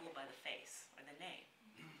 Don't get fooled by the face or the name.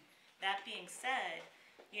 That being said,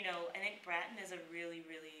 I think Bratton is a really,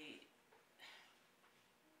 really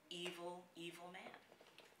evil man.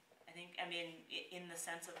 I mean, in the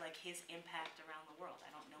sense of like his impact around the world. I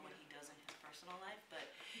don't know what he does in his personal life, but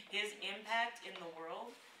his impact in the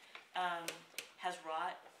world has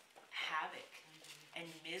wrought havoc and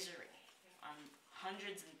misery on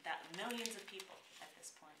hundreds and millions of people at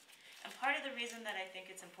this point. And part of the reason that I think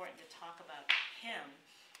it's important to talk about him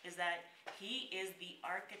is that he is the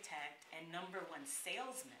architect and #1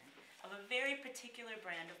 salesman of a very particular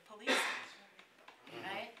brand of policing,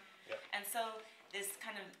 right? Yep. And so this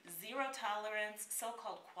kind of zero tolerance,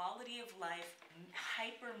 so-called quality of life,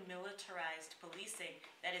 hyper-militarized policing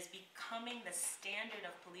that is becoming the standard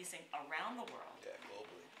of policing around the world,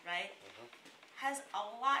 globally. right, has a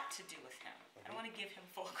lot to do with him. I don't want to give him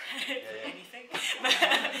full credit for anything,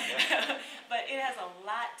 but it has a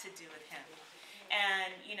lot to do with him.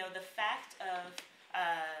 And, you know, the fact of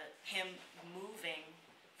him moving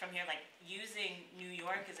from here, like using New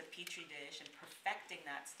York as a petri dish and perfecting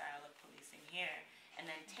that style of policing here, and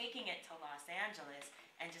then taking it to Los Angeles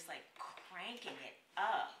and just like cranking it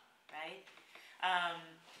up, right?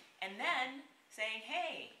 And then saying,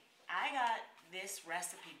 hey, I got this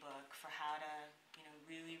recipe book for how to, you know,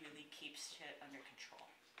 really, really keep shit under control,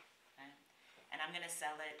 right? And I'm gonna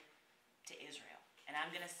sell it to Israel, and I'm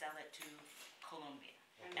gonna sell it to Colombia,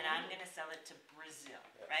 and I'm gonna sell it to Brazil,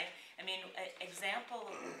 right? I mean, example,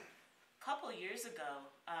 a couple years ago,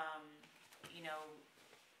 you know,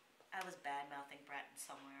 I was bad-mouthing Breton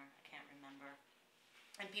somewhere, I can't remember,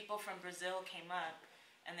 and people from Brazil came up,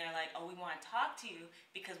 and they're like, oh, we want to talk to you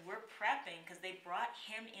because we're prepping, because they brought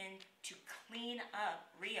him in to clean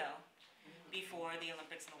up Rio before the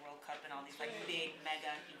Olympics and the World Cup and all these like big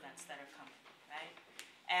mega events that are coming, right?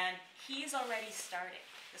 And he's already starting.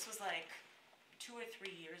 This was like 2 or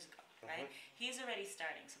 3 years ago, right? He's already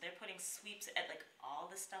starting. So they're putting sweeps at like all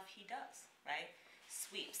the stuff he does, right?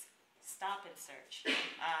 Sweeps, stop and search,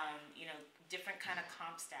 you know, different kind of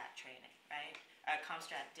CompStat training, right?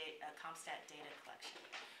 CompStat data collection.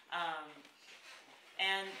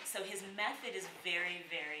 And so his method is very,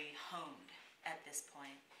 very honed at this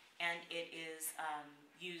point, and it is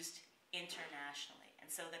used internationally. And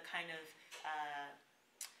so the kind of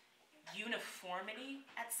uniformity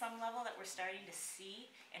at some level that we're starting to see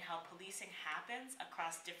in how policing happens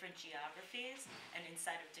across different geographies and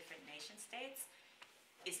inside of different nation states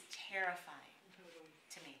is terrifying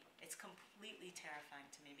to me. It's completely terrifying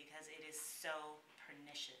to me because it is so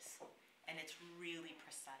pernicious and it's really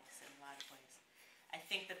precise in a lot of ways. I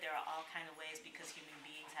think that there are all kinds of ways, because human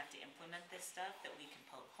beings have to implement this stuff, that we can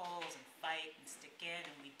poke holes and fight and stick in,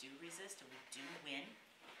 and we do resist and we do win,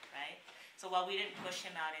 right? So while we didn't push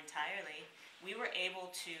him out entirely, we were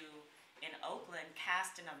able to, in Oakland,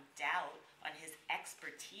 cast enough doubt on his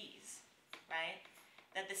expertise, right?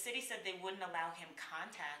 That the city said they wouldn't allow him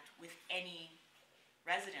contact with any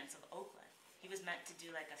residents of Oakland. He was meant to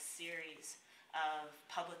do like a series of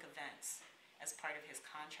public events as part of his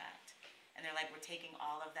contract. And they're like, we're taking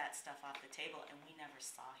all of that stuff off the table, and we never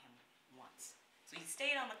saw him once. So he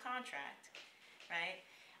stayed on the contract, right?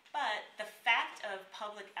 But the fact of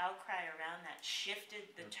public outcry around that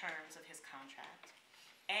shifted the terms of his contract.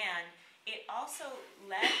 And it also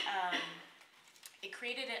led, it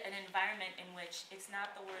created an environment in which it's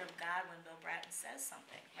not the word of God when Bill Bratton says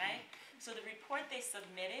something, right? So the report they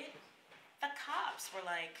submitted, the cops were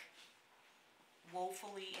like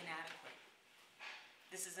woefully inadequate.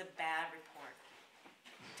 This is a bad report.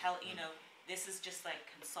 You know, this is just like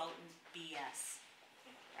consultant BS,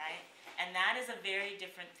 right? And that is a very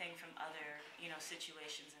different thing from other, you know,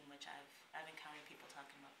 situations in which I've encountered people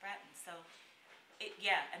talking about Bratton. So,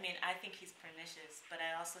 yeah, I mean, I think he's pernicious, but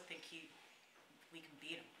I also think we can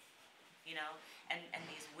beat him, you know? And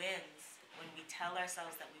these wins, when we tell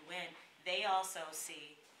ourselves that we win, they also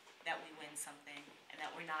see that we win something and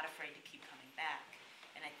that we're not afraid to keep coming back.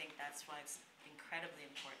 And I think that's why it's incredibly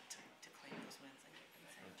important to claim those wins.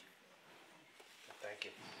 Thank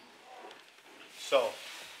you. So,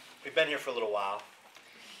 we've been here for a little while,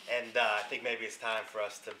 and I think maybe it's time for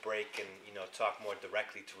us to break and, you know, talk more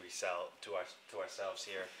directly to ourselves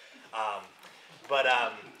here. In other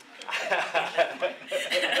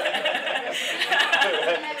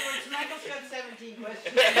words, Michael's got 17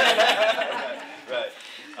 questions. Right.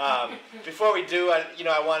 Before we do,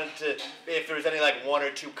 I wanted to, if there was any like 1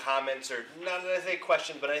 or 2 comments, or not necessarily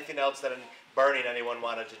questions, but anything else that in burning anyone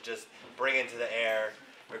wanted to just bring into the air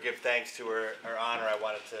or give thanks to or honor, I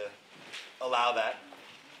wanted to allow that.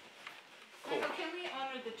 Cool. Michael, can we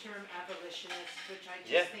honor the term abolitionist, which I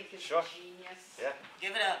just think is genius? Yeah.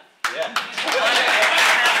 Give it up. Yeah.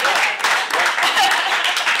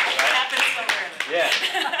 Yeah,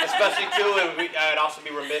 especially too, I'd also be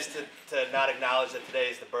remiss to not acknowledge that today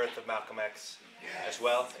is the birth of Malcolm X as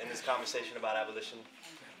well in this conversation about abolition.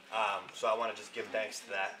 So I want to just give thanks to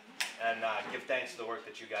that, and give thanks to the work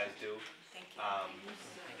that you guys do. Thank you.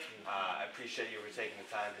 I appreciate you for taking the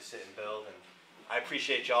time to sit and build, and I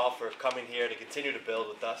appreciate y'all for coming here to continue to build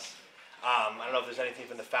with us. I don't know if there's anything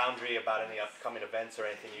from the Foundry about any upcoming events or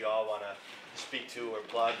anything you all want to speak to or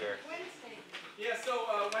plug or. Yeah, so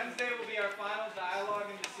Wednesday will be our final dialogue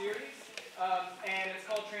in the series, and it's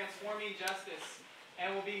called Transforming Justice.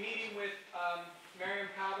 And we'll be meeting with Miriam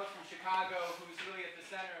Kaba from Chicago, who's really at the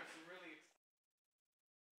center of some